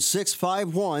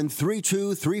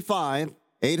 800-651-3235.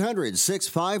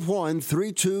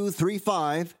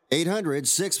 800-651-3235.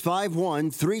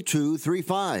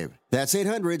 800-651-3235. That's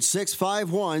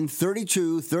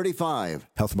 800-651-3235.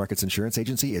 Health Markets Insurance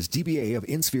Agency is DBA of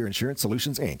InSphere Insurance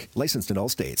Solutions, Inc., licensed in all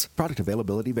states. Product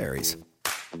availability varies.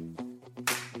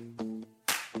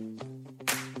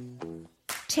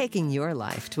 Taking your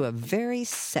life to a very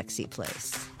sexy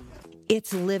place.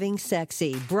 It's Living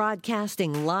Sexy,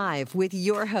 broadcasting live with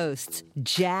your hosts,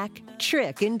 Jack,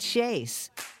 Trick, and Chase.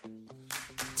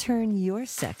 Turn your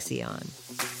sexy on.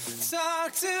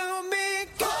 Talk to me,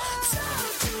 talk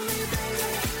to me, baby.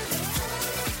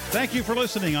 Thank you for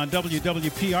listening on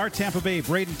WWPR, Tampa Bay,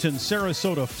 Bradenton,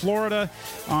 Sarasota, Florida,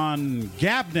 on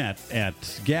GabNet at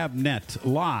GabNet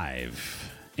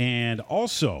Live. and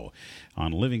also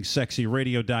on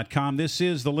LivingSexyRadio.com. This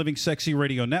is the Living Sexy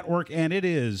Radio Network, and it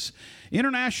is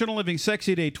International Living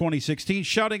Sexy Day 2016.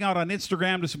 Shouting out on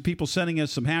Instagram to some people sending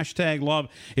us some hashtag love.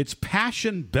 It's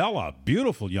Passion Bella,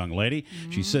 beautiful young lady.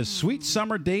 She says, sweet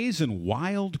summer days and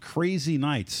wild, crazy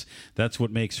nights. That's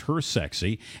what makes her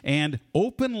sexy. And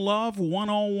Open Love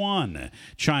 101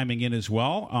 chiming in as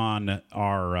well on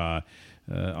our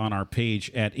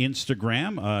page at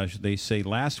Instagram. They say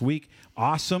last week,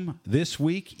 awesome. This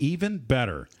week, even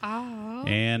better. Oh.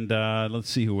 And let's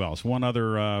see who else. One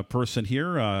other person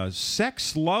here,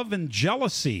 Sex, Love, and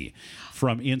Jealousy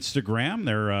from Instagram.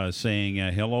 They're saying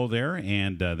hello there,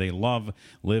 and they love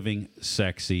living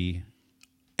sexy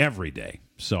every day.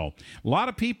 So a lot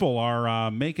of people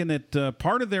are making it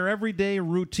part of their everyday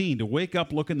routine to wake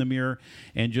up, look in the mirror,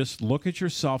 and just look at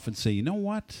yourself and say, you know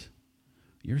what?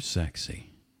 You're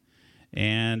sexy.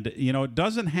 And, it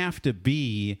doesn't have to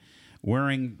be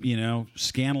wearing,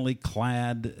 scantily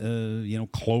clad,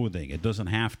 clothing. It doesn't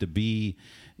have to be,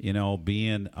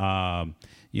 being,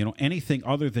 anything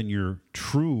other than your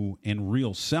true and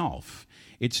real self.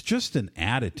 It's just an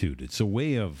attitude. It's a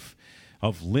way of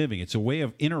living. It's a way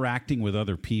of interacting with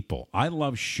other people. I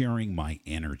love sharing my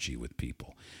energy with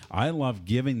people. I love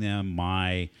giving them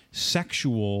my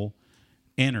sexual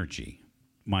energy,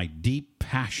 my deep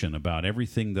passion about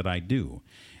everything that I do.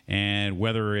 And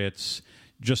whether it's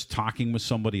just talking with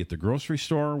somebody at the grocery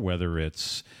store, whether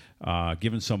it's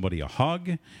giving somebody a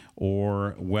hug,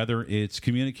 or whether it's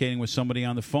communicating with somebody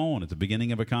on the phone at the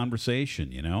beginning of a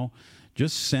conversation,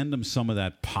 just send them some of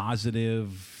that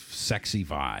positive, sexy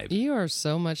vibe. You are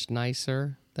so much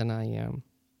nicer than I am.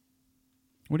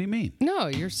 What do you mean? No,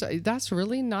 that's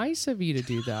really nice of you to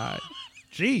do that.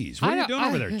 Jeez, what are you doing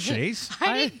over there, Chase?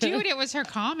 I didn't do it. It was her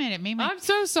comment. It made me. I'm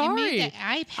so sorry. It made the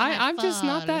iPad I'm just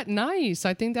not fall. that nice.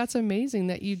 I think that's amazing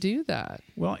that you do that.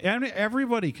 Well,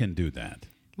 everybody can do that.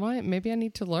 Well, maybe I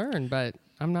need to learn, but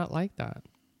I'm not like that.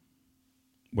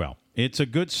 Well, it's a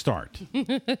good start.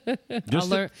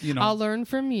 I'll learn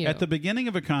from you. At the beginning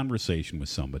of a conversation with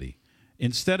somebody,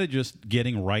 instead of just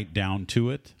getting right down to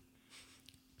it,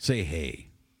 say, hey,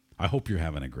 I hope you're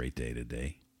having a great day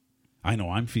today. I know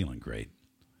I'm feeling great.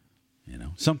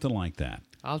 Something like that.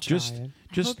 I'll try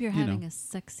I hope you're having a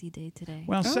sexy day today.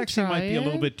 Well, sexy might be a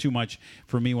little bit too much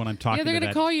for me when I'm talking Yeah, they're to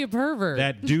going to call you a pervert.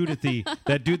 that dude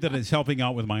that dude that is helping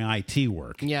out with my IT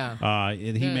work. Yeah.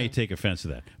 He may take offense to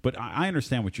that. But I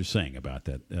understand what you're saying about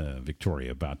that,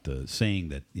 Victoria, about saying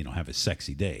that, have a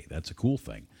sexy day. That's a cool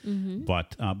thing. Mm-hmm.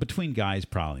 But between guys,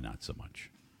 probably not so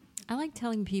much. I like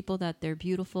telling people that they're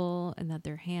beautiful and that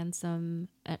they're handsome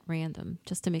at random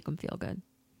just to make them feel good.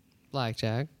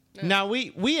 Blackjack. Now,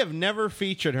 we have never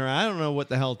featured her. I don't know what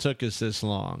the hell took us this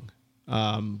long.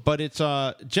 But it's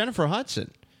Jennifer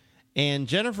Hudson. And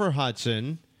Jennifer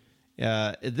Hudson,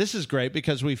 this is great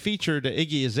because we featured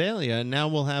Iggy Azalea, and now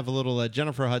we'll have a little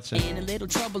Jennifer Hudson. And a little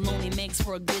trouble only makes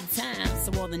for a good time.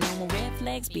 So all the normal red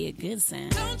flags be a good sign.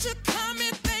 Don't you come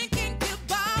in thinking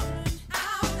goodbye.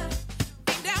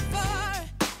 Ain't that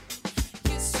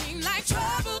far. You seem like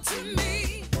trouble to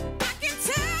me. I can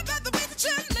tell by the way that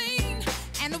you lean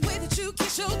and the way that you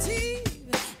kiss your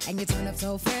teeth. And you turn up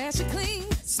so fresh and clean.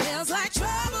 Smells like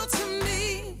trouble to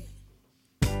me.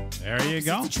 There you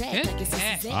go.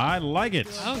 I like it.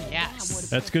 Oh, yes.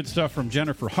 That's good stuff from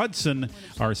Jennifer Hudson,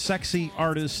 our sexy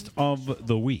artist of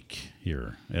the week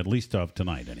here, at least of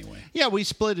tonight anyway. Yeah, we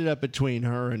split it up between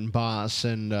her and Boss,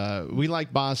 and we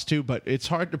like Boss too, but it's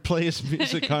hard to play his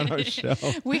music on our show.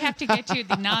 We have to get to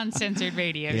the non-censored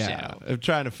radio Yeah, show. I'm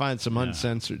trying to find some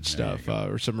uncensored stuff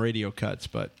or some radio cuts,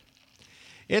 but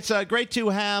it's great to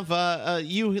have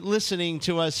you listening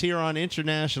to us here on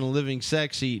International Living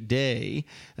Sexy Day.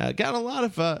 Got a lot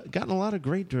of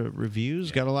great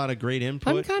reviews. Got a lot of great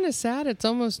input. I'm kind of sad it's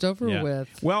almost over with.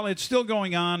 Well, it's still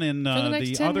going on in For the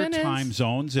next 10 other minutes. time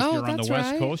zones. If you're on the that's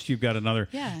West right. Coast, you've got another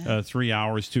 3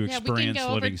 hours to experience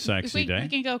Living Sexy Day. We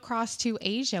can go across to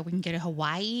Asia. We can go to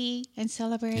Hawaii and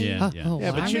celebrate. Yeah, but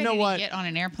I'm you know ready what? to get on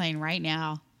an airplane right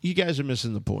now. You guys are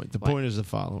missing the point. The point is the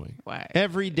following. What?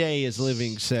 Every day is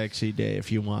Living Sexy Day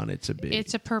if you want it to be.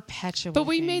 It's a perpetual But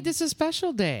we thing. made this a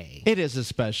special day. It is a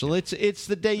special. It's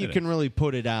the day you can really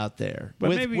put it out there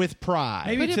But with pride.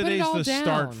 Maybe Put it today's all the down.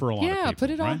 start for a lot of people. Put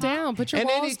it all right? down. Put your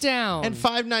walls down. And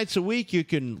 5 nights a week you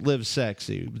can live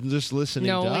sexy. Just listening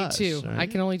no, to only us. 2. right? I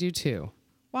can only do 2.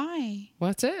 Why?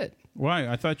 Well, that's it. Why?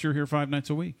 I thought you were here 5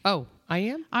 nights a week. Oh, I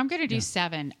am? I'm going to do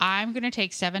 7. I'm going to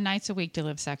take 7 nights a week to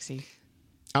live sexy.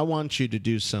 I want you to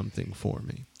do something for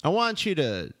me. I want you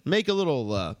to make a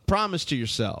little promise to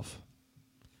yourself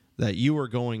that you are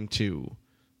going to,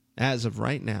 as of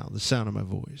right now, the sound of my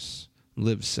voice,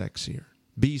 live sexier.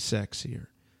 be sexier,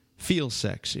 feel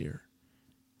sexier,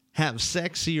 have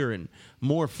sexier and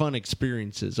more fun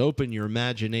experiences. Open your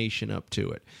imagination up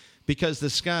to it, because the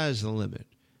sky's the limit.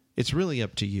 It's really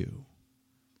up to you.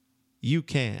 You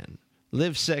can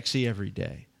live sexy every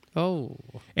day. Oh.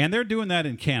 And they're doing that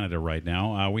in Canada right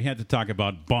now. We had to talk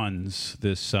about Buns,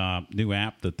 this new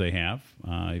app that they have.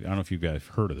 I don't know if you guys have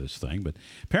heard of this thing, but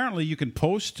apparently you can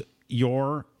post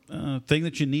your thing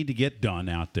that you need to get done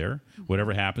out there,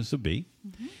 whatever it happens to be,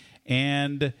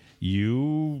 and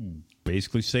you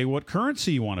basically say what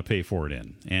currency you want to pay for it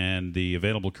in. And the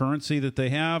available currency that they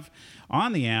have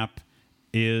on the app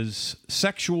is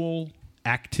sexual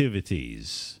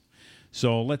activities.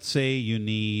 So let's say you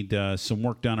need some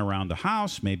work done around the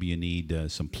house. Maybe you need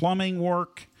some plumbing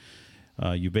work.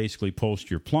 You basically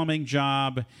post your plumbing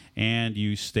job, and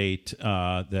you state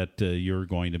that you're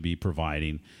going to be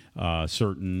providing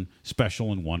certain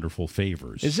special and wonderful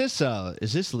favors. Is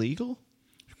this legal?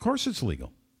 Of course it's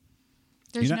legal.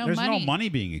 There's There's no money. no money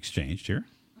being exchanged here.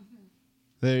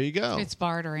 There you go. It's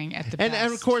bartering at the And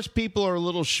best. of course, people are a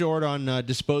little short on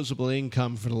disposable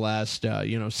income for the last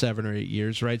 7 or 8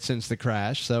 years, right, since the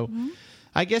crash. So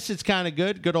I guess it's kind of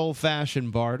good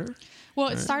old-fashioned barter. Well,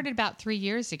 it started about 3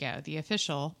 years ago, the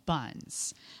official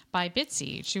Buns, by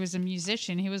Bitsy. She was a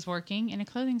musician who was working in a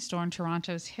clothing store in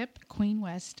Toronto's hip Queen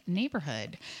West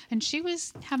neighborhood. And she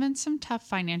was having some tough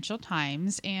financial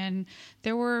times. And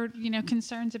there were,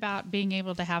 concerns about being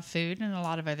able to have food and a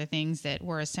lot of other things that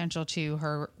were essential to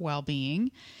her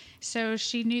well-being. So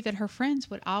she knew that her friends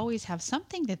would always have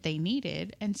something that they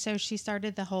needed. And so she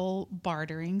started the whole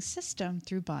bartering system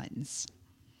through Buns.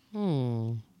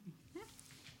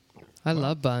 I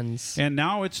love Buns. And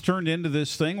now it's turned into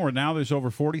this thing where now there's over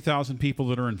 40,000 people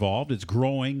that are involved. It's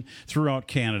growing throughout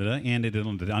Canada, and it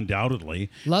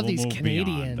undoubtedly Love will these move beyond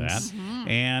Canadians. that.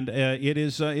 And it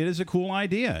is a cool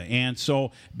idea. And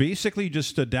so basically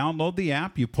just download the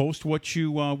app, you post what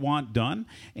you want done,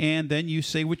 and then you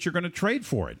say what you're going to trade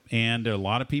for it. And a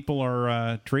lot of people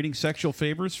are trading sexual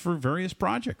favors for various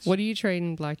projects. What are you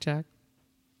trading, Blackjack?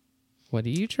 What are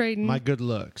you trading? My good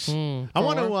looks. I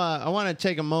want to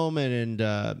take a moment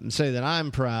and say that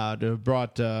I'm proud to have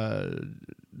brought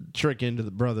Trick into the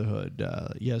Brotherhood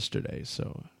yesterday.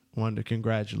 So I wanted to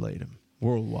congratulate him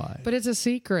worldwide. But it's a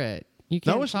secret. You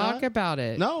can't talk about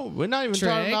it. No, we're not even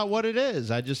talking about what it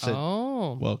is. I just said,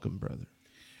 welcome, brother.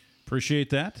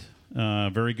 Appreciate that.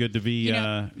 Very good to be,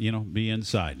 be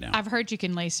inside now. I've heard you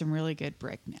can lay some really good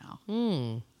brick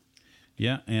now.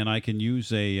 Yeah, and I can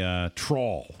use a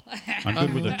trawl. I'm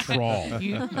good with a trawl.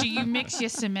 Do you mix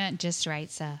your cement just right,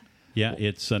 sir? Yeah,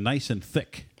 it's nice and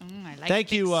thick. I like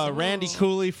Thank you, thick Randy cement.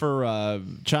 Cooley, for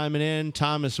chiming in.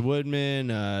 Thomas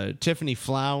Woodman, Tiffany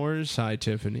Flowers. Hi,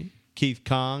 Tiffany. Keith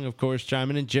Kong, of course,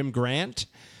 chiming in. Jim Grant,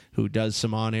 who does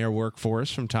some on-air work for us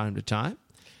from time to time.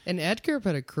 And Edgar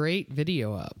put a great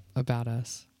video up about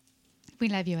us. We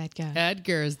love you, Edgar.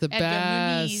 Edgar is the Edgar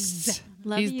best. Muniz.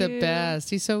 Love He's the you.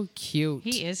 best. He's so cute.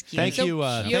 He is cute. Thank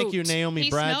you, Naomi he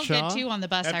Bradshaw. smelled good too on the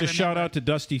bus. I have I to remember. shout out to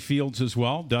Dusty Fields as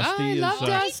well. Dusty I is love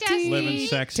Dusty. living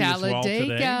sexy as well today.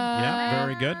 Talladega. Yeah,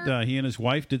 very good. He and his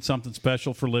wife did something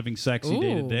special for Living Sexy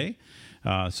Day to Ooh. Day.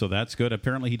 So that's good.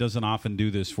 Apparently, he doesn't often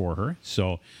do this for her.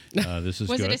 So this is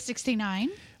Was good. it a 69?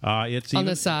 It's On even,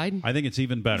 the side? I think it's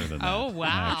even better than that. Oh,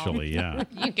 wow. Actually, yeah.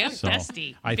 You go,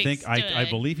 Dusty. I Big think I stud.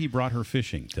 believe he brought her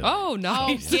fishing today. Oh, Oh,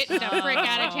 nice. get the frick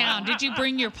out of town. Did you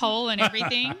bring your pole and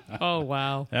everything? Oh,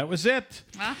 wow. That was it.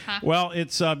 Uh-huh. Well,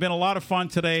 it's been a lot of fun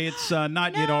today. It's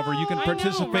not yet over. You can I know,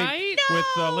 participate right? with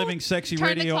Living Sexy Turn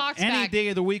the Radio clocks any back. day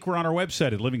of the week. We're on our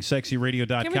website at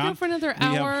livingsexyradio.com. Can we do it for another We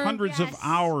hour? have hundreds of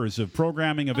hours of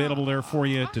programming available there for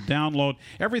you to download.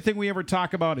 Everything we ever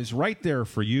talk about is right there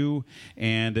for you,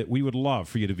 and we would love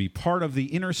for you to be part of the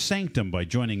inner sanctum by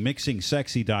joining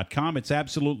mixingsexy.com. It's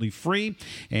absolutely free,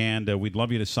 and we'd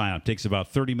love you to sign up. It takes about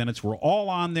 30 minutes. We're all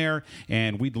on there,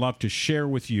 and we'd love to share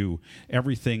with you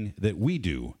everything that we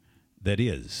do that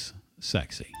is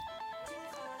sexy.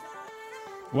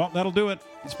 Well, that'll do it.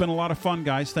 It's been a lot of fun,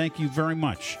 guys. Thank you very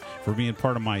much for being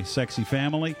part of my sexy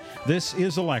family. This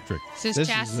is Electric. This is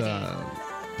Chastity.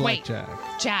 Wait.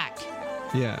 Blackjack. Jack.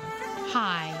 Yeah.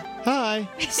 Hi. Hi.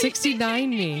 69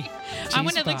 me. I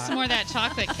want to lick G-spot. some more of that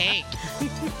chocolate cake.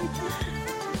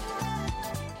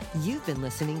 You've been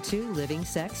listening to Living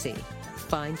Sexy.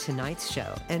 Find tonight's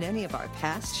show and any of our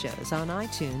past shows on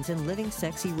iTunes and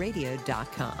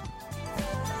livingsexyradio.com.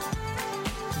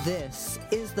 This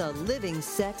is the Living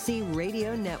Sexy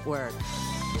Radio Network.